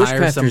 There's I'd hire bushcrafters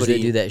that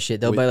somebody do that shit.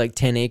 They'll with- buy like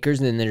 10 acres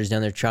and then they're just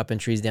down there chopping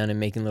trees down and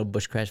making little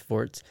bushcraft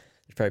forts.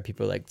 There's probably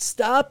people like,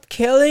 stop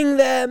killing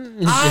them.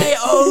 I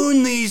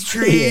own these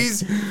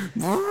trees.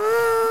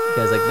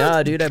 Guy's like,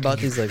 nah, dude, I bought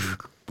these. Like,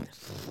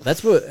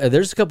 that's what.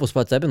 There's a couple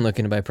spots I've been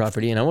looking to buy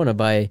property, and I want to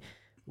buy.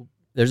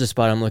 There's a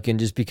spot I'm looking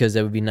just because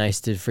that would be nice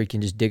to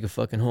freaking just dig a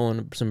fucking hole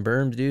in some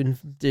berms, dude, and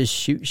just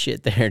shoot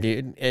shit there,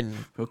 dude. And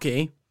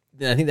Okay.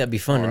 I think that'd be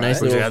fun. A All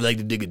nice right. little. I'd like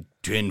to dig a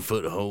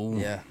 10-foot hole.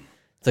 Yeah.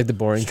 It's like the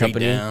Boring Straight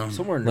Company, down.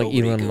 Somewhere like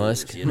nobody Elon goes,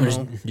 Musk. you I'm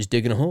know? just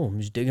digging a hole. I'm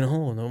just digging a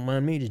hole. Don't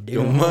mind me. Just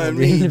digging Don't a hole. mind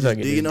me, dude. just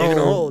Fucking digging a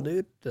hole.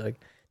 dude. Like,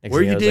 next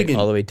Where thing you I was, like, digging?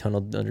 all the way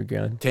tunneled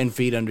underground. 10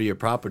 feet under your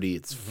property,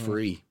 it's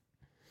free.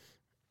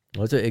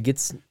 What's it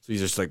gets? So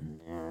he's just like,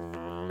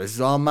 this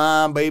is all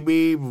mine,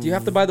 baby. Do you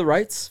have to buy the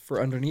rights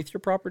for underneath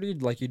your property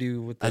like you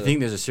do with the... I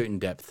think there's a certain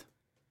depth.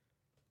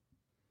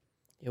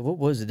 Yeah, what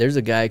was it? There's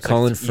a guy, It's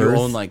Colin like you Firth.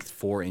 own like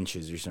 4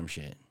 inches or some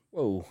shit.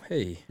 Whoa,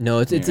 hey. No,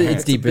 it's Yeah. it's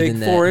It's a deeper big than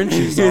that. 4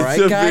 inches, all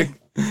right, guy?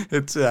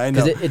 It's I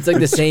know. Because it's like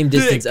the same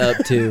distance up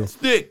too.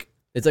 Stick.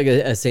 It's like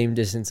a same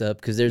distance up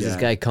because there's this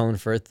Yeah. guy Colin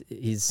Firth.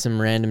 He's some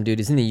random dude.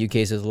 He's in the UK, so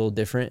it's a little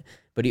different.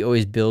 But he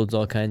always builds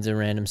all kinds of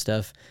random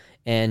stuff.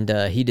 And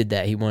he did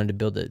that. He wanted to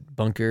build a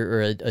bunker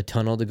or a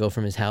tunnel to go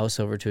from his house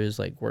over to his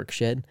like work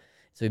shed.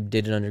 So he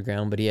did it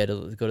underground, but he had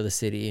to go to the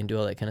city and do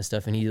all that kind of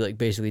stuff. And he like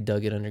basically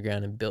dug it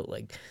underground and built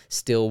like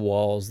steel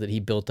walls that he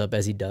built up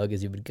as he dug,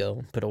 as he would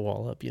go, put a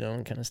wall up, you know,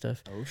 and kind of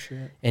stuff. Oh,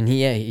 shit. And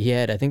he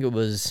had, I think it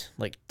was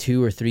like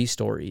 2 or 3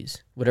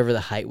 stories. Whatever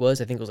the height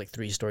was, I think it was like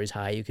 3 stories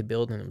high you could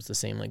build, and it was the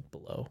same like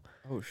below.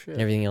 Oh, shit.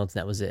 And everything else,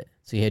 that was it.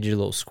 So you had your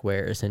little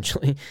square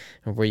essentially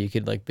of where you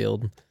could like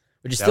build,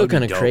 which is That still would be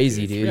kind of dope,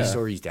 crazy, Three dude. Yeah.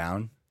 stories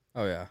down.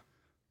 Oh, yeah.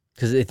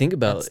 Because think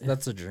about,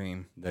 That's a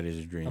dream. That is a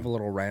Have dream. a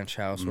little ranch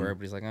house where Mhm.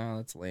 everybody's like, oh,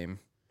 that's lame.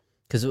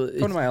 because Go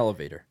to my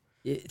elevator.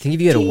 think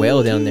if you had a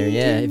well down there,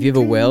 yeah. If you have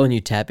a well and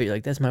you tap it, you're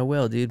like, that's my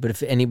well, dude. But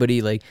if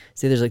anybody like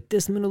say there's like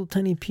this little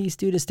tiny piece,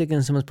 dude, is sticking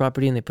on someone's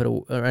property and they put a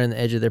right on the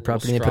edge of their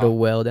property and they put a straw.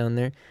 well down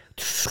there,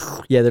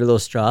 yeah, their little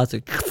straws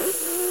like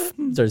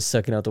starts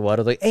sucking out the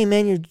water. Like, hey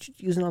man, you're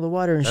using all the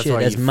water and That's shit.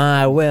 why That's you-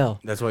 my well,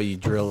 That's why you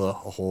drill a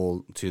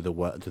hole to the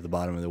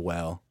bottom of the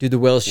well, dude. The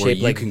well's where shaped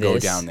you like can this. go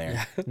down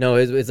there. No,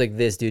 it's like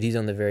this, dude. He's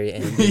on the very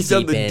end. He's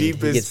on the end. He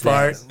deepest gets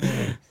part.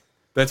 that.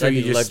 That's why That'd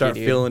you be just lucky, start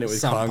dude. filling it with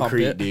Sump pump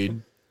concrete, it.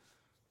 dude.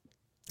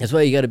 That's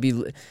why you got to be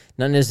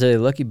not necessarily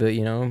lucky, but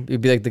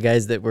it'd be like the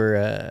guys that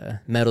were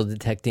metal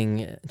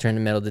detecting, trying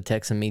to metal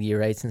detect some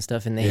meteorites and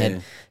stuff, and they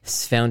had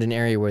found an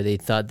area where they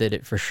thought that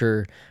it for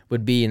sure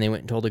would be, and they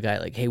went and told the guy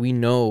like, "Hey, we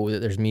know that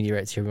there's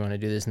meteorites here. We want to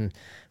do this, and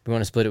we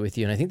want to split it with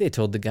you." And I think they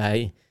told the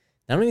guy,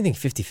 I don't even think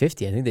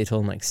 50-50. I think they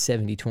told him like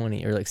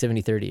 70-20 or like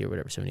 70-30 or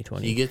whatever,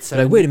 70-20. You get 70? But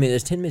like, wait a minute,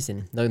 there's 10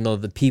 missing. No,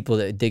 the people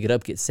that dig it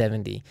up get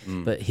 70,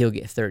 but he'll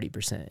get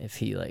 30% if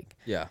he like.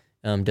 Yeah.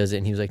 Does it,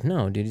 and he was like,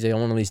 no, dude. He's like, I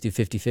want to at least do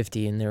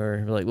 50-50, and they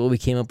were like, well, we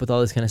came up with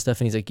all this kind of stuff,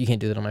 and he's like, you can't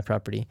do that on my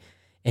property,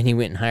 and he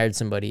went and hired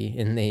somebody,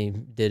 and they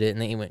did it,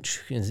 and they went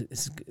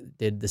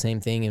did the same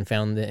thing and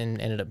found it,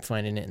 and ended up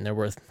finding it, and they're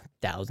worth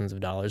thousands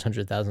of dollars,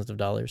 hundreds of thousands of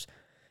dollars,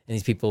 and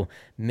these people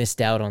missed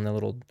out on the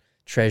little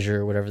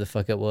treasure or whatever the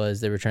fuck it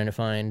was they were trying to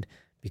find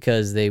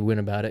because they went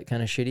about it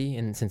kind of shitty,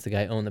 and since the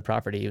guy owned the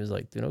property, he was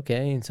like, dude,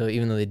 okay, and so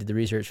even though they did the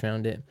research,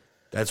 found it.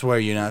 That's where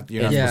you're not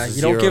Yeah, supposed to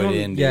you zero don't give it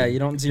him. in. Yeah, dude. you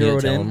don't zero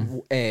it tell in.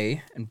 him.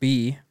 A and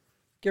B,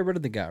 get rid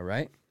of the guy.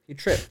 Right? He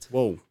tripped.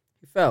 Whoa.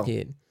 He fell.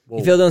 He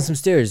Whoa. fell down some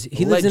stairs.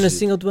 He lives in a Alleged.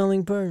 single dwelling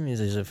apartment. He's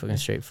just a fucking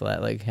straight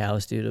flat like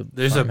house, dude.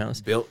 There's a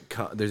farmhouse.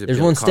 there's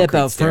There's one step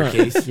out front.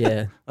 staircase,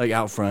 Yeah. like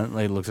out front,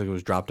 like it looks like it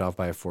was dropped off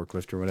by a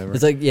forklift or whatever.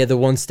 It's like, yeah, the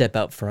one step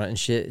out front and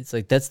shit. It's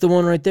like, that's the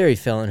one right there. He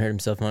fell and hurt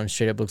himself on.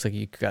 Straight up looks like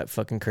you got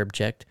fucking curb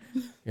checked.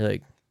 You're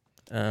like,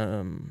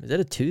 is that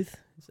a tooth?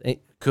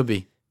 Could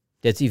be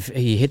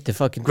He hit the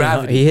fucking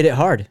Gravity. He hit it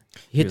hard.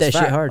 He hit was that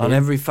shit fat. hard. on dude.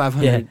 every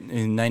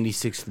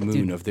 596th moon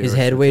Dude, of their his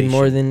head weighed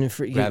more than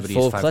Gravity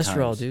full is of 5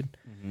 cholesterol, times. dude.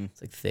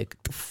 It's like thick.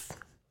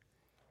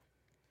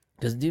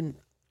 Because, dude,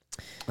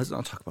 Let's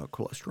not talk about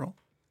cholesterol.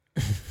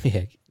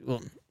 yeah,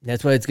 well,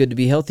 that's why it's good to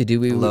be healthy,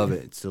 dude. I love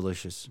it. It's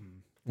delicious.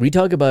 We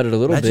talk about it a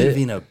little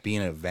Imagine bit.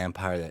 being a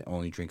vampire that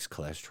only drinks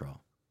cholesterol.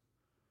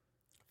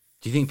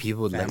 Do you think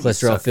people would let you Cholesterol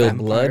suck filled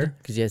vampire? blood?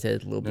 Because you have to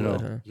have a little No,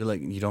 blood, no. huh?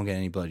 You don't get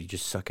any blood. You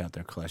just suck out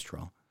their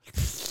cholesterol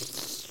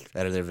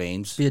out of their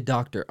veins. Be a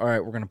doctor. All right,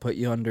 we're gonna put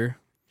you under.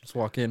 Just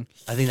walk in.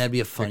 I think that'd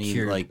be a funny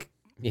cured. like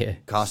Yeah.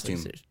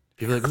 costume. It's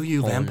People are like, "Who are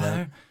you, Pulling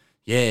vampire?"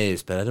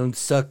 Yes, but I don't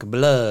suck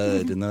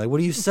blood. And they're like, "What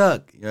do you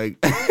suck?" You're like,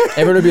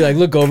 Everyone would be like,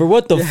 look over,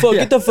 what the fuck?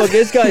 Get the fuck,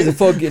 this guy's a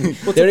fucking,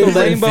 they don't even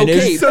let him rainbow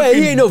finish. cape?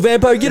 Hey, he ain't no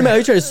vampire, get him out,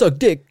 he's trying to suck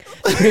dick.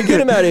 Get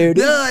him out of here,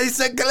 dude. "No, I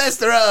suck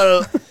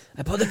cholesterol.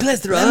 I pulled the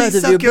cholesterol Let me out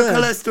of suck your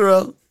blood.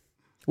 cholesterol."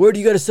 Where do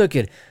you gotta suck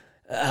it?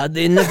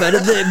 Enough out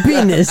of the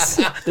penis.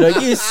 They're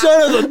like, you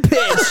son of a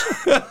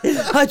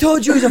bitch. I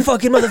told you he's a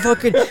fucking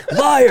motherfucking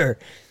liar.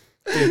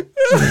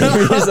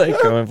 He's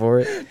like going for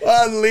it.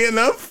 Oddly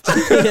enough.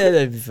 Yeah,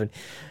 that'd be funny.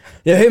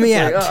 Yeah, hear me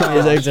out.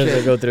 He's like trying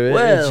to go through it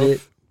Well. and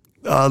shit.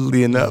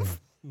 Oddly enough.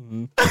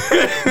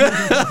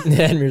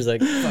 Henry's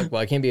like, fuck,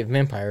 well, I can't be a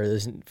vampire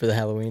for the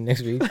Halloween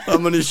next week.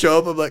 I'm gonna show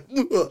up. I'm like,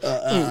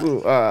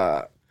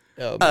 Oh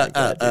my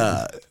god.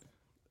 dude.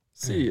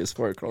 C is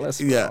for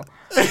cholesterol. yeah.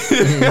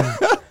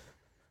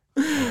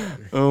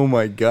 Oh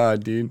my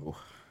god, dude.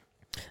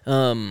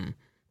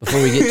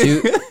 Before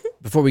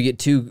we get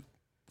too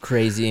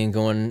crazy and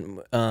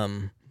going,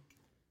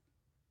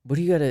 what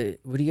do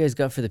you guys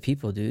got for the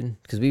people,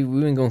 dude? Because we've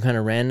been going kind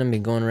of random,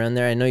 been going around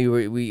there. I know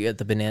we got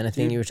the banana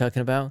thing you were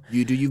talking about.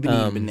 You've been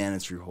eating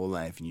bananas for your whole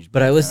life, and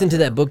But I listened to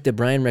that book that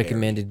Brian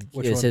recommended.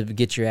 Which It one? said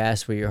 "Get Your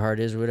Ass Where Your Heart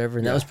Is" or whatever,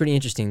 and that was pretty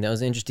interesting. That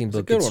was an interesting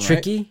book. good It's one, right?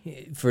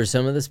 tricky for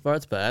some of the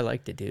spots, but I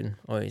liked it, dude.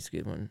 Always a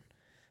good one.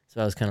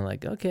 So I was kind of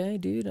like, okay,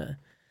 dude,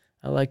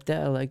 I like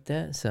that. I like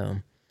that. So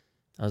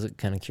I was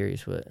kind of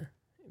curious what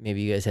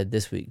maybe you guys had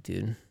this week,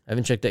 dude. I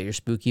haven't checked out your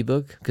spooky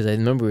book because I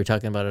remember we were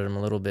talking about it a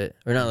little bit,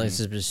 or not like it's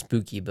just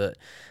spooky, but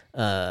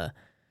that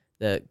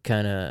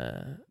kind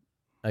of.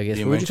 I guess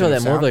The what would you call that?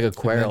 Invention More of of like a Sound?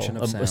 quarrel, Invention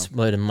of Sound.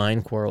 like a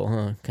mind quarrel,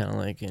 huh? Kind of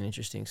like an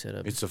interesting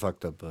setup. It's a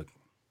fucked up book.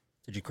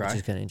 Did you Which cry?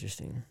 is kind of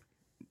interesting.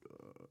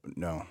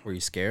 No, Were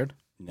you scared?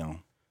 no.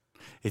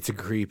 It's a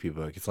creepy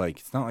book. It's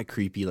not like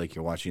creepy like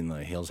you're watching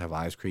The Hills Have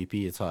Eyes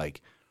creepy. It's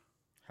like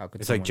How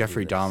could like someone do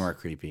Jeffrey this? Dahmer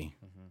creepy,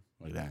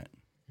 like that.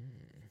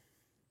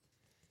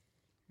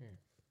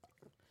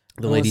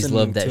 The I'm ladies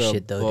love listening that to a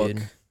shit though, book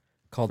dude.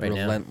 Called Right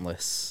now.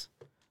 Relentless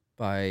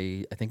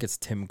by I think it's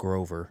Tim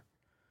Grover.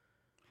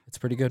 It's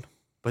pretty good.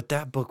 But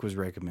that book was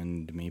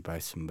recommended to me by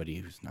somebody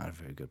who's not a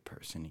very good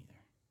person either.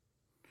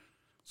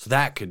 So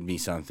that could be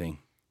something.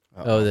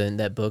 Oh, then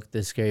that book,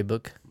 the scary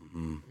book.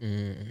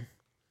 Mhm.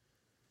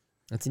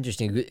 That's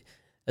interesting.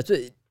 That's what.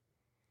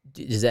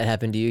 Does that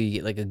happen to you? You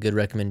get like a good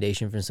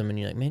recommendation from someone.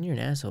 You're like, man, you're an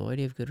asshole. Why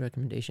do you have good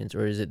recommendations?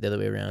 Or is it the other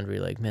way around where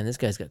you're like, man, this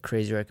guy's got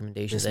crazy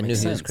recommendations. This I knew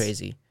makes he was sense.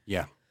 crazy.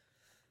 Yeah.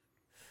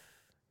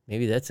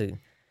 Maybe that's a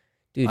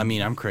dude. I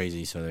mean, I'm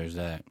crazy, so there's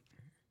that.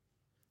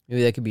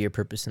 Maybe that could be your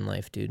purpose in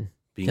life, dude.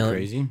 Being Tell-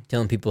 crazy.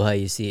 Telling people how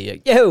you see it. You're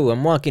like, yo,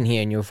 I'm walking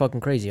here and you're fucking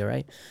crazy, all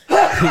right?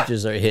 You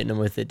just start hitting them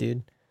with it,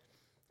 dude.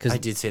 I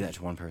did say that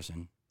to one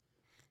person,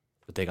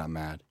 but they got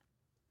mad.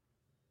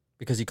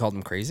 Because you called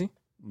him crazy?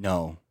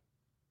 No,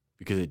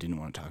 because they didn't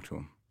want to talk to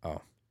him.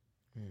 Oh.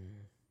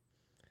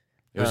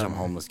 There was some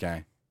homeless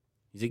guy.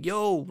 He's like,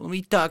 yo, let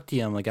me talk to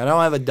you. I'm like, I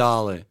don't have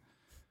 $1. And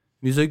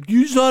he's like,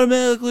 you just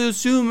automatically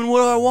assuming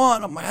what I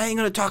want. I'm like, I ain't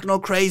going to talk to no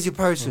crazy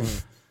person.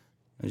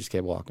 I just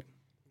kept walking.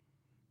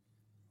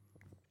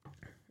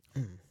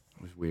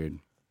 It was weird.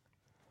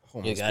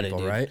 Homeless got it, people,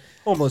 dude. right?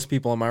 Homeless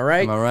people, am I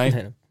right? Am I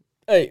right?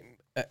 Hey,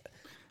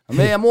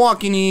 I'm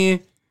walking here.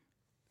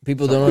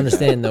 people don't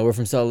understand though. We're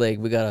from Salt Lake.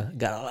 We got a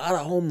lot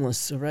of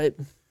homeless. All right,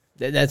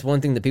 that's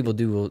one thing that people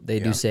do. They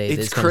do say It's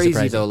that's kinda crazy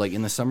surprising. though. Like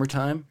in the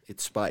summertime, it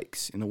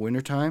spikes. In the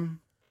wintertime,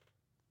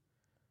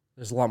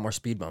 There's a lot more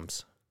speed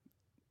bumps.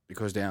 it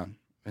goes down.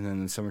 And then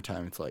in the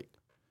summertime, it's like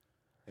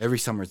every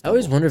summer. It's I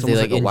always double. wonder if It's they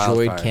almost like a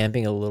enjoyed wildfire.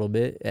 camping a little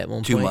bit at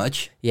one Too point.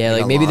 much. Yeah, They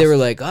like got maybe they were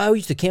lost. like, oh, we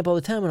used to camp all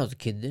the time when I was a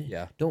kid.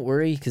 Yeah. Don't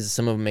worry, because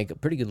some of them make a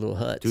pretty good little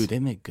huts. Dude, they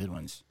make good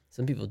ones.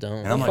 Some people don't.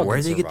 And I'm like, fucking where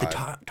do they get the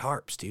survive.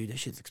 tarps, dude? That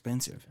shit's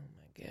expensive. oh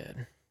my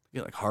god. You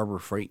get like Harbor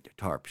Freight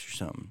tarps or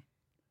something.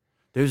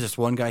 There's this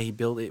one guy, he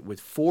built it with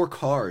 4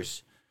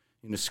 cars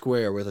in a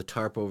square with a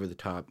tarp over the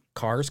top.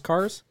 Cars?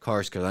 Cars,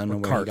 because I don't know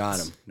where he got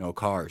carts? them. No,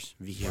 cars.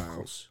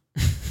 Vehicles.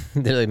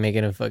 They're like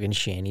making a fucking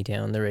shanty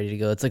town. They're ready to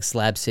go. It's like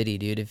Slab City,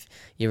 dude. If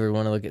you ever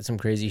want to look at some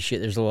crazy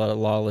shit, there's a lot of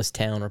lawless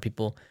town where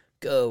people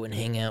go and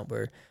hang out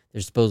where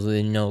there's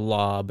supposedly no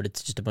law, but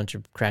it's just a bunch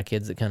of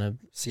crackheads that kind of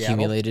Seattle?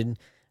 accumulated.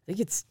 I think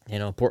it's,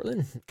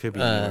 Portland. Could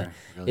be anywhere.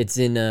 Really. It's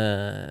in,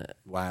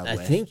 Wild I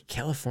West. think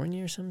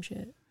California or some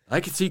shit. I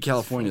could see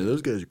California.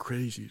 Those guys are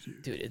crazy,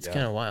 dude. Dude, it's Yeah.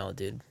 kind of wild,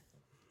 dude.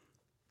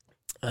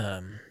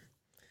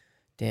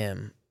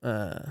 Damn.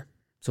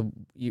 So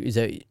is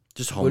that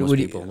Just What- homeless what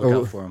do you- people. or-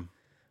 Look out for them.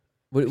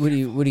 what do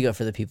you got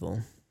for the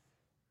people?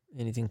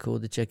 Anything cool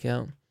to check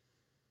out?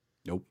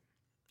 Nope.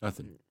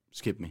 Nothing.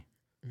 Skip me.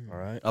 All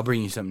right. I'll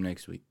bring you something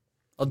next week.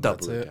 I'll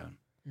double That's it it. down.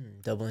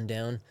 Doubling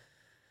down.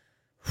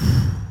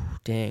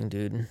 Dang,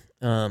 dude.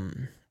 What are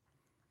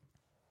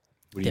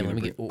Damn, you let me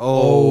gonna get- bring?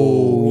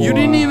 oh. Oh, you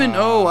didn't even.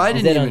 Oh, I Is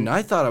didn't that even. on-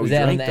 I thought I was was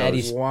that on drank the those.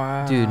 Addy's?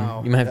 Wow. Dude,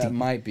 you might have That to.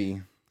 might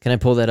be. Can I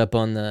pull that up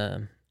on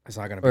the? It's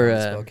not going to be Or on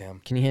the spill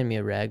cam. can you hand me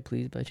a rag,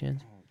 please, by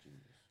chance?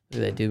 Look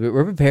at that, dude.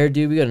 We're prepared,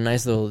 dude. We got a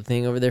nice little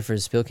thing over there for a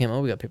spill cam.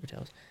 Oh, we got paper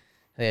towels.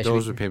 Oh, yeah, should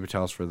Those we- are paper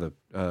towels for the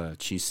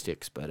cheese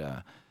sticks, but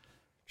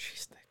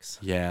Cheese sticks.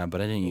 yeah,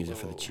 but I didn't use it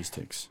for the cheese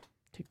sticks.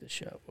 take the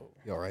shot. Whoa.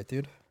 You all right,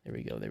 dude? There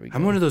we go. There we go.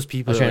 I'm one of those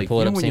people. I was trying to Like, pull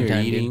it you up know when same you're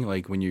time, dude. eating,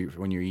 like when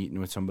you're eating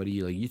with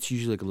somebody, like it's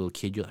usually like a little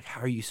kid. You're like, how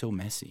are you so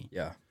messy?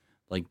 Yeah.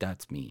 Like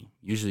that's me.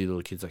 Usually,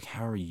 little kids like,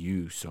 how are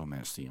you so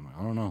messy? I'm like,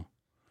 I don't know.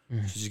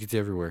 Mm. She just gets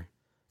everywhere.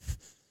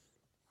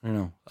 I don't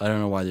know. I don't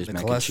know why there's The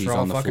mac and cheese cholesterol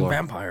on the fucking floor.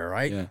 vampire,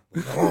 right?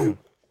 Yeah,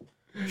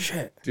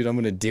 Shit. dude, I'm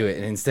gonna do it.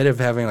 And instead of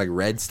having like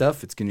red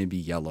stuff, it's gonna be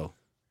yellow.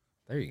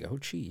 There you go.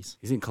 Cheese.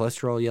 Isn't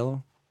cholesterol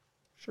yellow?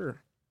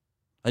 Sure.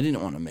 I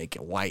didn't want to make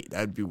it white.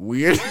 That'd be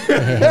weird.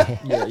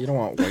 Yeah, you don't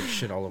want white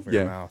shit all over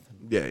Yeah. your mouth.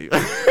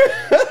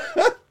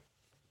 yeah.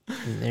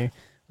 In there.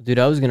 Dude,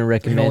 I was gonna It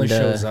recommend. only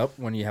shows up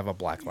when you have a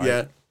black light.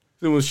 Yeah.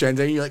 It almost shines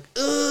out. And you're like,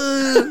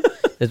 ugh.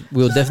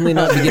 We'll definitely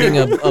not be getting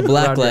a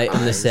black Around your light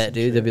in the eyes set, and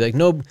dude. They'll be like,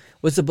 no,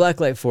 what's the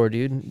black light for,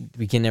 dude?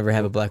 We can never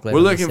have a black light. We're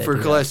on the looking set, for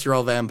dude.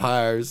 cholesterol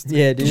vampires.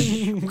 Yeah, dude.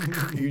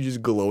 You're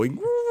just glowing.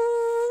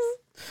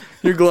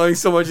 You're glowing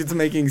so much it's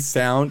making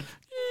sound.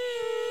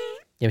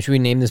 Yeah, should we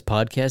name this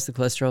podcast the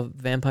Cholesterol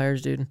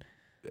Vampires, dude?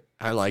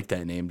 I like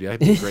that name, dude.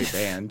 That'd be a great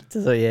band.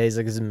 So yeah, he's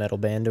like it's a metal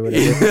band or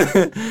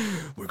whatever.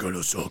 We're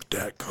gonna suck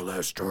that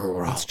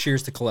cholesterol. Let's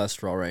cheers to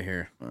cholesterol right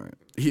here. All right.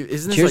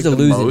 Isn't this Cheers like to the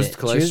losing most it.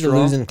 cholesterol? Cheers to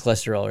losing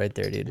cholesterol right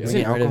there, dude. We're Isn't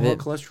getting rid of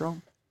alcohol it.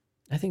 cholesterol?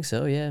 I think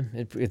so. Yeah,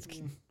 it's I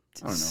don't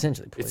know.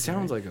 essentially. It Poison,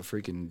 sounds right? like a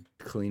freaking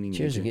cleaning.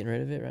 Cheers to agent. getting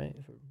rid of it, right?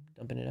 If we're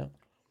dumping it out.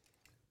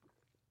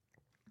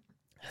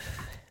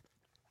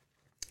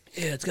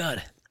 Yeah, it's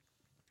God.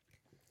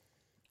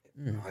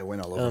 I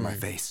went all over my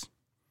face.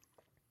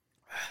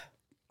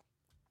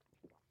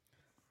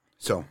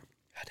 So,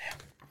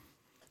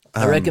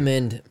 I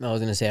recommend. I was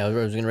gonna say I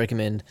was gonna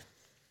recommend.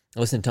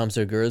 Listen to Tom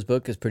Segura's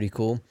book. It's pretty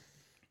cool.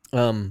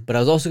 But I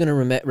was also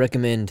gonna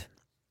recommend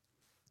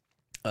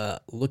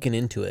looking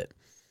into it,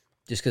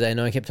 just because I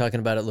know I kept talking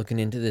about it, looking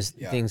into this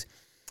things.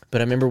 But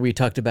I remember we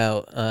talked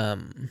about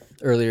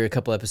earlier a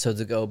couple episodes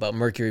ago about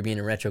Mercury being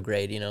in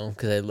retrograde. You know,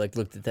 because I like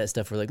looked at that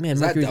stuff. We're like, man,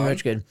 that Mercury's in done?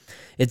 retrograde.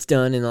 It's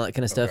done and all that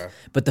kind of stuff. Okay.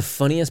 But the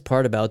funniest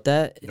part about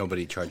that,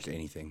 nobody charged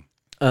anything.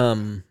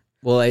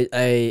 well,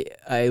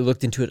 I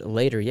looked into it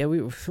later. Yeah,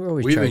 we're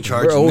always We've been charging.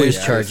 charging We're always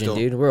this, charging, still.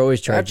 dude. We're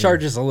always charging. That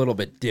charges a little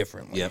bit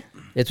differently. Yep.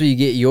 That's what you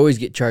get. You always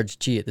get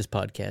charged chi at this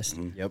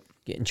podcast. Yep.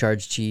 Getting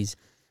charged cheese.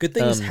 Good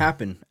things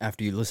happen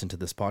after you listen to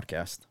this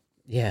podcast.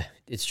 Yeah,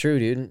 it's true,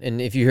 dude. And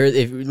if you're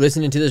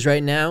listening to this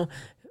right now,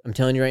 I'm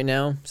telling you right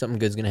now, something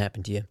good's gonna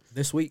happen to you.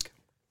 This week.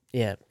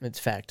 Yeah, it's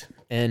fact.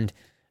 And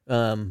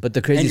but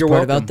the craziest you're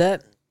part welcome. about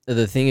that,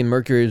 the thing in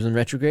Mercury was in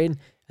retrograde.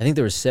 I think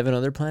there were 7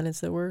 other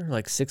planets that were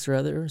like 6 or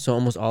other. So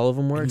almost all of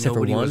them were, except for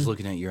Nobody one. was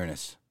looking at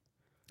Uranus.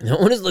 No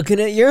one is looking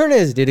at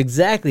Uranus, dude.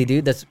 Exactly,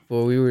 dude. That's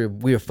what we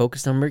were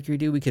focused on Mercury,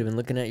 dude. We could have been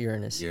looking at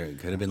Uranus. You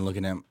could have been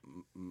looking at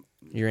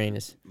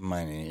Uranus. my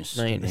anus.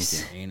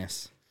 Uranus. Thank you.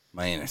 Anus.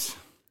 My anus.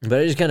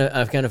 But I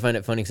kind of find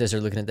it funny because I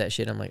started looking at that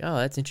shit. I'm like, oh,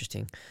 that's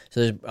interesting. So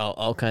there's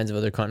all kinds of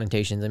other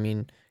connotations. I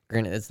mean,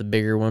 granted, that's the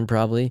bigger one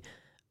probably,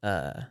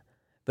 but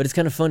it's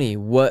kind of funny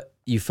what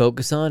you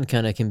focus on.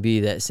 Kind of can be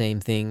that same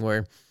thing. Where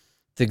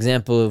it's an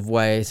example of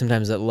why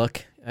sometimes that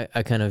luck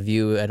I kind of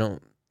view. I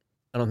don't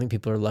I don't think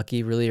people are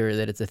lucky really, or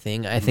that it's a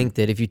thing. I think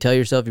that if you tell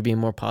yourself you're being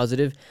more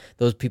positive,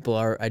 those people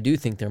are. I do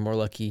think they're more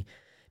lucky,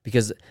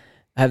 because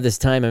I have this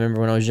time. I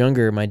remember when I was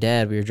younger, my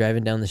dad. We were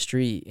driving down the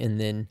street, and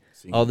then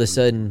all of a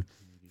sudden,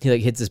 he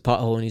like hits his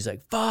pothole, and he's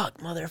like, "Fuck,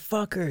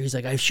 motherfucker!" He's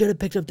like, "I should have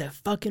picked up that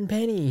fucking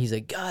penny." He's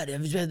like, "God,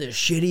 I've had the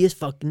shittiest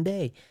fucking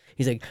day."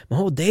 He's like, "My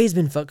whole day's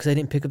been fucked because I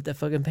didn't pick up that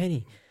fucking penny."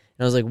 And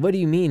I was like, "What do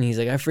you mean?" He's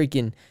like,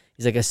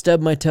 He's like, I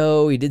stubbed my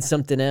toe. He did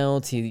something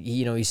else.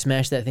 He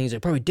smashed that thing. He's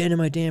like, probably dented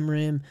my damn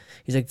rim.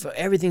 He's like,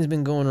 everything's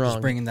been going wrong.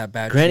 Just bringing that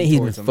bad. Granted,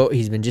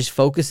 he's been just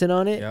focusing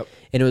on it, Yep.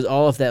 and it was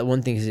all off that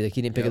one thing. Cause he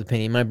didn't pick up the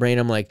penny. In my brain,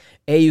 I'm like,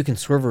 A, you can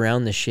swerve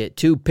around this shit.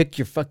 2, pick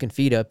your fucking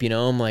feet up.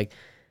 I'm like,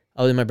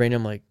 in my brain,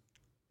 I'm like,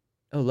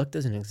 oh, luck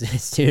doesn't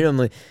exist, dude. I'm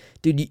like,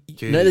 dude,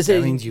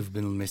 that means you've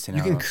been missing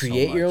you out. can on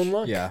create so your much. own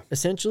luck,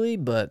 essentially.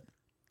 But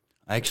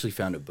I actually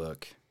found a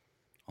book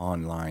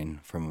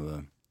online from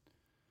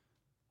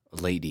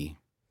a lady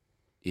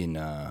in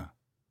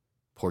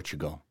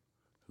Portugal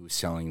who was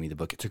selling me the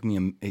book. It took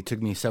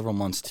me several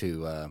months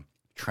to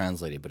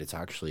translate it, but it's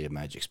actually a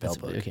magic spell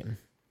book. Okay,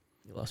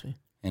 you lost me.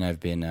 And I've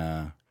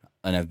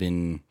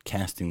been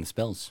casting the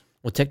spells.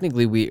 Well,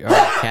 technically, we are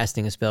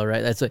casting a spell,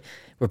 right? That's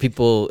where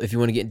people, if you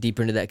want to get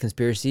deeper into that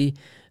conspiracy,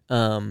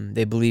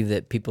 they believe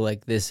that people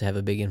like this have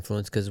a big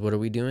influence because what are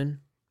we doing?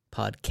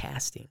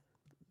 Podcasting.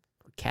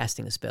 We're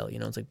casting a spell.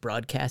 It's like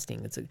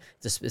broadcasting. It's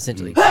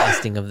essentially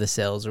casting of the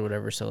cells or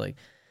whatever. So, like,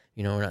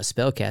 we're not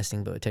spell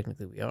casting, but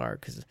technically we are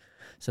because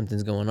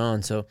something's going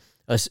on. So,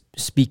 us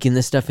speaking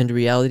this stuff into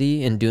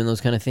reality and doing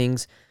those kind of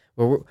things,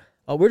 where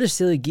we're just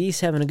silly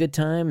geese having a good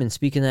time and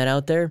speaking that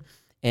out there.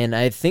 And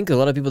I think a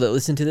lot of people that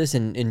listen to this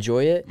and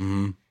enjoy it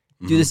do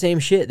the same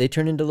shit. They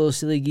turn into little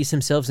silly geese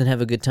themselves and have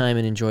a good time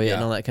and enjoy it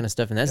and all that kind of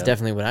stuff. And that's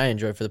definitely what I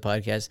enjoy for the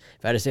podcast.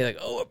 If I had to say, like,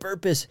 a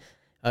purpose,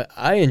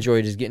 I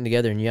enjoy just getting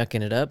together and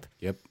yucking it up.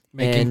 Yep.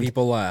 Making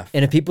people laugh.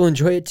 And if people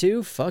enjoy it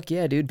too, fuck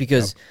yeah, dude.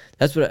 Because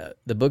that's what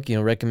the book,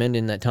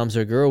 recommending that Tom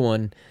Segura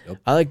one. Yep.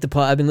 I like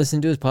I've been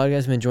listening to his podcast.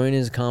 I've been enjoying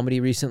his comedy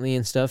recently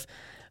and stuff.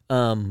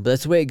 But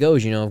that's the way it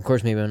goes, Of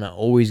course, maybe I'm not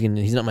always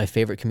he's not my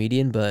favorite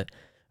comedian, but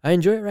I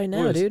enjoy it right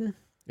now, dude.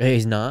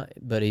 He's not,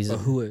 but he's. But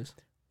who is?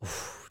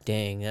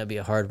 Dang, that'd be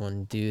a hard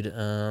one, dude.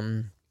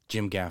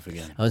 Jim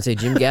Gaffigan. I would say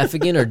Jim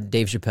Gaffigan or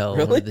Dave Chappelle.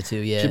 Really? One of the two,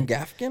 yeah. Jim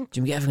Gaffigan?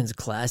 Jim Gaffigan's a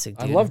classic,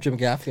 dude. I love Jim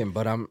Gaffigan,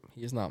 but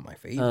he's not my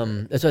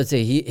favorite. That's what I'd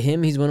say.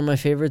 He's one of my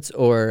favorites,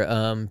 or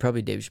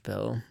probably Dave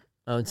Chappelle.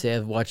 I would say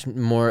I've watched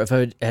more. If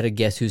I had to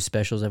guess whose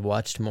specials I've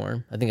watched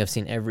more, I think I've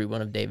seen every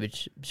one of David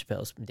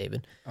Chappelle's.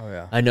 David. Oh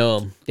yeah. I know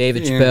him.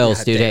 David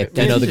Chappelle's, dude. David.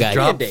 Hey, I know the guy.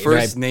 Drop Right.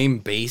 first name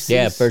basis.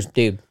 Yeah, first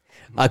dude.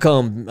 I call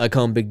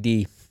him Big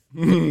D.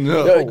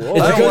 No, It's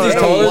because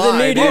he's taller than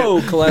me, dude.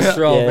 Whoa,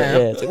 cholesterol, man.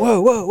 Yeah, it's like,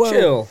 whoa.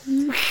 Chill.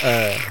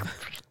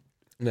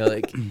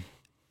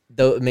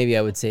 Though maybe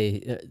I would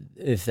say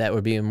if that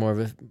would be more of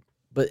a,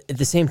 but at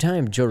the same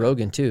time, Joe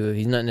Rogan too.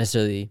 He's not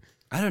necessarily.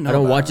 I don't know. I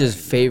don't watch his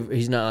favorite.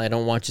 He's not. I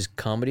don't watch his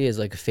comedy as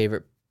like a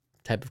favorite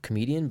type of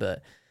comedian,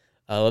 but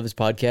I love his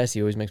podcast.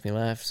 He always makes me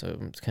laugh. So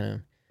it's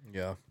kind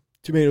of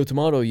tomato.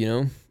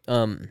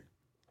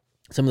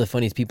 Some of the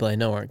funniest people I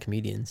know aren't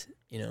comedians.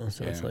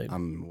 So it's like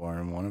I'm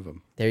one of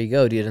them. There you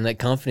go, dude. And that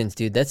confidence,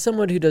 dude. That's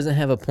someone who doesn't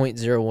have a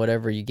 0.0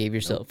 whatever you gave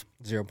yourself.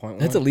 0.1.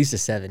 That's at least a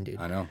 7, dude.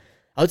 I know.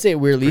 I would say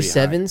we're at least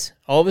Pretty high. 7s.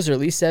 All of us are at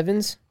least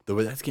 7s The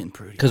way that's getting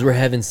pretty. because we're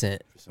heaven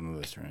sent. for some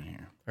of us around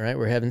here. All right,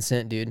 we're heaven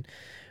sent, dude.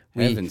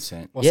 Heaven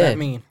sent. What's Yeah. that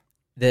mean?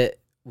 That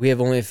we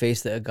have only a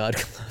face that a God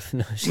can love.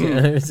 No,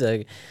 it's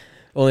like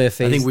only a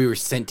face. I think we were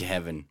sent to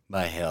heaven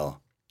by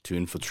hell to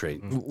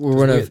infiltrate. we're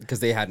one of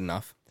Because they had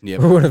enough. Yep.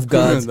 we're one of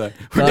God's We're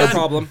No done.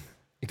 problem.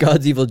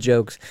 God's evil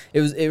jokes.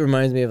 It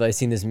reminds me of I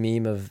seen this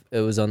meme of it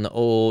was on the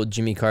old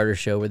Jimmy Carter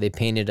show where they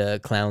painted a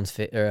clown's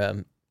face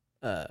or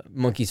a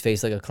monkey's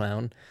face like a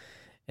clown,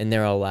 and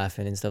they're all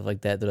laughing and stuff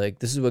like that. They're like,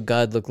 "This is what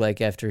God looked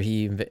like after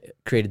he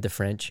created the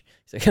French."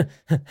 He's like,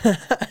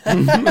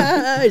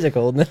 he's like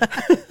holding it.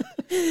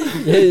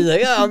 Yeah, he's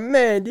like, "Oh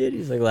man, dude,"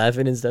 he's like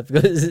laughing and stuff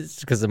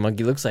because the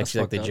monkey looks like That's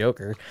she's like the fucked up.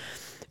 Joker,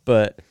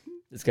 but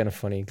it's kind of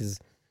funny because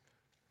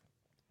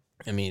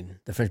I mean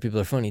the French people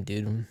are funny,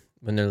 dude.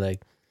 When they're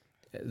like.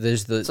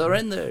 There's the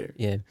Surrender.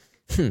 Yeah.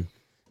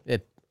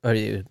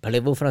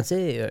 Parlez-vous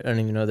français? I don't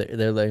even know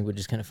their language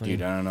is kind of funny.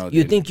 Dude, I don't know.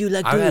 You dude. think you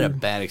like I've had a to?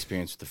 bad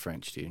experience with the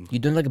French, dude. You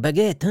don't like a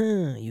baguette,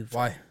 huh? You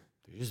Why?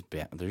 They're just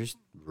bad. They're just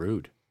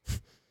rude.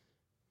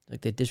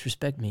 like they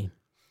disrespect me.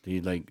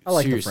 Dude, like I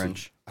like the seriously,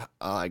 French.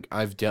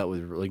 I've dealt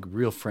with like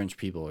real French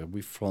people. Like,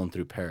 we've flown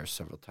through Paris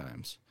several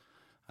times.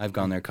 I've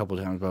gone there a couple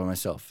of times by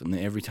myself, and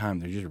every time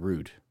they're just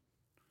rude.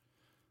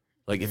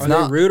 Like it's Are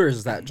not they rude, or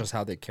is that just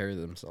how they carry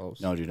themselves?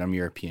 No, dude, I'm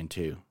European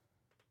too,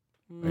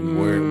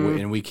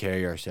 and we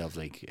carry ourselves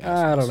like I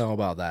assholes. don't know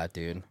about that,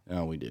 dude.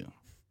 No, we do.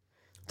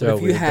 But They're if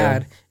you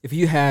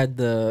weird, had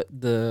the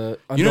You know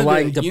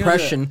underlying the-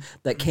 depression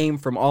that came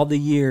from all the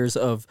years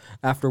of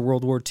after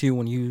World War II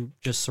when you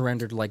just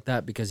surrendered like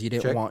that because you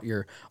didn't Check. want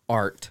your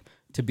art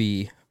to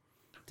be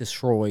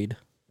destroyed.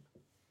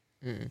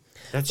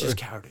 That's just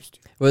cowardice,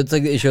 dude. Well, it's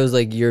like it shows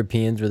like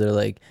Europeans where they're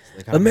like,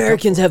 They gotta make up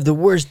Americans for it. have the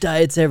worst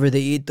diets ever. They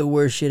eat the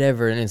worst shit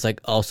ever, and it's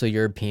like also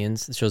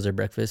Europeans. It shows their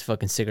breakfast,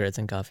 fucking cigarettes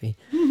and coffee.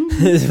 And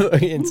so,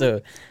 you That's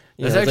know,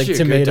 it's actually like a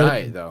tomato, good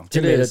diet, though.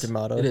 tomato, It is.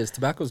 tomato. It is.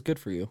 Tobacco's good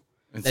for you,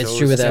 And That's so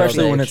true is without all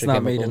especially the when it's extra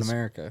not made in chemicals.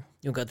 America.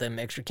 You got them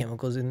extra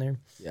chemicals in there.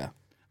 Yeah.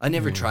 I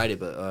never tried it,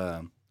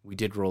 but we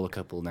did roll a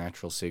couple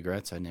natural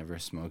cigarettes. I never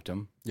smoked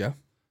them. Yeah.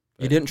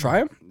 You didn't try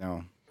them?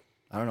 No.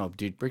 I don't know.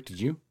 Dude, Brick, did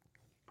you?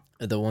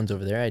 The ones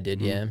over there, I did.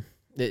 Yeah.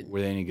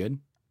 Were they any good?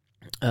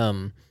 I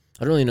don't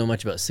really know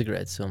much about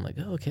cigarettes, so I'm like,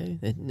 oh, okay,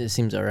 it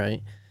seems all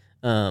right.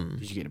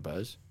 Did you get a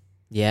buzz?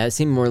 Yeah, it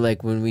seemed more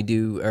like when we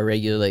do our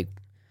regular like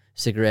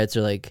cigarettes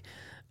or like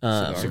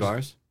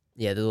Cigars?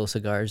 Yeah, the little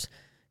cigars.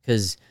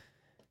 Because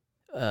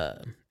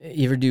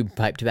you ever do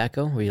pipe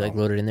tobacco where you like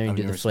load it in there and I've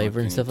do the never flavor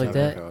smoked and stuff any like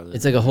that? tobacco other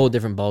It's than like a whole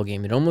different ball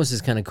game. It almost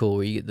is kind of cool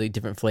where you get the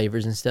different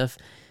flavors and stuff.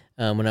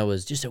 When I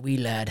was just a wee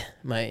lad,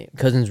 my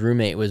cousin's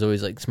roommate was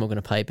always like smoking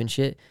a pipe and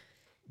shit.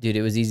 Dude,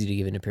 it was easy to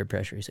give into peer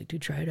pressure. He's like,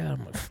 dude, try it out.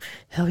 I'm like,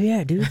 hell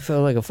yeah, dude.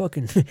 Felt like a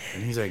fucking.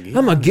 And he's like,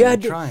 Oh my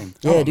god. trying.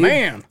 Yeah, Oh, dude.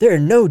 man. There are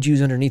no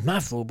Jews underneath my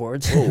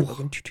floorboards.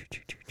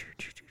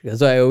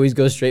 That's why I always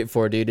go straight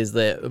for, dude, is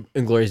the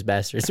Inglourious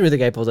Bastards. Where the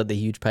guy pulls out the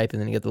huge pipe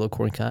and then you get the little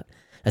corn cob.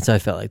 That's how I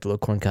felt like, the little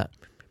corn cob.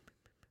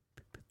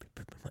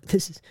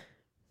 This is.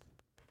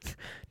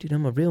 Dude,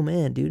 I'm a real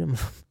man, dude.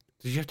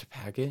 Did you have to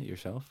pack it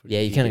yourself? Or Yeah,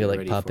 did you kind of get go like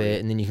ready pop for it you?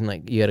 and then you can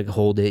like, you got to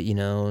hold it, you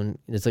know, and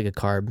it's like a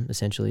carb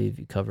essentially if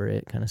you cover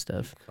it kind of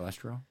stuff.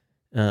 Cholesterol?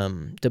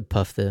 To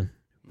puff the.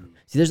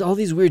 See, there's all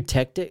these weird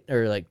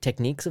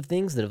techniques of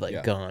things that have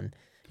like gone.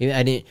 Yeah,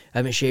 I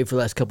haven't shaved for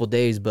the last couple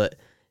days, but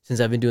since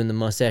I've been doing the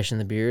mustache and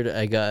the beard,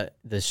 I got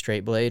the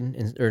straight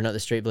blade, or not the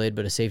straight blade,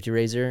 but a safety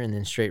razor, and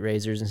then straight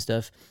razors and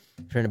stuff.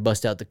 Trying to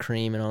bust out the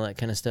cream and all that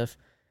kind of stuff.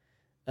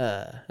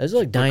 Those are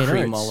like dying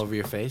Cream arts. all over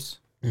your face?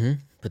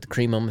 Put the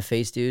cream on my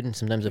face, dude, and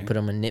sometimes I put it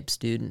on my nips,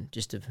 dude, and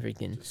just to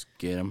freaking Just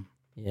get them.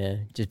 yeah,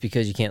 just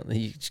because you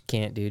just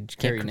can't, dude. You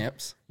can't Hairy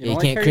nips. Yeah, don't you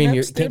like can't hairy cream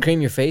nips, your can't dude?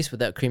 cream your face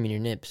without creaming your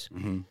nips.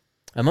 Mm-hmm.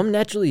 I'm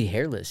naturally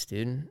hairless,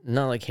 dude.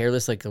 Not like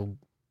hairless like a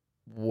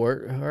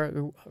wart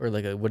or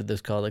like a what are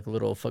those called? Like a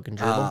little fucking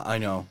gerbil. I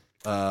know.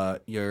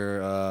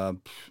 You're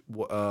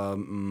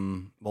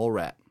mole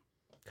rat.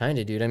 Kind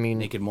of, dude. I mean,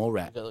 Naked mole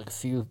rat. I got like a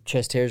few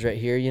chest hairs right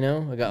here. You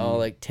know, I got all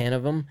like 10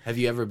 of them, Have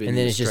you ever been and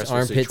in then a it's just stressful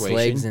armpits, situation?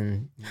 legs,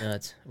 and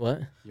nuts. What?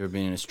 You ever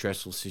been in a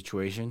stressful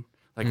situation?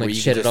 I'm, where like,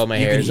 you shedded just, all my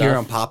you hairs can hear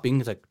off. them popping.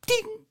 It's like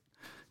ting,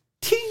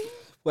 ting.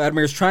 What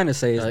Admir's trying to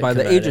say is Like, by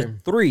the come age out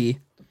of there. 3,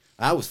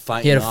 I was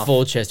fighting He had a off.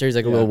 full chest hair. He's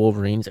like a little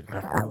Wolverine. He's like,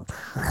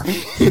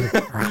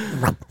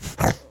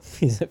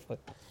 he's like,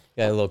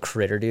 got a little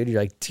critter, dude.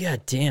 You're like,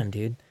 God damn,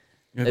 dude.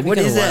 You're That'd like, be what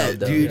kinda is wild, that,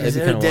 though. dude? That'd Is be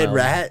that a kinda dead wild.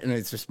 rat? And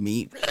it's just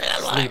meat.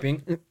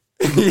 sleeping.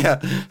 Yeah.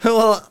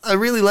 Well, I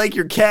really like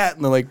your cat.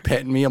 And they're like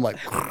petting me. I'm like,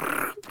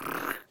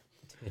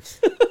 as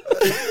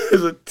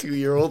a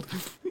 2-year-old.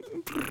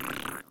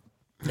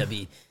 That'd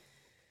be.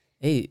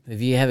 Hey, if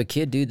you have a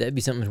kid, dude, that'd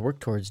be something to work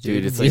towards,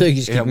 dude. Dude, it's You like-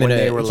 just yeah, keep when him,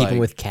 they were keep him like-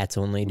 with cats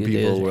only, dude. They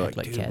People just were act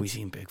like, dude, we cats.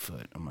 seen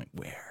Bigfoot. I'm like,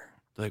 where?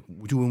 They're like,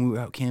 dude, when we were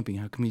out camping,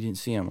 how come you didn't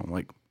see him? I'm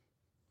like,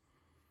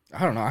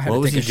 I don't know. I had what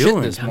to was take he a shit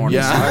doing? this morning.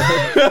 Yeah.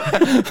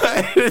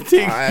 I had to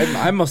take-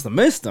 I must have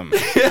missed him.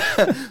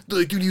 They're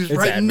like, dude, he was It's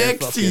right Admin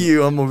next to fucking-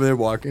 you. I'm over there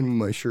walking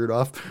with my shirt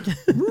off.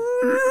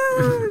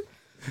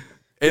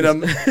 And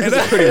I'm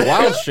It's pretty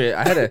wild shit.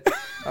 I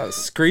was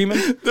screaming.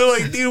 they're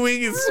like, dude,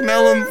 we can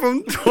smell him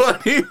from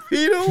 20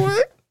 feet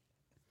away.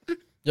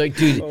 Like,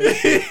 dude,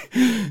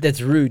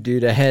 that's rude,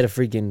 dude. I had a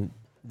freaking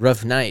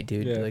rough night,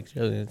 dude. Yeah. Like,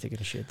 really taking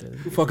a shit.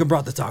 Who fucking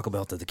brought the Taco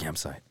Bell to the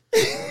campsite?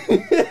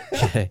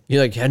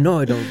 You're like, I know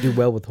I don't do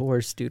well with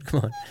horse, dude. Come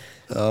on.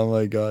 Oh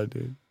my god,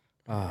 dude.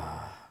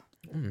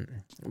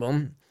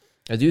 Well,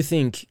 I do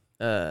think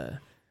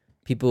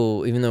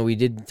people, even though we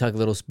did talk a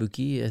little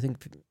spooky, I think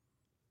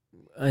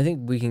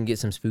we can get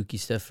some spooky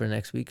stuff for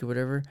next week or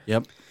whatever.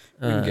 Yep.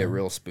 We can get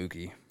real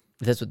spooky.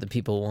 If that's what the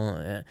people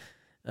want. Yeah.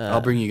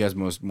 I'll bring you guys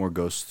more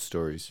ghost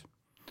stories.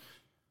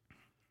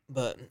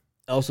 But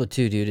also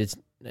too, dude, it's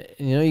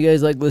you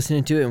guys like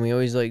listening to it, and we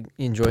always like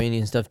enjoying it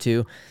and stuff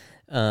too.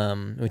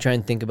 We try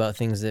and think about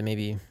things that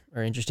maybe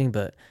are interesting,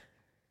 but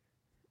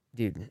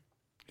dude,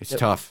 It's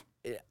tough.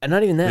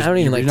 not even that. I don't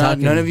even like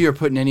talking. None of you are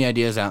putting any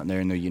ideas out there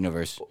in the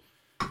universe.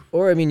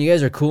 Or I mean, you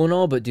guys are cool and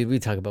all, but dude, we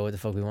talk about what the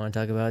fuck we want to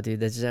talk about, dude.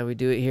 That's just how we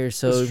do it here.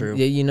 So That's true.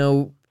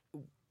 yeah,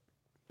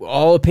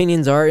 all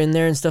opinions are in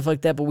there and stuff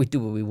like that, but we do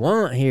what we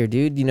want here,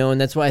 dude. And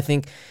that's why I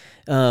think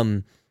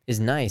is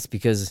nice,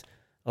 because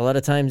a lot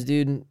of times,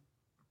 dude,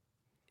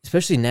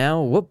 especially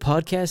now, what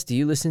podcast do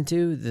you listen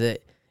to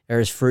that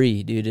is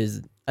free, dude?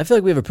 I feel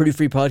like we have a pretty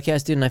free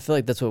podcast, dude, and I feel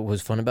like that's what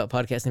was fun about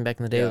podcasting back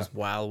in the day. It was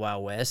Wild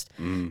Wild West.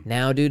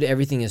 Now, dude,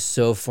 everything is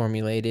so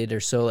formulated,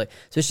 or so like,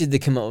 especially if they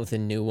come out with a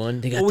new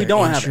one. They got Well, we their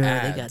don't have intro,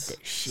 ads, they got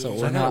their shit. so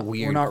So I got a we're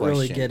weird not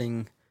really question.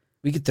 getting.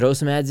 We could throw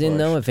some ads in Push.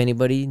 though, if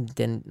anybody,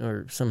 then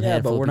or some Yeah,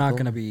 handful but of we're not people.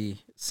 going to be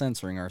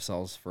censoring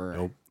ourselves for.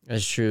 Nope.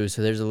 That's true.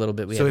 So there's a little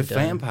bit we So haven't if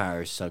done.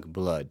 vampires suck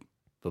blood,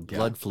 but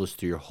blood flows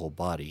through your whole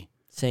body,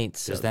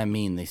 Saints. Does that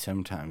mean they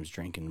sometimes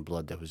drank in the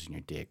blood that was in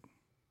your dick?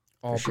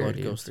 All sure, blood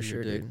dude, goes for through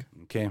sure, your dude. dick.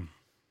 Okay,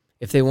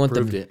 If they want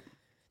proved them, it.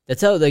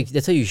 that's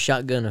how you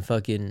shotgun a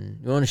fucking.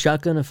 You want to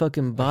shotgun a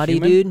fucking body,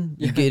 human? dude?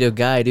 You get a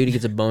guy, dude. He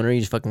gets a boner. You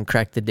just fucking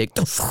crack the dick.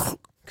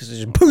 Because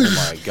it just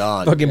Oh my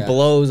god! fucking Yeah.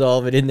 blows all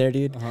of it in there,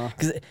 dude. Uh-huh.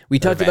 Because we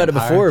talked about it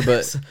vampire. before,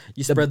 but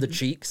You spread the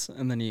cheeks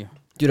and then you.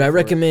 dude, I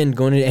recommend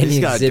going to any This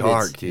got exhibits.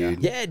 dark,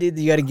 dude. Yeah, dude,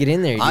 you got to get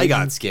in there. I dude.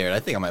 got scared. I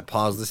think I might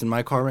pause this in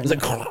my car right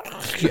now.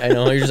 I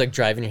know, you're just like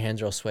driving, your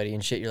hands are all sweaty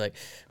and shit. You're like,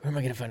 where am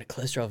I gonna find a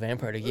cholesterol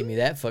vampire to give me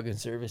that fucking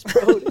service,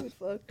 bro? Dude,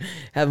 fuck.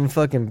 Having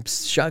fucking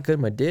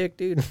shotgun my dick,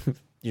 dude.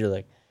 You're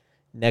like,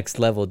 next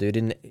level, dude.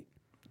 And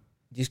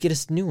just get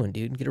a new one,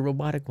 dude. Get a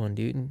robotic one,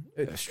 dude.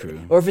 That's true.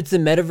 Or if it's the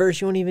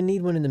metaverse, you won't even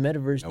need one in the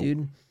metaverse,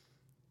 dude.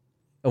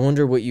 I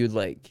wonder what you'd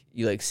like.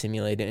 You like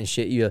simulate it and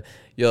shit. You're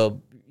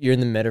in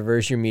the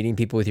metaverse. You're meeting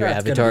people with your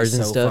That's gonna be avatars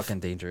and so stuff. fucking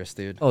dangerous,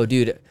 dude. Oh,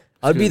 dude.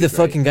 I'd be gonna the be great.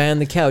 fucking guy on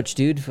the couch,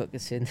 dude. Fucking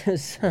sitting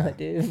there,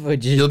 dude. But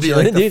just You'll be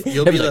chilling, like the, dude.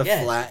 you'll I'd be the like,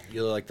 yeah. flat.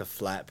 You're like the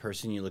flat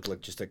person. You look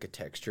like just like a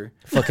texture.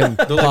 Fucking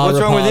They're like, what's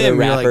wrong with him? You're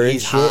rapper like, and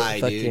he's shit. high,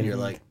 dude. Fucking- You're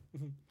like,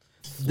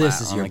 This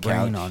flat is on your the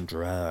brain couch. on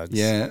drugs.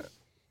 yeah.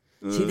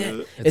 See that?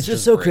 It's It's just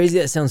just so brick. crazy.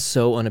 That sounds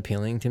so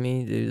unappealing to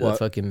me, dude. The What?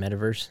 fucking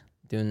metaverse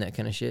doing that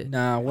kind of shit.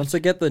 Nah, once I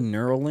get the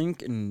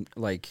Neuralink and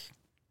like,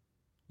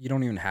 you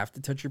don't even have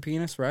to touch your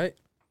penis, right?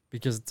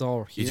 Because it's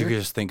all You here. could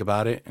just think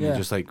about it, and Yeah. it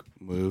just like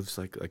moves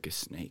like a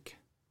snake.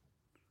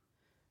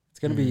 It's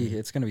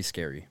gonna be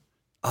scary.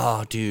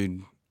 Oh,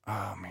 dude.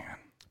 Oh man.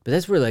 But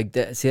that's where like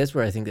that. See, that's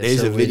where I think that's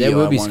There's so a weird. video That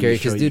would I be wanted scary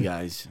to show because, you dude,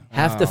 guys.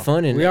 half the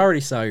fun in We it- already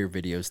saw your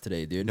videos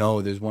today, dude.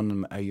 No, there's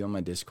one. Are you on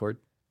my Discord?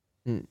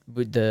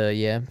 with the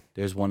yeah.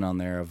 There's one on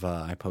there of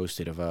I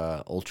posted of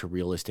ultra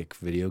realistic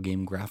video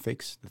game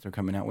graphics that they're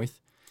coming out with,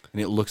 and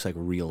it looks like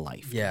real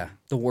life. Yeah,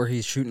 the war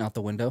he's shooting out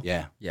the window.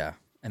 Yeah. Yeah,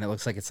 and it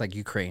looks like it's like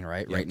Ukraine,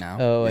 right? Yep. Right now.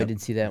 Oh, I Yep.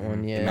 did see that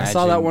one. Yeah. I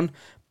saw that Imagine- one,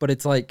 but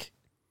it's like,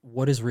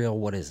 what is real?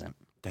 What isn't?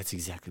 That's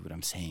exactly what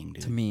I'm saying,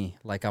 dude. To me,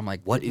 like I'm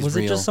like, What is was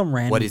real? it just some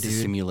random What is dude? a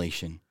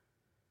simulation?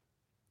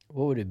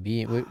 What would it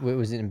be? What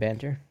was it in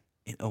banter?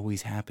 It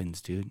always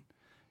happens, dude.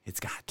 It's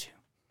got to.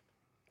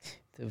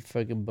 The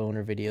fucking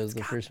boner videos,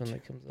 the first one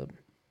that comes up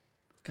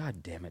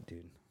God damn it,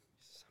 dude.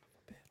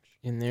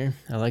 in there.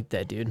 I like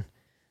that, dude.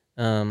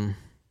 Trying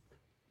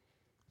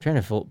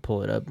to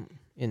pull it up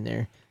in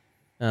there.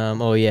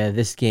 Oh yeah,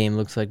 this game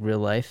looks like real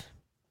life.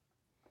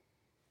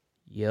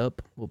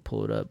 Yup, we'll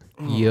pull it up.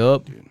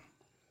 Yup. Dude.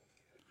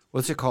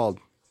 What's it called?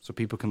 So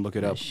people can look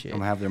it Ah, up shit.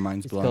 and have their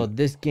minds It's blown. called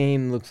This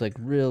Game Looks Like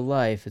Real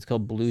Life. It's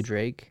called Blue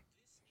Drake.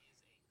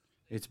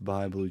 It's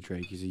by Blue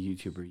Drake. He's a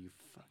YouTuber. You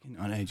fucking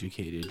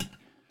uneducated.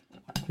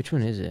 Which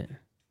one is it?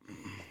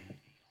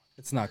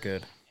 It's not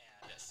good.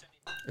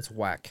 It's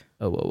whack.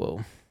 Oh,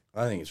 whoa,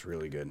 I think it's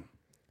really good.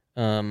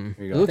 whoa.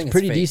 Here you It go. I looks think it's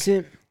pretty fake.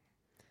 decent,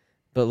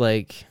 but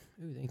like,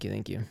 ooh,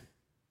 thank you.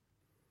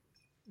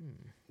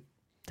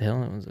 The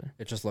hell, that was a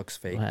It just looks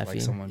fake. Laughy.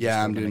 Like someone. Yeah, just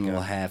I'm opened doing a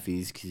little gun.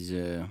 halfies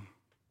because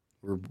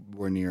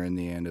we're nearing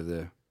the end of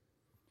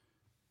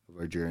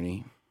our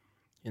journey.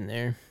 in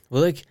there.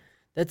 Well, like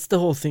that's the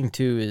whole thing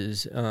too.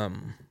 Is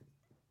even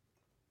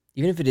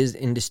if it is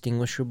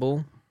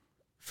indistinguishable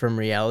from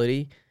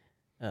reality,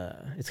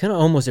 it's kind of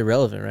almost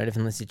irrelevant, right?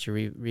 Unless it's your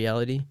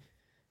reality,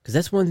 because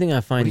that's one thing I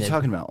What find are you that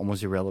talking about?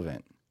 Almost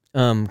irrelevant.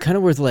 kind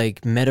of with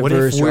like What if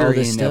metaverse or all we're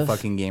this in stuff. that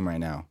fucking game right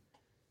now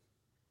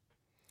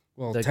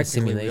Well, Like a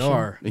technically we simulation?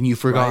 are. and you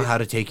forgot Right. how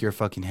to take your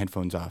fucking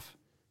headphones off?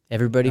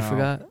 Everybody No.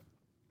 forgot,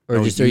 or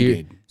No, just you are you?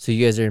 did. So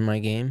you guys are in my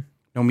game.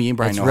 No, me and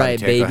Brian That's know how right,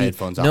 to take our baby.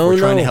 headphones off. No, We're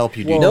trying to no. help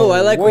you, dude. No, I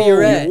like where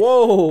you're at.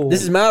 Whoa.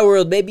 This is my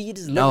world, baby. You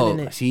just living in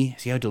No, it. see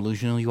how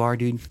delusional you are,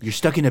 dude. You're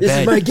stuck in a This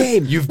bed. is my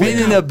game. You've been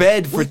in a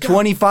bed for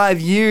 25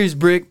 years,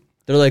 Brick.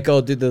 They're like,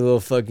 oh, dude, the little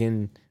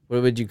fucking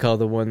what would you call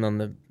the one on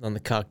the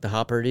cock, the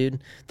hopper,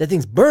 dude? That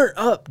thing's burnt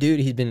up,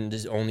 dude. He's been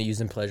just only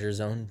using pleasure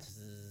zone.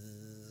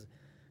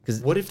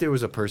 Because What if there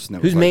was a person that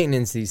who's was like,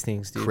 maintenance these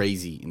things, dude?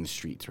 crazy in the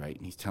streets, right?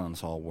 And he's telling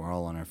us all we're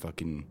all on our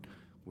fucking,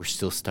 we're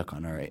still stuck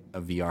on our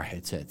VR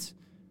headsets.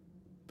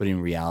 But in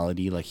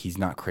reality, like he's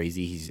not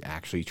crazy. He's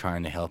actually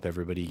trying to help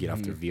everybody get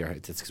off their VR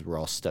headsets because we're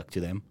all stuck to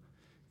them,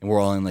 and we're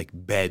all in like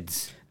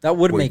beds. That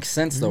would Wait. make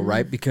sense though,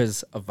 right?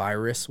 Because a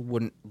virus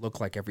wouldn't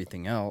look like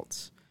everything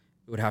else.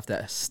 It would have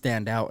to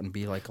stand out and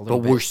be like a little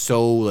But bit. we're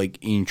so like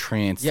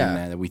entranced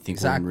Yeah, in that we think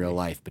exactly. we're in real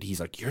life. But he's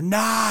like, you're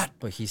not.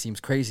 But he seems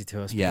crazy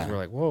to us Yeah. because we're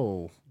like,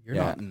 whoa, you're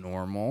Yeah. not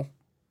normal.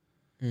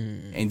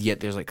 And yet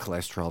there's like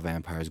cholesterol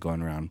vampires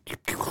going around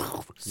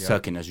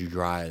sucking as you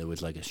dry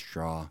with like a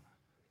straw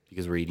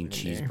because we're eating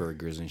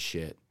cheeseburgers and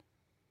shit.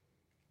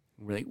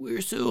 We're like,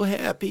 we're so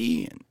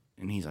happy.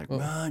 And he's like,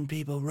 run,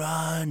 people,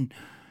 run.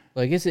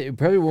 Well, I guess it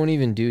probably won't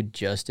even do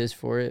justice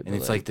for it. And but,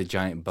 it's like the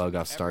giant bug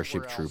off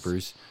Starship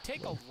Troopers.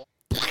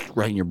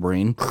 Right in your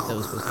brain. that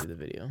was supposed to be the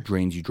video.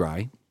 Drains you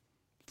dry.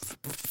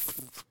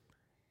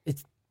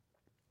 It's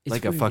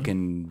like a weird.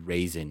 fucking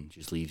raisin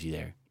just leaves you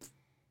there.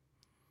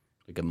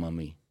 Like a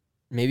mummy.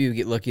 Maybe you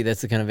get lucky.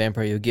 That's the kind of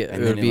vampire you'll get.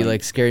 And It would then it, be like-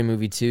 like Scary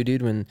Movie 2,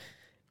 dude. When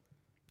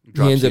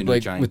Drops he ends you up into a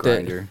like giant with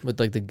grinder.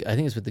 I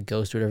think it's with the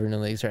ghost or whatever, and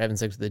then they start having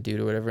sex with the dude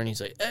or whatever, and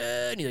he's like,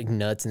 and he like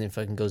nuts, and then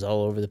fucking goes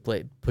all over the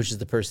place, pushes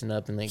the person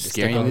up, and like gets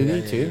Scary stuck,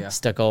 movie too. yeah.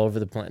 stuck all over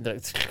the plant,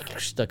 like,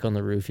 stuck on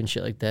the roof and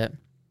shit like that.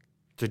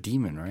 It's a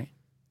demon, right?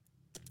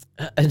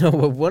 I know,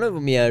 but one of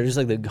them, yeah, just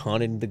like the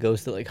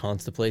ghost that like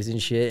haunts the place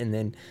and shit, and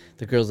then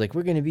the girl's like,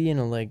 we're gonna be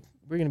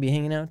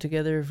hanging out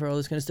together for all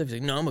this kind of stuff. He's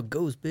like, no, I'm a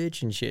ghost,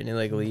 bitch, and shit, and he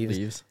like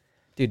leaves.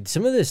 Dude,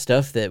 some of this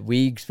stuff that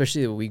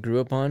especially that we grew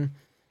up on,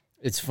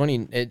 it's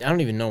funny. I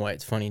don't even know why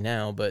it's funny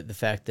now, but the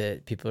fact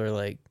that people are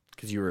like,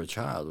 Because you were a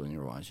child when you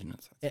were watching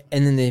it.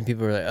 and then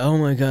people are like, oh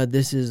my god,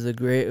 this is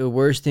the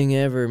worst thing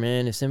ever,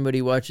 man. If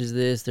somebody watches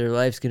this, their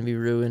life's gonna be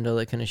ruined, all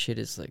that kind of shit.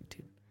 It's like,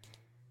 dude,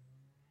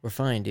 we're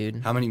fine,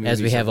 dude. How many movies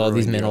As we have all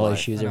these ruined your mental life?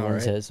 issues, I know, everyone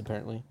right? says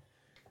apparently.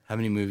 How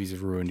many movies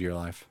have ruined your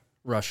life?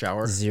 Rush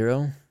Hour.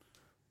 0.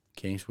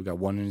 Okay, so we got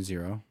 1 and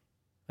 0.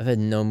 I've had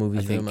no I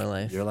movies think ruin my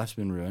life. your life's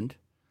been ruined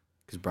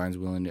because Brian's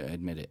willing to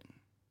admit it.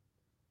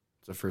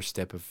 It's the first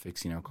step of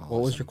fixing alcoholism.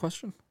 What was your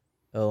question?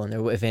 Oh, and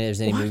if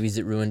there's any movies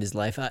that ruined his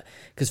life,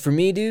 because for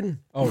me, dude,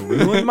 Oh,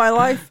 ruined my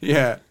life?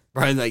 Yeah.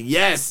 Brian's like,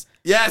 yes,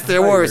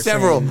 there were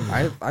several.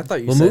 I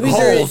thought you Well, said movies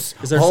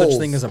are- Is there such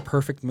thing as a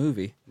perfect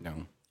movie? No.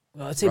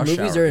 well, I'd say Rush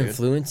movies Hour, are dude.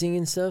 influencing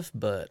and stuff,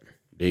 but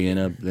Digging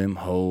up them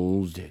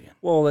holes, digging.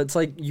 Well, it's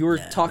like you were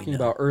Yeah, talking we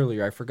know. about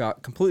earlier. I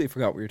completely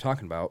forgot what you were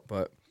talking about,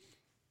 but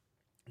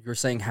you were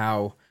saying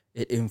how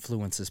it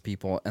influences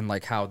people and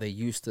like how they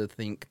used to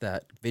think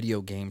that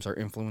video games are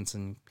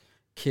influencing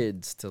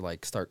kids to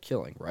like start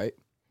killing, right?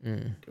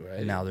 mm,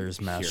 And now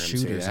there's mass hear him say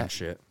shooters that. and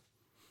shit.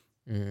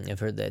 I've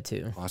heard that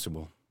too.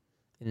 Possible.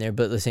 In there,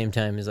 but at the same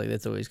time, is like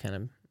that's always kind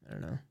of, I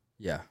don't know,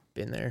 Yeah,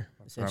 been there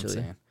that's what I'm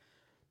essentially. saying.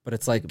 But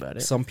it's like about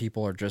it. some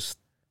people are just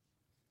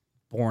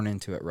born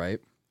into it, right?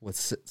 With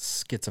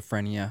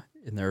schizophrenia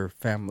in their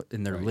family,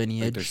 in their Right. Like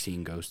lineage, they're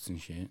seeing ghosts and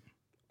shit.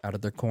 out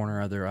of their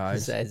corner of their The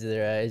eyes. sides of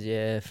their eyes,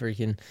 yeah,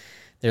 freaking.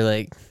 They're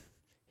like,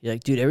 you're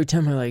like, dude. Every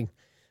time I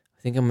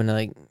think I'm gonna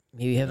like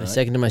maybe have a Right.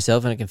 second to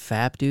myself and I can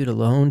fap, dude,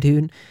 alone,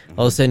 dude.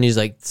 All of a sudden, there's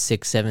like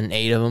 6, 7,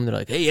 8 of them. They're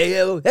like, hey,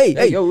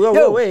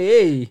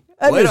 Hey.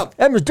 Wait up.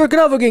 I'm just jerking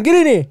off again. Get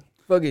in here,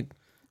 fucking.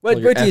 All Wait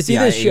your till you see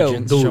FBI this show.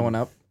 agents showing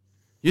up.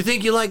 You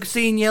think you like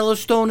seeing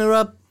Yellowstoner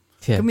up?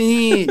 Yeah. Come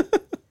here.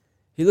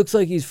 He looks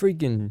like he's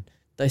freaking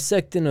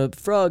dissecting a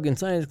frog in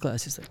science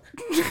class. He's like,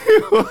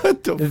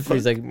 What the fuck?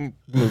 he's like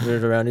moving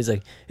it around. He's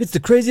like, it's the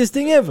craziest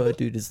thing ever,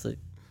 dude. It's like,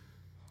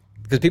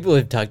 because people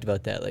have talked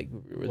about that, like,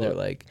 where they're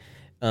like,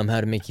 how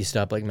to make you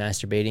stop like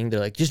masturbating. They're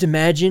like, just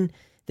imagine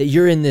that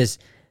you're in this,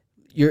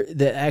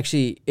 that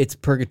actually it's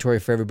purgatory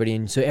for everybody,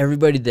 and so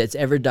everybody that's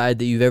ever died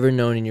that you've ever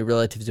known and your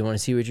relatives that want to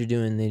see what you're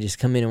doing, they just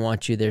come in and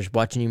watch you. They're just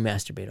watching you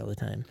masturbate all the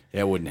time.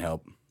 That wouldn't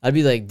help. I'd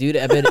be like, dude,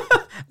 I bet.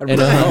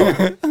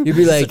 You'd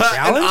be like,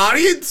 An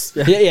audience?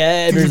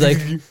 yeah. And there's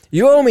like,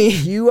 you owe me.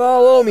 You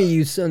all owe me.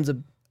 You sons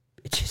of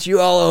bitches. You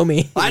all owe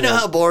me. I know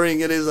how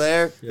boring it is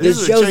there. This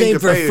is a show's change ain't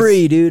of for pace.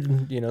 free,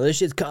 dude. You know, this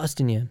shit's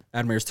costing you.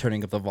 Admir's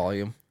turning up the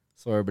volume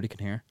so everybody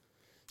can hear.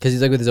 Because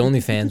he's like with his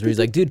OnlyFans, where he's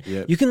like, dude,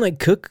 Yep. you can like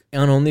cook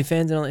on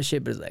OnlyFans and all that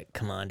shit, but it's like,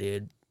 come on,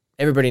 dude.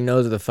 Everybody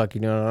knows what the fuck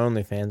you're doing on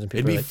OnlyFans. And It'd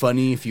people be are like,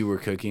 funny if you were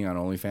cooking on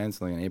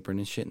OnlyFans, like an apron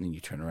and shit, and then you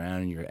turn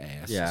around and your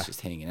ass Yeah. is just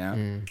hanging out.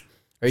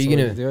 are you So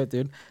gonna? do it,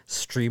 dude?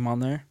 Stream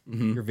on there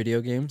Mm-hmm. your video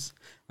games.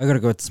 I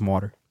gotta go get some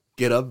water.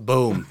 Get up,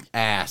 boom,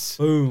 ass.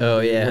 Boom. Oh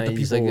yeah, What the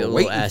he's people like a were little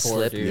waiting ass for,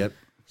 slip. dude. Yep.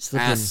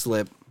 Slip Ass him,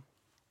 slip.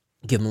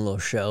 give him a little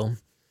show.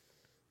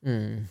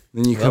 Then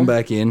you come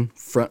back in,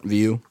 front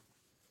view.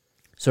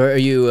 So are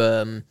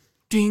you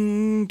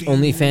Ding, ding.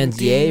 OnlyFans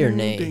yay or ding,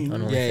 nay ding.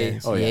 on Yay.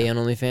 OnlyFans? Oh, Yay yeah. on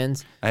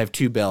OnlyFans. I have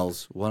two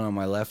bells, one on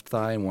my left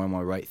thigh and one on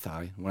my right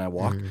thigh. When I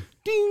walk,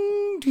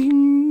 ding,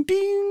 ding,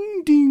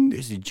 ding, ding.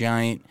 There's a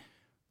giant.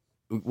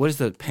 What is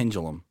the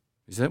pendulum?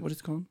 Is that what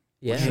it's called?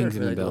 Yeah, hangs for in the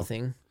that little bell.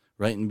 thing.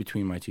 Right in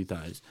between my two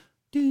thighs.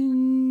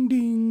 Ding,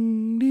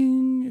 ding,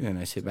 ding. And then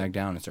I sit back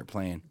down and start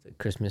playing. The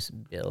Christmas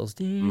bells,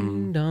 Mm-hmm.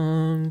 ding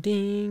dong,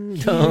 ding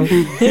dong.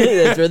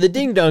 That's where the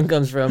ding dong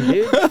comes from,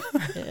 dude.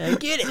 I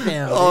get it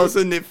now. All of a dude.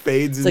 sudden it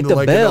fades It's like into the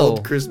like an bell.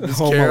 old Christmas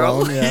Home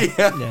carol. Alone, yeah.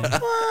 Yeah.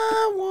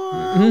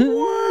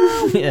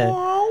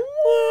 Yeah.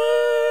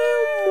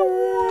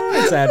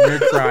 It's Admir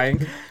crying.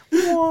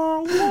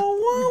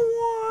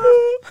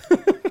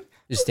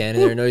 Just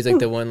standing there. No, he's like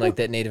the one, like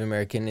that Native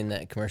American in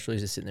that commercial.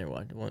 He's just sitting there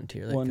watching one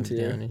tear like One comes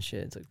tear. down and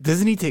shit. It's like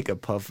Doesn't he take a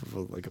puff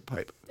of like a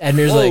pipe?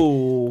 Admir's like,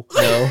 Oh,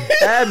 no.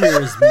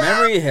 Admir's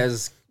memory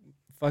has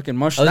fucking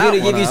mushed I was that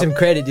gonna one give you up. some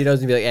credit, dude. I was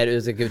gonna be like, Admir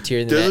was like a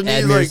tear, and Doesn't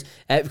then he, Admir's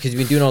because you've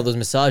been doing all those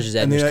massages.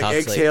 And Admir's then like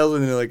coughs exhales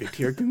and then like a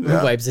tear comes like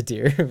out. wipes a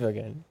tear,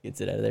 fucking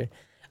gets it out of there.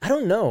 I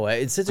don't know.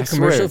 It's such a I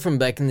commercial swear. from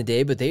back in the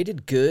day, but they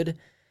did good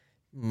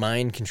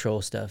mind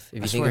control stuff. If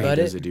you I think swear about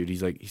he does it, dude.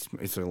 He's like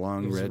it's a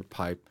long red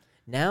pipe.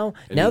 now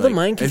And now he, the like,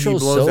 mind as he control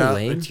is blows so out,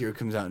 lame. A tear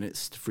comes out and it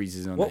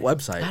freezes on What the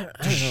website I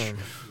don't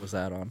know. was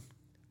that on?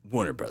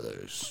 Warner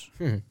Brothers.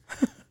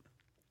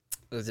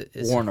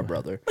 It's Warner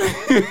Brother.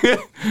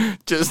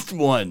 Just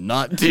one,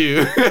 not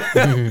two.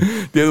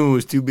 The other one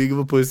was too big of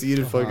a pussy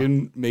to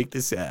fucking make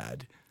this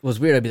ad. was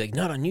weird. I'd be like,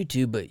 not on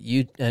YouTube, but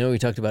I know we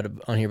talked about it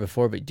on here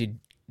before, but dude,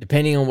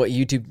 depending on what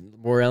YouTube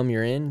realm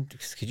you're in,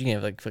 because you can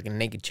have like fucking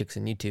naked chicks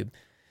on YouTube,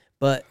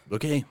 but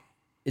Okay.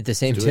 at the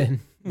same Do it.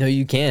 time, no,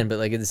 you can, but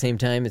like at the same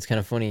time, it's kind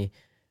of funny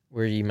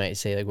where you might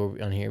say like,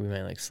 we're on here, we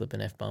might like slip an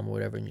F-bomb or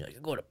whatever, and you're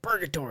like, go to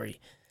purgatory,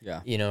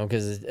 Yeah. you know,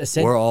 because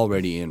We're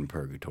already in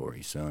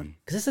purgatory, son.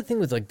 that's the thing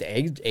with like the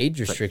age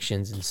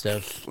restrictions and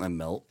stuff. I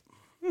melt.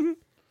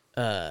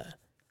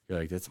 You're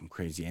like, that's some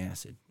crazy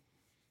acid.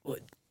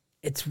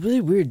 It's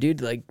really weird,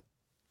 dude. Like,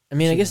 I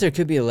mean, I guess there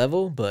could be a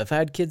level, but if I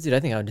had kids, dude, I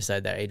think I would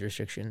decide that age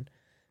restriction.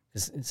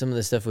 Because some of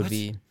the stuff would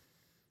be,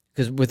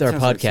 because with our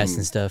Sounds like podcast some-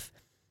 and stuff,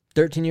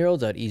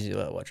 13-year-olds, I'd easily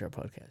let watch our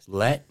podcast.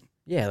 Let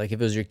Yeah, like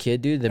if it was your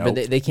kid, dude, but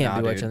Nope. they can't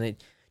Nah, be watching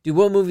it. Dude,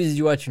 what movies did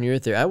you watch when you were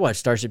there? I watched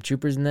Starship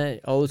Troopers and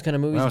that, all those kind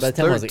of movies. When I was By the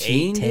time I was like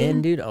 13, 8,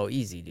 10, dude. Oh,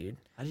 easy, dude.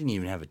 I didn't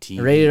even have a TV.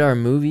 A rated R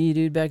movie,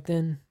 dude, back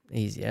then.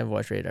 Easy. I've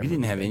watched rated R. We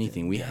didn't movies have back then.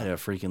 anything. We had a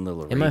freaking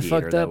little Am I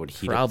radiator fucked that up? would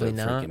heat Probably up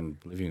the not. freaking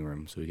living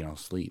room so we can all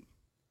sleep.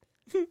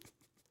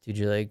 Dude,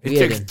 you're like, It we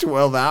had took to-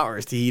 12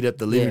 hours to heat up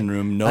the living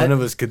room. None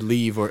of us could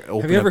leave or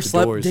open Have you ever up the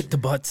slept doors. dick to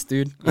butts,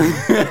 dude?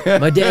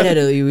 my dad had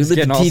we lit the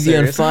getting all TV on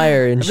serious.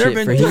 fire and I've never shit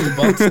been for dick heat. to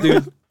butts,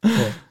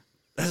 dude.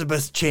 That's the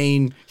best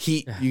chain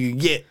heat you can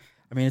get.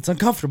 I mean, it's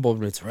uncomfortable,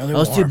 but it's really I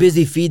was warm. too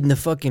busy feeding the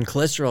fucking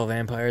cholesterol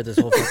vampire this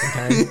whole fucking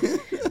time.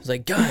 I was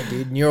like, God,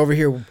 dude, and you're over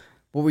here.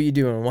 What were you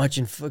doing?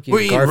 Watching fucking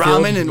We're eating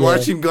Garfield? ramen and Yeah.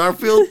 watching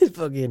Garfield.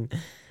 fucking,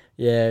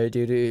 yeah,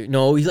 dude.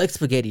 No, he likes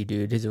spaghetti,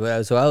 dude.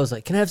 So I was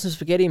like, can I have some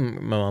spaghetti? My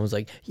mom was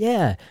like,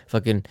 yeah.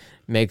 Fucking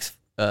makes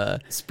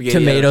Spaghetti out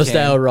tomato of can.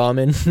 style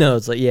ramen. No,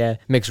 it's like, yeah,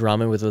 mix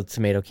ramen with a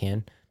tomato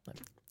can.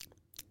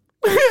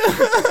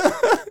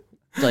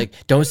 It's like,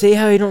 don't say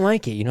how you don't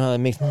like it. You know how that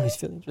makes mommy's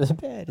feelings really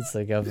bad. It's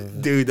like,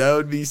 Dude, that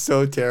would be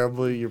so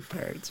terrible. Your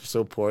parents are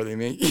so poor. They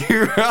make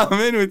you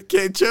ramen with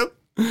ketchup.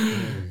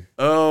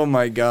 Oh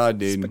my god,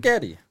 dude.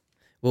 spaghetti.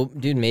 well,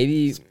 dude,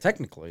 maybe,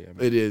 Technically, I mean,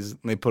 It is.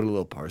 They put a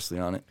little parsley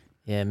on it.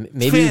 yeah,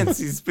 maybe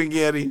Fancy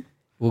spaghetti.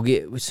 we'll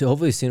get. So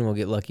hopefully soon we'll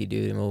get lucky,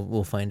 dude, and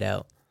we'll find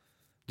out.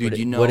 Dude,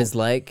 you know what it's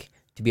like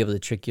to be able to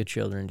trick your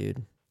children,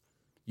 dude.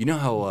 You know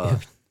how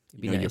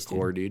be you know nice, you're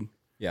poor, dude?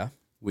 yeah,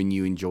 When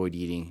you enjoyed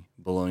eating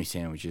bologna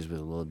sandwiches with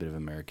a little bit of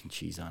American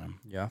cheese on them.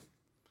 yeah.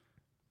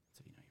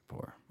 So you know you're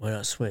poor. Why not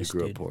You Swiss,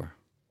 grew up dude? poor.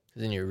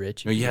 Because then you're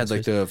rich. No, you had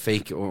like Swiss. the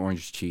fake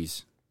orange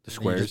cheese. The You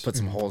squares. just put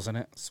some holes in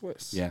it.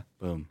 Swiss. Yeah,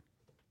 boom.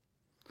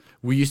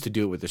 We used to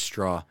do it with a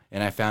straw,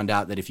 and I found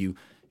out that if you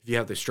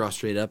have the straw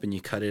straight up and you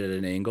cut it at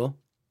an angle,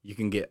 you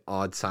can get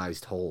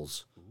odd-sized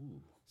holes.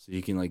 So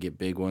you can like get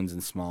big ones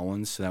and small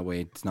ones, so that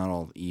way it's not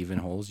all even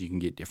holes. You can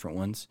get different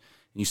ones.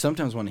 And you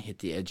sometimes want to hit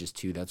the edges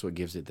too. That's what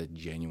gives it the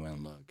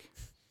genuine look.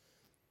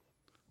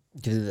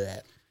 Gives it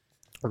that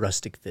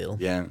rustic feel.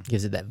 Yeah.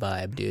 Gives it that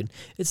vibe, dude.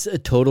 It's a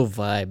total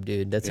vibe,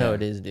 dude. That's how Yeah.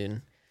 it is,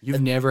 dude. You've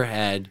never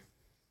had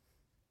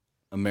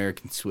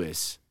American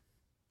Swiss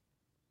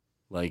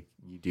like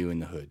you do in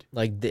the hood.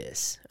 Like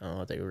this.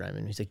 Oh, I thought you were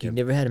rhyming. He's like, you've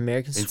Yep. never had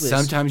American And Swiss.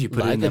 sometimes you put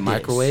it like in the this.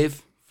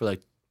 microwave for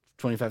like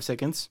 25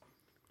 seconds.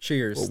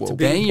 Cheers. to being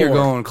Then you're poor.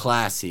 going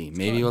classy.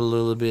 Maybe a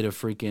little bit of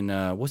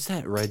freaking what's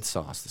that red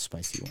sauce, the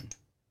spicy one?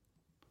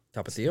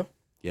 Tapatio.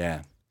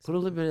 Yeah. Put a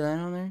little bit of that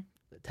on there.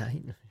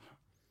 Italian.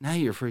 Now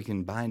you're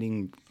freaking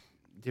binding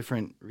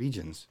different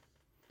regions.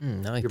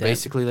 Not like You're that.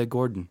 basically like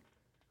Gordon.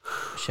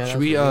 Shout out Should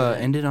we to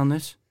that. end it on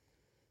this?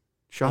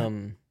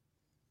 Sure.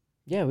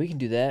 Yeah, we can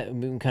do that.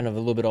 We can kind of a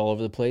little bit all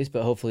over the place,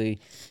 but hopefully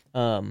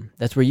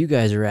that's where you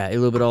guys are at. A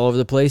little bit all over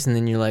the place, and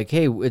then you're like,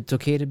 hey, it's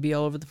okay to be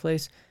all over the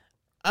place.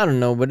 I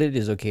don't know, but it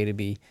is okay to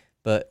be.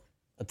 But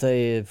I'll tell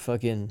you,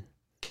 fucking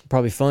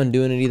probably fun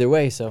doing it either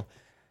way. So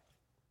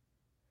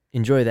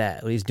enjoy that.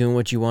 At least doing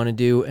what you want to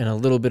do, and a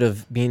little bit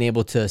of being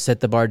able to set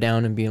the bar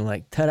down and being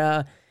like,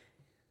 ta-da.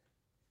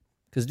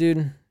 Because,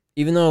 dude,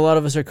 even though a lot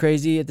of us are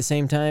crazy at the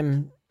same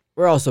time,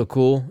 we're also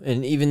cool.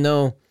 And even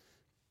though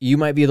you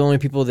might be the only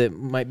people that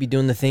might be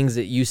doing the things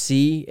that you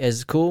see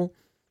as cool,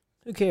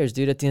 who cares,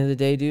 dude, at the end of the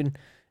day, dude?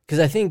 Because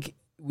I think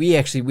we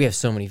have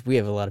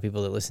a lot of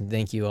people that listen.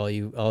 Thank you,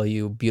 all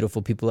you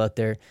beautiful people out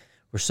there.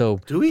 We're so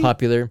Do we?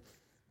 popular.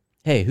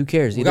 Hey, who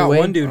cares? We Either got way,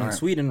 one dude in Alright.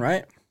 Sweden,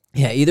 right?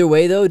 yeah, either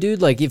way though,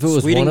 dude, like if it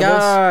was Sweden one of us,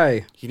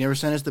 guy. He never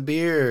sent us the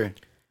beer.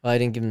 well, I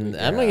didn't give him, I'm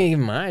not gonna give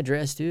him my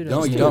address, dude. No,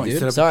 I'm you just don't. gonna- You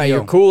set up a Sorry, PO.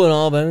 you're cool and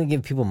all, but I'm gonna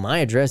give people my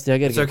address. Dude. I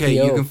gotta It's get okay.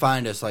 a PO. You can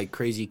find us like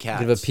crazy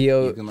cats. Give a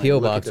PO You can, PO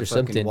look at box the or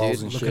fucking something, walls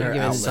dude. and Look shit. at our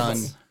outside.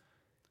 outlets.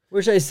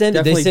 Where should I send it?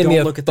 They Definitely send me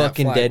don't a look at that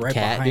fucking flag dead right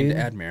cat, behind dude.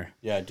 Admir.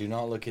 Yeah, do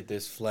not look at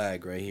this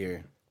flag right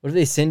here. What if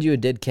they send you a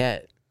dead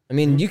cat? I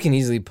mean, you can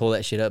easily pull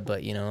that shit up,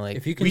 but you know, like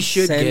If you can We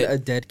should send get- a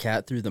dead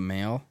cat through the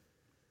mail,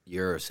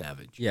 You're a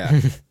savage. yeah.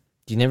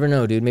 you never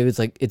know, dude. Maybe it's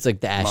like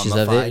the ashes of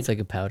it. Mummified. It's like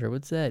a powder.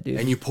 What's that, dude?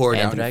 And you pour it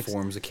out and it Anthrax?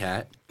 forms a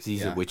cat because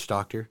he's a Yeah. witch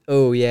doctor.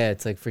 Oh yeah,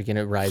 it's like freaking.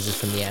 It rises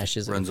from the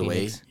ashes. Like Runs a away.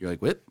 phoenix. You're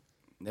like, whip.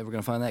 Never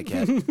gonna find that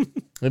cat.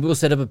 Maybe we'll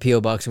set up a PO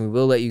box and we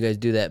will let you guys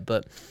do that.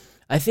 But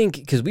I think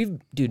because we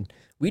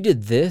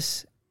did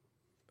this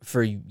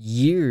for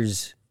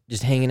years,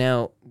 just hanging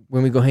out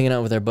when we go hanging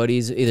out with our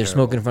buddies, either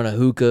smoking in front of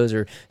hookahs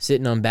or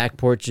sitting on back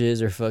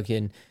porches or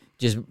fucking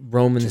just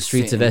roaming the Just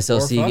streets of sitting.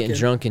 SLC, Or getting fucking.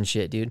 drunk and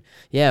shit, dude.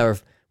 Yeah, or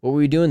what were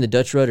we doing? The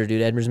Dutch Rudder,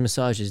 dude. Edmund's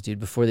Massages, dude.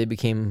 Before they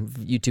became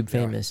YouTube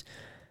famous,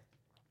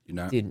 You're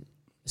not. dude.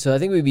 So I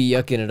think we'd be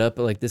yucking it up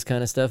at like this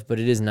kind of stuff, but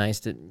it is nice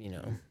that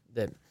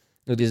that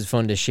it is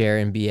fun to share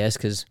and BS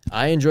because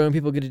I enjoy when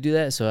people get to do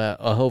that. So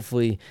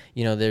hopefully,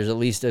 there's at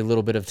least a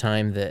little bit of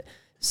time that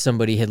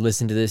somebody had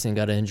listened to this and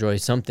got to enjoy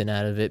something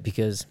out of it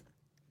because,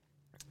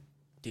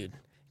 dude,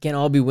 can't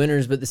all be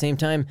winners, but at the same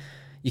time,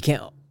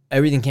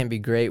 everything can't be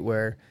great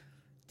where,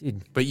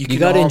 dude, But you you can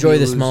got to all enjoy be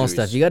the small losers.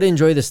 stuff. You got to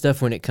enjoy the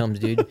stuff when it comes,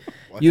 dude.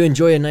 You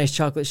enjoy a nice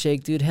chocolate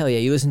shake, dude. Hell yeah.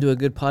 You listen to a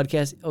good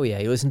podcast. Oh yeah.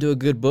 You listen to a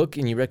good book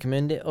and you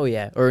recommend it. Oh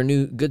yeah. Or a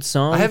new good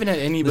song. I haven't had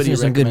anybody Listen to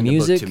some good recommend a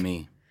book music. to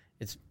me.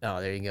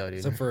 There you go, dude.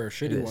 Except for a Look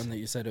shitty at this. one that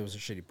you said it was a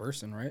shitty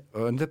person, right?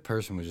 And that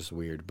person was just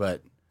weird,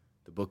 but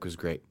the book was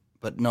great.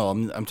 But no,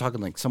 I'm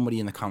talking like somebody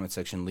in the comment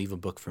section leave a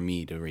book for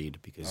me to read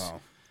because Oh,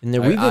 And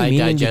then we've I been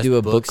meaning to digest do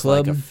a book books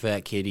club, like a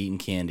fat kid eating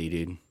candy,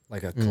 dude.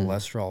 like a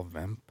cholesterol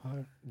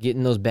vampire.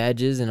 getting those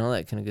badges and all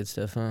that kind of good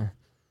stuff, huh?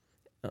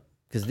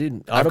 Because, dude,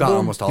 I've got Audible,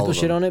 almost all people of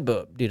shit them. on it,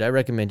 but, dude, I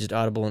recommend just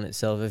Audible in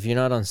itself. If you're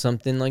not on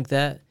something like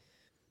that,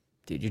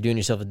 dude, you're doing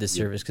yourself a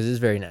disservice because it's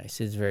very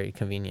nice. It's very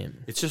convenient.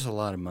 It's just a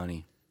lot of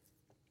money,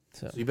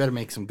 So, so you better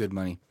make some good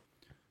money.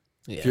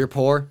 yeah. If you're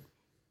poor,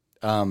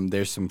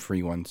 there's some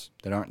free ones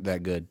that aren't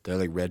that good. They're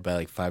like read by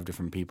like 5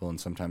 different people, and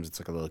sometimes it's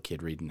like a little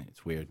kid reading it.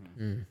 It's weird.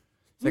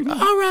 It's like,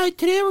 all right,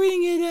 today we're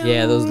gonna get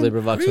Yeah, those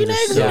LibriVox ones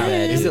are so Yeah.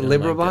 bad. Is dude. it Oh my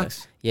God.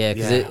 LibriVox? Yeah,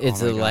 because Yeah,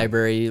 it's oh my a God.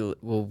 library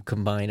will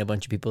combine a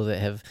bunch of people that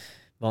have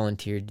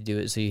volunteered to do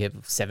it. So you have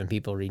 7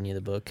 people reading you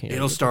the book.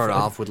 It'll start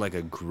off with like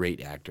a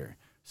great actor,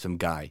 some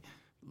guy,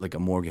 like a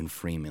Morgan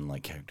Freeman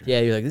like character.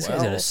 Yeah, you're like, this guy's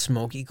got Well, a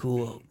smoky,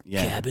 cool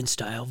Yeah. cabin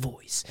style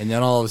voice. And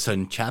then all of a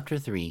sudden, chapter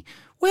 3.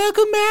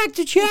 Welcome back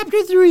to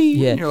chapter 3.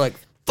 Yeah. And you're like,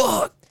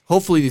 fuck.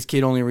 Hopefully this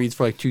kid only reads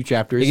for like 2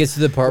 chapters. It gets to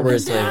the part where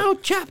it's like, now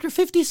chapter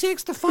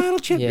 56, the final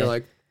chapter. Yeah. You're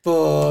like,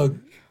 fuck.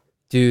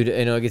 dude,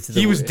 I know it gets to the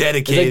He was It's like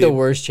dedicated. the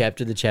worst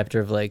chapter, the chapter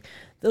of like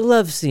the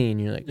love scene.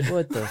 You're like,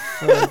 what the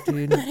fuck,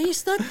 dude? He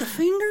stuck the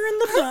finger in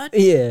the butt,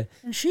 Yeah,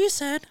 and she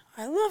said,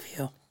 I love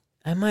you.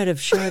 I might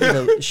have shit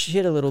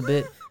a little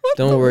bit.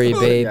 Don't worry,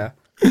 babe. Yeah.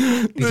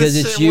 Because This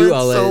it's shit you, went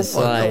I'll let so it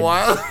slide. fucking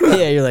wild.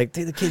 Yeah, you're like,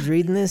 dude, the kid's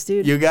reading this,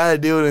 dude. You gotta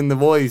do it in the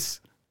voice.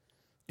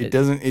 It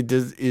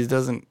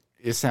doesn't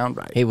sound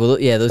right. Hey, well,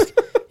 yeah, those.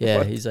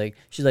 Yeah, he's like,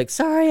 she's like,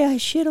 sorry, I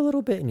shit a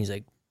little bit, and he's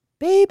like,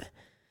 babe,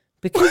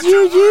 because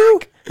you're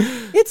you,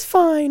 it's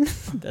fine.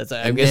 That's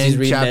I And guess then he's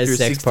reading chapter that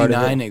sex part of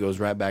 69, it. it goes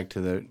right back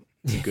to the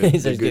He good, the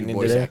starts good getting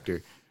into voice that.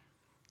 actor.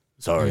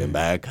 Sorry, I'm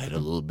back. I had a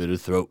little bit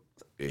of throat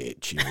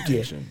itch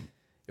irritation.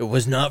 It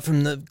was not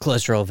from the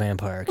cholesterol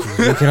vampire. 'Cause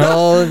we can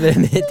all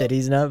admit that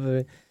he's not.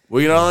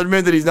 We can all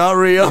admit that he's not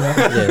real.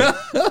 Yeah.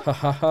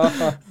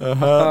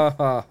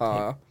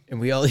 I And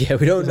we all, we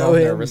don't know all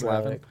him. nervous bro.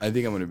 laughing. I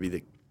think I'm gonna be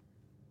the.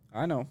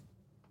 know.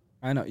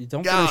 You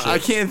don't God, finish I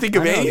it. can't think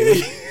of I know,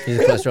 anything. He's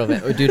a cholesterol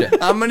vampire. Oh,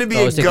 dude, I'm gonna be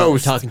I a was thinking, we're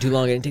ghost. talking too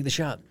long. I didn't take the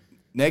shot.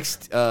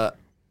 Next, hey,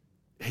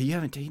 you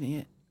haven't taken it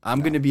yet.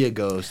 I'm gonna be a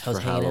ghost How's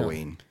for hanging out?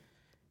 Halloween.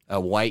 A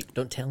white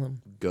Don't tell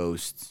him.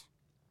 ghost,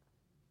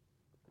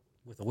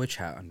 With a witch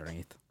hat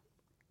underneath.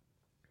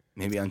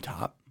 maybe on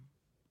top.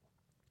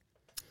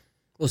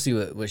 We'll see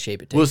what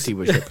shape it takes. We'll see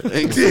what ship it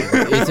is.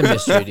 It's a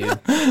mystery, dude.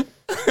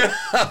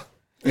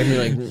 And you're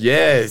like,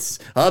 Yes,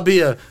 I'll be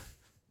a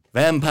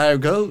vampire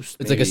ghost.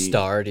 it's like a maybe.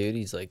 star, dude.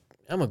 He's like,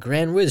 I'm a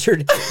grand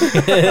wizard.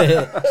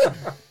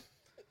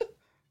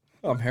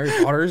 I'm Harry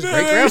Potter's great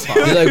grandpa.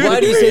 He's like, why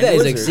do you say that?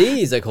 He's like, Wizard. see?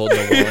 He's like holding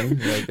a wand.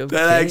 You're like, That'd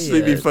okay,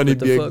 actually be funny what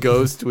to the be a fuck?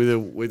 ghost with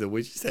a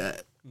witch's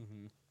hat.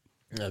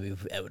 That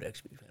would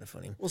actually be kind of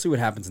funny. We'll see what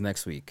happens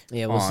next week.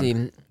 Yeah, we'll on see.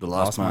 The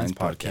Lost Minds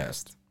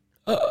podcast.